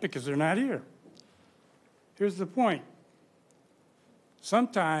saying because they're not here. Here's the point.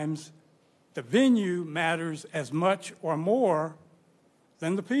 Sometimes the venue matters as much or more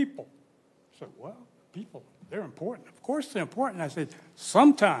than the people. So, well, people, they're important. Of course they're important. I said,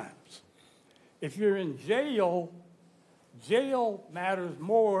 sometimes. If you're in jail, jail matters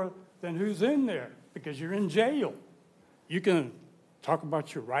more than who's in there because you're in jail. You can talk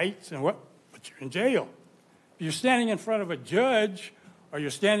about your rights and what, but you're in jail. If you're standing in front of a judge or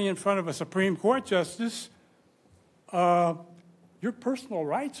you're standing in front of a Supreme Court justice, your personal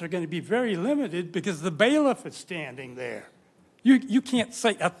rights are going to be very limited because the bailiff is standing there. You can't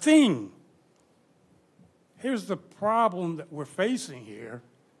say a thing. Here's the problem that we're facing here,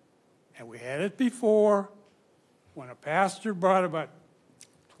 and we had it before when a pastor brought about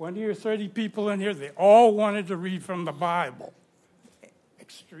 20 or 30 people in here. They all wanted to read from the Bible.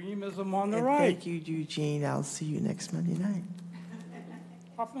 Extremism on the And right. thank you, Eugene. I'll see you next Monday night.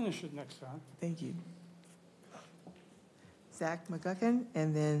 I'll finish it next time. Thank you. Zach McGuckin,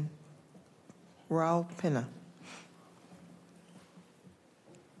 and then Raul Pena.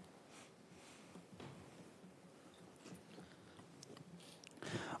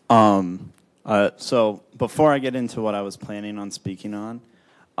 So before I get into what I was planning on speaking on,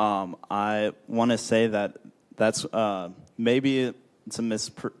 I want to say that that's maybe it's a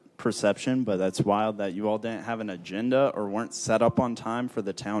misperception, but that's wild that you all didn't have an agenda or weren't set up on time for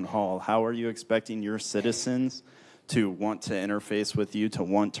the town hall. How are you expecting your citizens to want to interface with you, to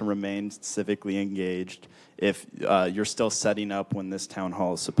want to remain civically engaged if you're still setting up when this town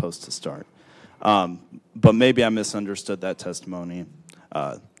hall is supposed to start? But maybe I misunderstood that testimony.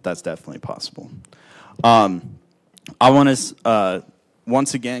 That's definitely possible. I want to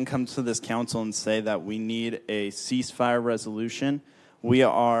once again come to this council and say that we need a ceasefire resolution. We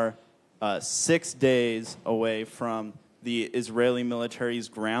are 6 days away from the Israeli military's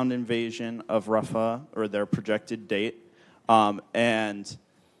ground invasion of Rafah, or their projected date. And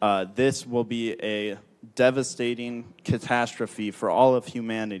this will be a devastating catastrophe for all of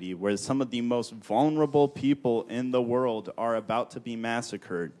humanity, where some of the most vulnerable people in the world are about to be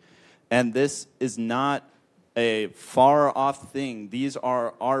massacred. And this is not a far-off thing. These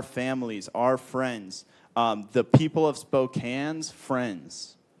are our families, our friends, the people of Spokane's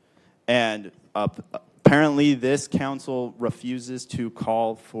friends. And apparently this council refuses to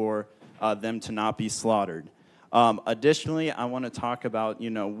call for them to not be slaughtered. Additionally, I want to talk about,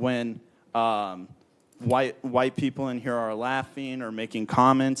 when white people in here are laughing or making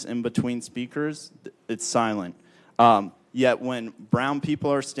comments in between speakers, it's silent. Yet when brown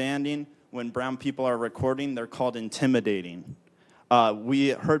people are standing, when brown people are recording, they're called intimidating. We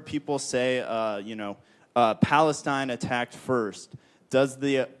heard people say, Palestine attacked first. does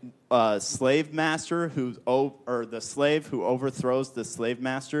the slave master or the slave who overthrows the slave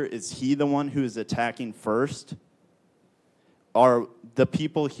master, is he the one who is attacking first? Are the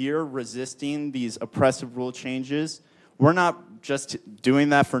people here resisting these oppressive rule changes? We're not just doing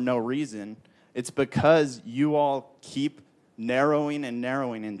that for no reason. It's because you all keep narrowing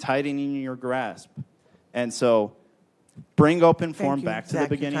and tightening your grasp. And so bring open forum back to the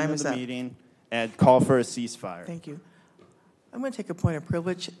beginning of the meeting and call for a ceasefire. Thank you. I'm going to take a point of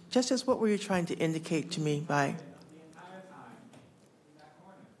privilege. Justice, what were you trying to indicate to me by?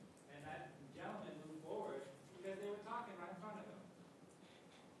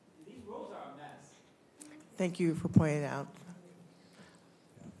 Thank you for pointing it out.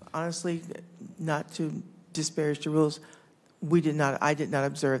 Honestly, not to disparage the rules, I did not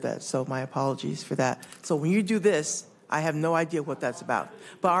observe that, so my apologies for that. So when you do this, I have no idea what that's about.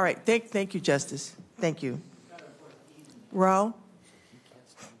 But all right, thank you, Justice. Thank you. Raul?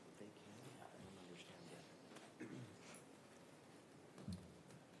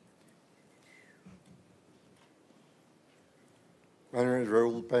 My name is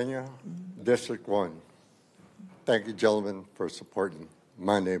Raul Pena, District 1. Thank you, gentlemen, for supporting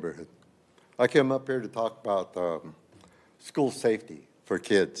my neighborhood. I came up here to talk about school safety for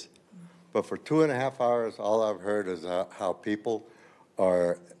kids. But for 2.5 hours, all I've heard is how people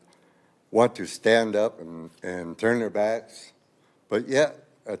want to stand up and turn their backs. But yet,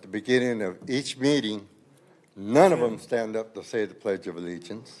 at the beginning of each meeting, none of them stand up to say the Pledge of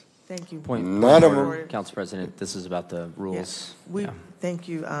Allegiance. Thank you. None of them. Council President, this is about the rules. Yeah. Thank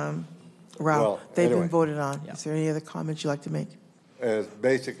you, Raul. Well, They've anyway. been voted on. Is there any other comments you'd like to make?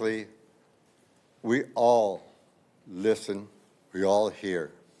 Basically, we all listen, we all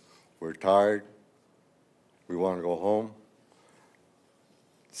hear. We're tired, we want to go home.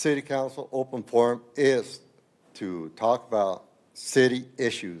 City Council open forum is to talk about city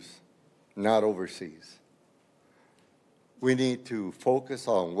issues, not overseas. We need to focus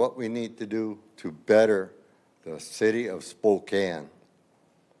on what we need to do to better the city of Spokane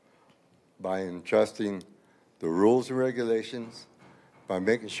by entrusting the rules and regulations, by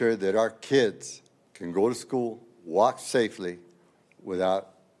making sure that our kids can go to school, walk safely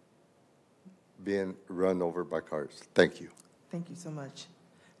without being run over by cars. Thank you. Thank you so much.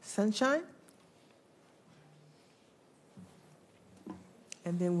 Sunshine?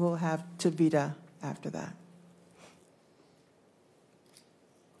 And then we'll have Tavita after that.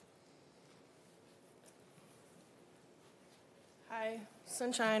 Hi,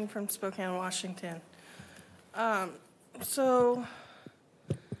 Sunshine from Spokane, Washington. So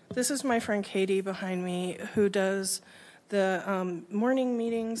this is my friend Katie behind me, who does the morning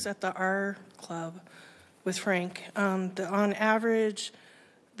meetings at the R Club with Frank. On average,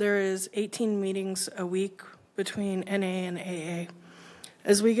 there is 18 meetings a week between NA and AA.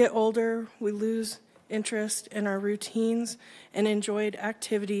 As we get older, we lose interest in our routines and enjoyed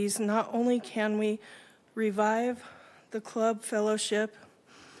activities. Not only can we revive the club fellowship,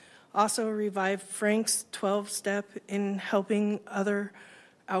 also revive Frank's 12-step in helping other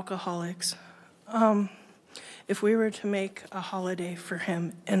alcoholics. If we were to make a holiday for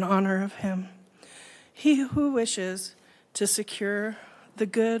him in honor of him, he who wishes to secure the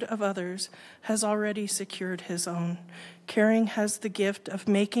good of others has already secured his own. Caring has the gift of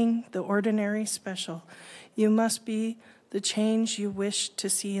making the ordinary special. You must be the change you wish to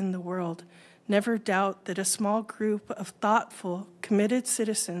see in the world. Never doubt that a small group of thoughtful, committed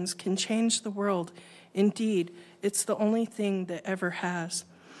citizens can change the world. Indeed, it's the only thing that ever has.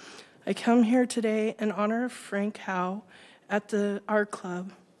 I come here today in honor of Frank Howe at the Art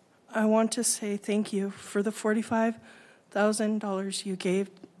Club. I want to say thank you for the $45,000 you gave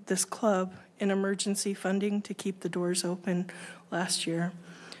this club in emergency funding to keep the doors open last year.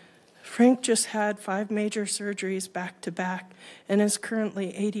 Frank just had 5 major surgeries back to back and is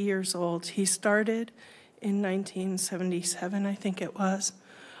currently 80 years old. He started in 1977, I think it was.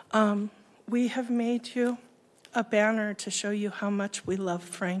 We have made you a banner to show you how much we love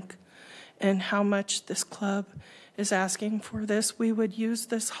Frank and how much this club is asking for this. We would use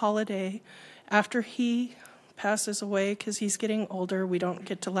this holiday after he passes away, because he's getting older. We don't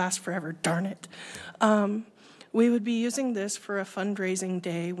get to last forever, darn it. We would be using this for a fundraising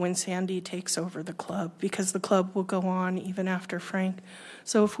day when Sandy takes over the club, because the club will go on even after Frank.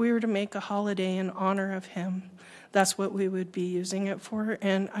 So if we were to make a holiday in honor of him, that's what we would be using it for.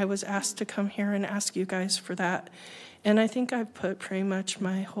 And I was asked to come here and ask you guys for that. And I think I've put pretty much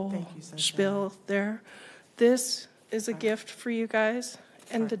my whole spiel there. This is a gift for you guys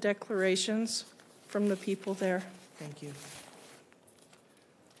and the declarations from the people there. Thank you.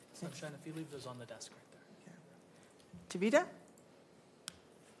 Sunshine, if you leave those on the desk right there. Tavita?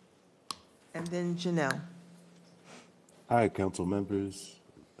 And then Janelle. Hi, council members,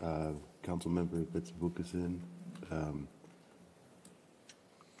 council member Betsy Bukasin.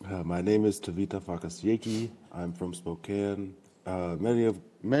 My name is Tavita Fakasieki. I'm from Spokane.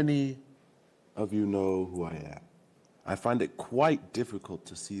 Many of you know who I am. I find it quite difficult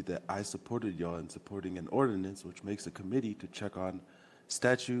to see that I supported y'all in supporting an ordinance which makes a committee to check on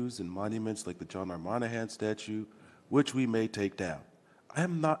statues and monuments like the John R. Monahan statue, which we may take down. I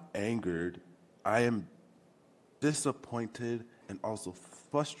am not angered. I am disappointed and also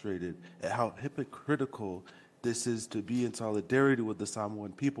frustrated at how hypocritical this is to be in solidarity with the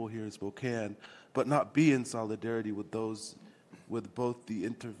Samoan people here in Spokane, but not be in solidarity with those, with both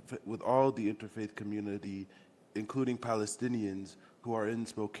with all the interfaith community, including Palestinians who are in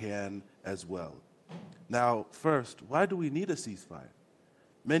Spokane as well. Now, first, why do we need a ceasefire?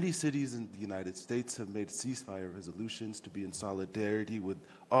 Many cities in the United States have made ceasefire resolutions to be in solidarity with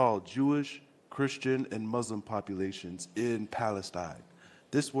all Jewish, Christian, and Muslim populations in Palestine.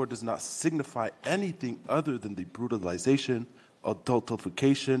 This war does not signify anything other than the brutalization,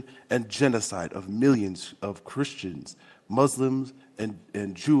 adultification, and genocide of millions of Christians, Muslims, and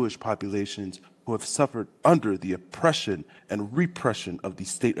Jewish populations who have suffered under the oppression and repression of the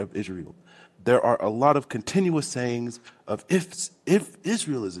State of Israel. There are a lot of continuous sayings of if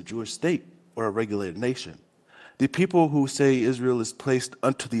Israel is a Jewish state or a regulated nation. The people who say Israel is placed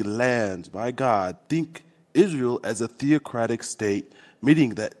unto the lands by God think Israel as a theocratic state,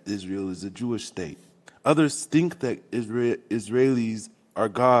 meaning that Israel is a Jewish state. Others think that Israelis are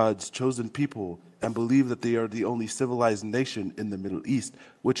God's chosen people and believe that they are the only civilized nation in the Middle East,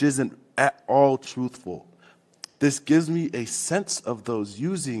 which isn't at all truthful. This gives me a sense of those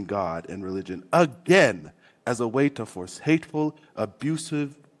using God and religion again as a way to force hateful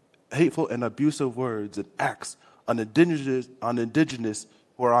and abusive words and acts on indigenous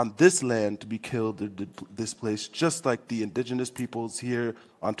who are on this land to be killed or displaced, just like the indigenous peoples here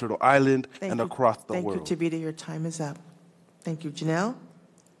on Turtle Island and across the world. Thank you, Tavita. Your time is up. Thank you, Janelle.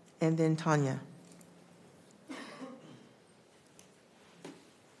 And then Tanya.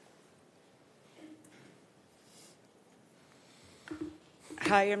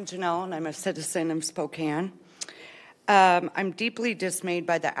 Hi, I'm Janelle, and I'm a citizen of Spokane. I'm deeply dismayed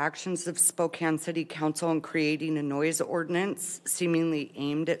by the actions of Spokane City Council in creating a noise ordinance seemingly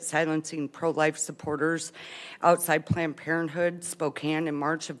aimed at silencing pro-life supporters outside Planned Parenthood, Spokane, in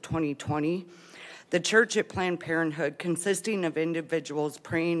March of 2020. The church at Planned Parenthood, consisting of individuals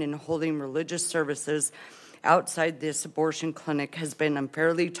praying and holding religious services outside this abortion clinic, has been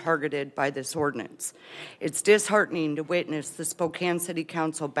unfairly targeted by this ordinance. It's disheartening to witness the Spokane City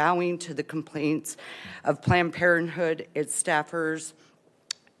Council bowing to the complaints of Planned Parenthood. Its staffers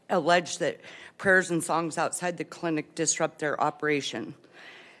allege that prayers and songs outside the clinic disrupt their operation.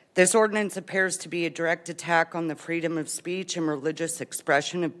 This ordinance appears to be a direct attack on the freedom of speech and religious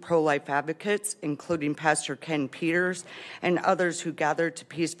expression of pro-life advocates, including Pastor Ken Peters and others who gathered to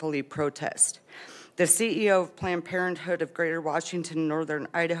peacefully protest. The CEO of Planned Parenthood of Greater Washington and Northern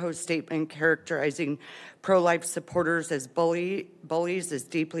Idaho's statement characterizing pro-life supporters as bullies is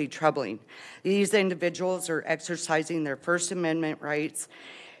deeply troubling. These individuals are exercising their First Amendment rights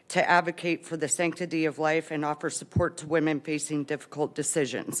to advocate for the sanctity of life and offer support to women facing difficult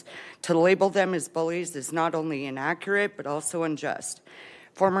decisions. To label them as bullies is not only inaccurate, but also unjust.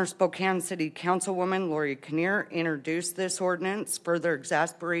 Former Spokane City Councilwoman Lori Kinnear introduced this ordinance, further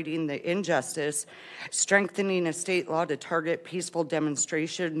exasperating the injustice. Strengthening a state law to target peaceful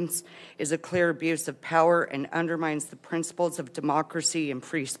demonstrations is a clear abuse of power and undermines the principles of democracy and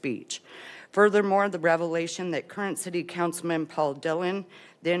free speech. Furthermore, the revelation that current City Councilman Paul Dillon,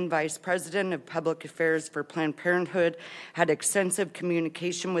 then Vice President of Public Affairs for Planned Parenthood, had extensive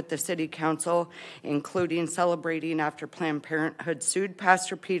communication with the City Council, including celebrating after Planned Parenthood sued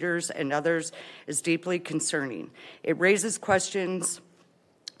Pastor Peters and others, is deeply concerning. It raises questions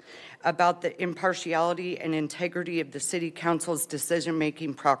about the impartiality and integrity of the City Council's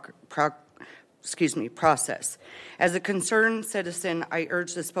decision-making process. As a concerned citizen, I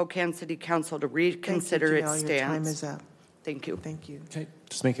urge the Spokane City Council to reconsider its stance. Your time is up. Thank you. Thank you. Okay,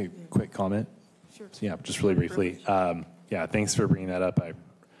 just make a quick comment. Sure. Yeah, just really briefly. Yeah, thanks for bringing that up. I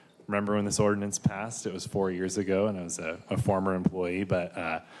remember when this ordinance passed. It was 4 years ago, and I was a former employee,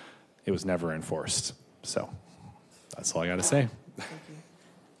 but it was never enforced. So that's all I got to say. Thank you.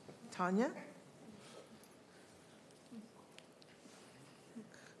 Tanya?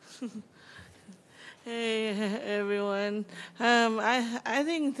 Hey everyone. I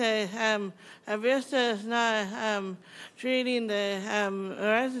think that Avista is not treating the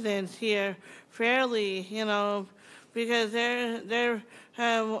residents here fairly, you know, because they're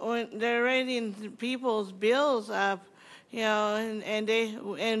when they're raising people's bills up,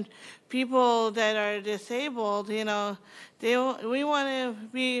 and people that are disabled, we want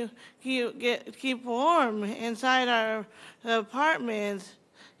to keep warm inside our apartments,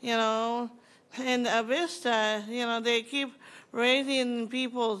 and Avista, they keep raising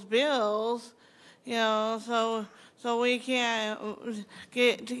people's bills, so we can't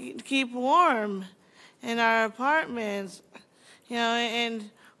keep warm in our apartments, and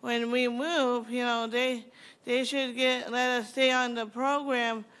when we move, they should let us stay on the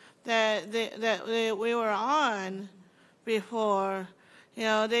program that we were on before.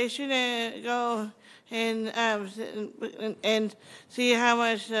 They shouldn't go and see how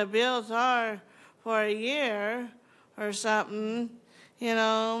much the bills are for a year or something.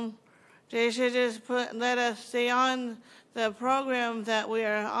 They should just let us stay on the program that we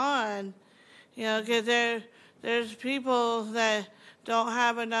are on. Because there's people that don't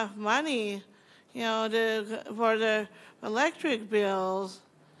have enough money, for their electric bills,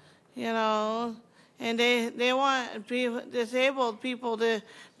 and they want disabled people to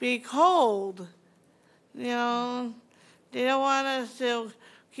be cold, They don't want us to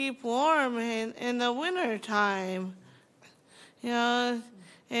keep warm in the winter time, and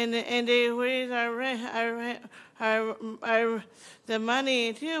they raise the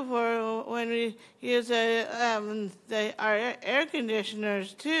money too for when we use our air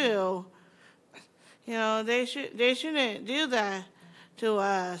conditioners too. They shouldn't do that to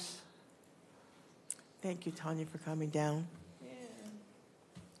us. Thank you, Tanya, for coming down.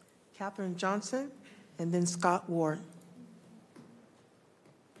 Catherine Johnson, and then Scott Ward.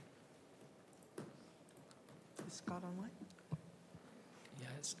 Is Scott online? Yeah,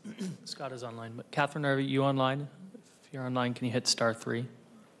 Scott is online. But Catherine, are you online? If you're online, can you hit *3?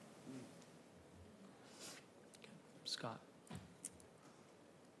 Scott.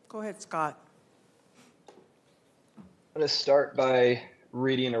 Go ahead, Scott. I'm going to start by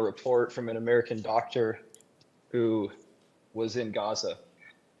reading a report from an American doctor who was in Gaza.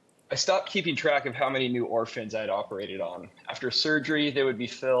 I stopped keeping track of how many new orphans I'd operated on. After surgery, they would be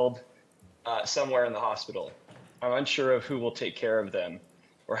filled somewhere in the hospital. I'm unsure of who will take care of them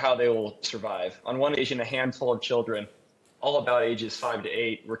or how they will survive. On one occasion, a handful of children, all about ages 5 to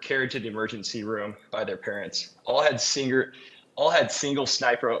 8, were carried to the emergency room by their parents. All had single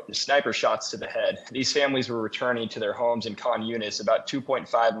sniper shots to the head. These families were returning to their homes in Khan Yunis, about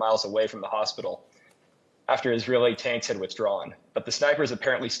 2.5 miles away from the hospital, after Israeli tanks had withdrawn. But the snipers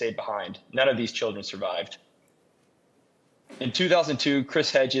apparently stayed behind. None of these children survived. In 2002,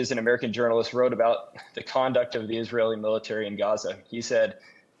 Chris Hedges, an American journalist, wrote about the conduct of the Israeli military in Gaza. He said,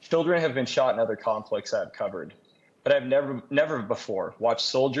 "Children have been shot in other conflicts I've covered, but I've never before watched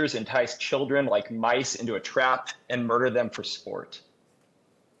soldiers entice children like mice into a trap and murder them for sport."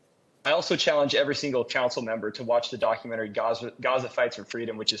 I also challenge every single council member to watch the documentary Gaza Fights for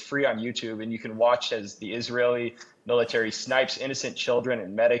Freedom, which is free on YouTube, and you can watch as the Israeli military snipes innocent children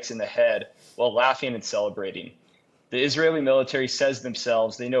and medics in the head while laughing and celebrating. The Israeli military says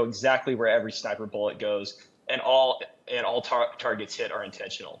themselves they know exactly where every sniper bullet goes, and all targets hit are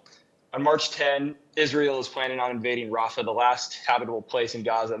intentional. On March 10, Israel is planning on invading Rafah, the last habitable place in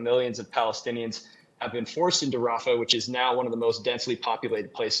Gaza. Millions of Palestinians have been forced into Rafah, which is now one of the most densely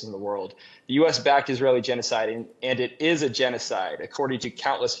populated places in the world. The U.S.-backed Israeli genocide, and it is a genocide, according to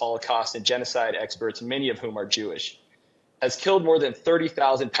countless Holocaust and genocide experts, many of whom are Jewish, has killed more than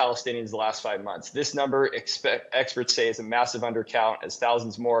 30,000 Palestinians the last 5 months. This number, experts say, is a massive undercount, as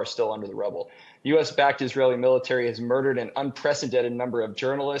thousands more are still under the rubble. The U.S.-backed Israeli military has murdered an unprecedented number of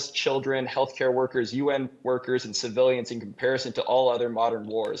journalists, children, healthcare workers, UN workers, and civilians in comparison to all other modern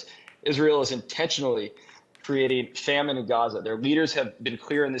wars. Israel is intentionally creating famine in Gaza. Their leaders have been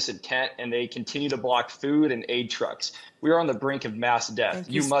clear in this intent, and they continue to block food and aid trucks. We are on the brink of mass death.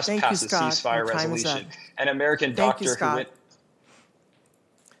 You must pass a ceasefire resolution. An American doctor who went...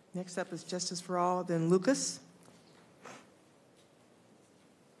 Next up is Justice for All, then Lucas.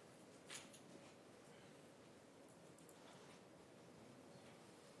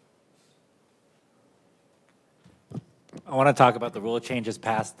 I want to talk about the rule changes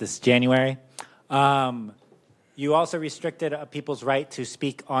passed this January. You also restricted people's right to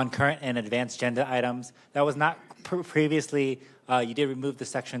speak on current and advanced agenda items. That was not previously. You did remove the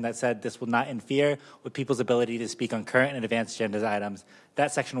section that said this will not interfere with people's ability to speak on current and advanced agenda items.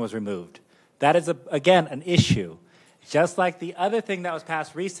 That section was removed. That is, again, an issue. Just like the other thing that was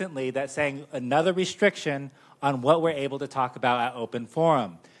passed recently that's saying another restriction on what we're able to talk about at open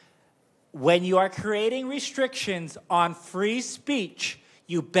forum. When you are creating restrictions on free speech,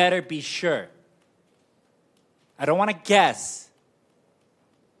 you better be sure. I don't want to guess.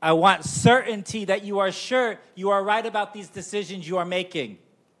 I want certainty that you are sure you are right about these decisions you are making.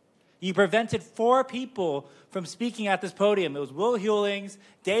 You prevented 4 people from speaking at this podium. It was Will Hewlings,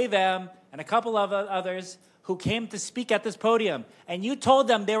 Dave M., and a couple of others who came to speak at this podium. And you told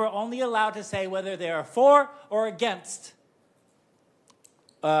them they were only allowed to say whether they are for or against.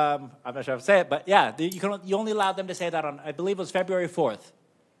 I'm not sure how to say it, but yeah, you only allowed them to say that on, I believe it was February 4th.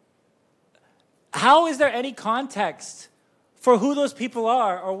 How is there any context for who those people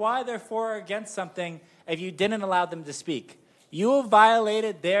are or why they're for or against something if you didn't allow them to speak? You have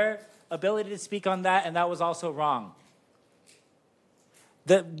violated their ability to speak on that, and that was also wrong.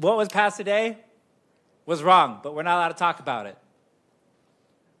 What was passed today was wrong, but we're not allowed to talk about it.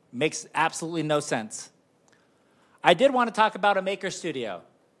 Makes absolutely no sense. I did want to talk about a maker studio.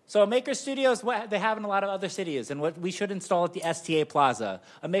 So a maker studio is what they have in a lot of other cities, and what we should install at the STA Plaza.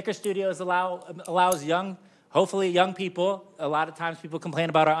 A maker studio allows hopefully young people, a lot of times people complain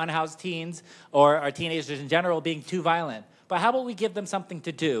about our unhoused teens or our teenagers in general being too violent. But how about we give them something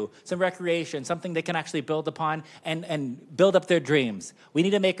to do, some recreation, something they can actually build upon and build up their dreams. We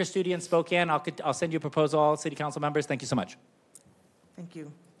need a maker studio in Spokane. I'll send you a proposal, all city council members. Thank you so much. Thank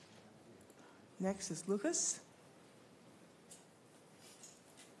you. Next is Lucas.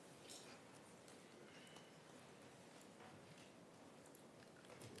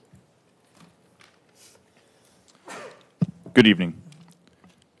 Good evening.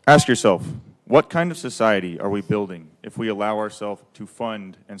 Ask yourself, what kind of society are we building if we allow ourselves to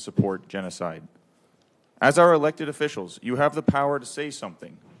fund and support genocide? As our elected officials, you have the power to say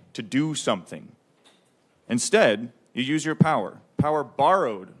something, to do something. Instead, you use your power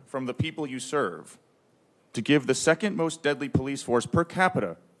borrowed from the people you serve, to give the second most deadly police force per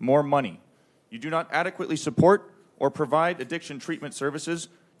capita more money. You do not adequately support or provide addiction treatment services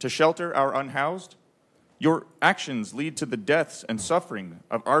to shelter our unhoused. Your actions lead to the deaths and suffering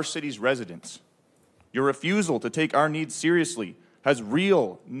of our city's residents. Your refusal to take our needs seriously has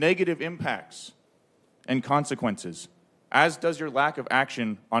real negative impacts and consequences, as does your lack of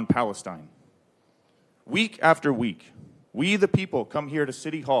action on Palestine. Week after week, we the people come here to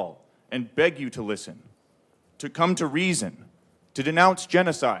City Hall and beg you to listen, to come to reason, to denounce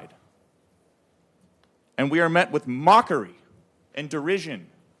genocide. And we are met with mockery and derision.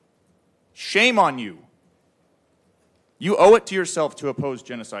 Shame on you. You owe it to yourself to oppose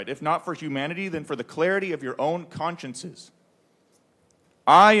genocide, if not for humanity, then for the clarity of your own consciences.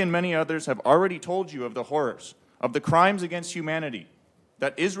 I and many others have already told you of the horrors, of the crimes against humanity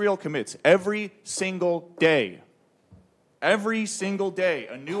that Israel commits every single day. Every single day,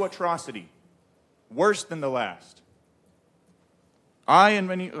 a new atrocity, worse than the last.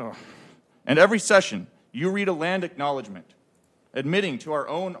 And every session, you read a land acknowledgement, admitting to our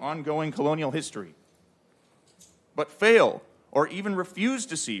own ongoing colonial history, but fail or even refuse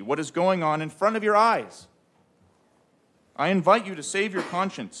to see what is going on in front of your eyes. I invite you to save your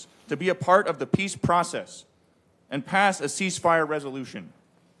conscience, to be a part of the peace process, and pass a ceasefire resolution.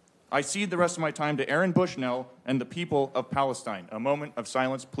 I cede the rest of my time to Aaron Bushnell and the people of Palestine. A moment of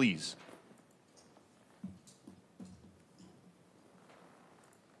silence, please.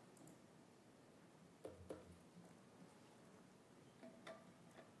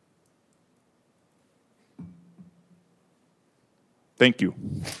 Thank you.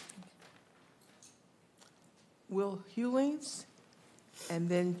 Will Hewlings, and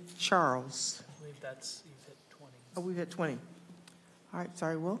then Charles. I believe you've hit 20. Oh, we've hit 20. All right,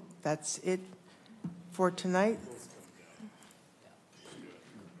 sorry, Will. That's it for tonight.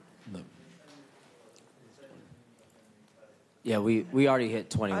 Yeah, we already hit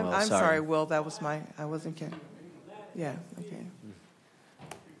 20. I'm sorry, Will. That was I wasn't kidding. Yeah, okay.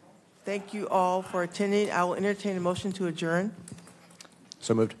 Thank you all for attending. I will entertain a motion to adjourn.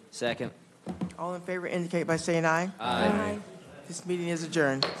 So moved. Second. All in favor indicate by saying aye. Aye. This meeting is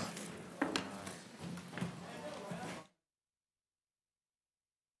adjourned.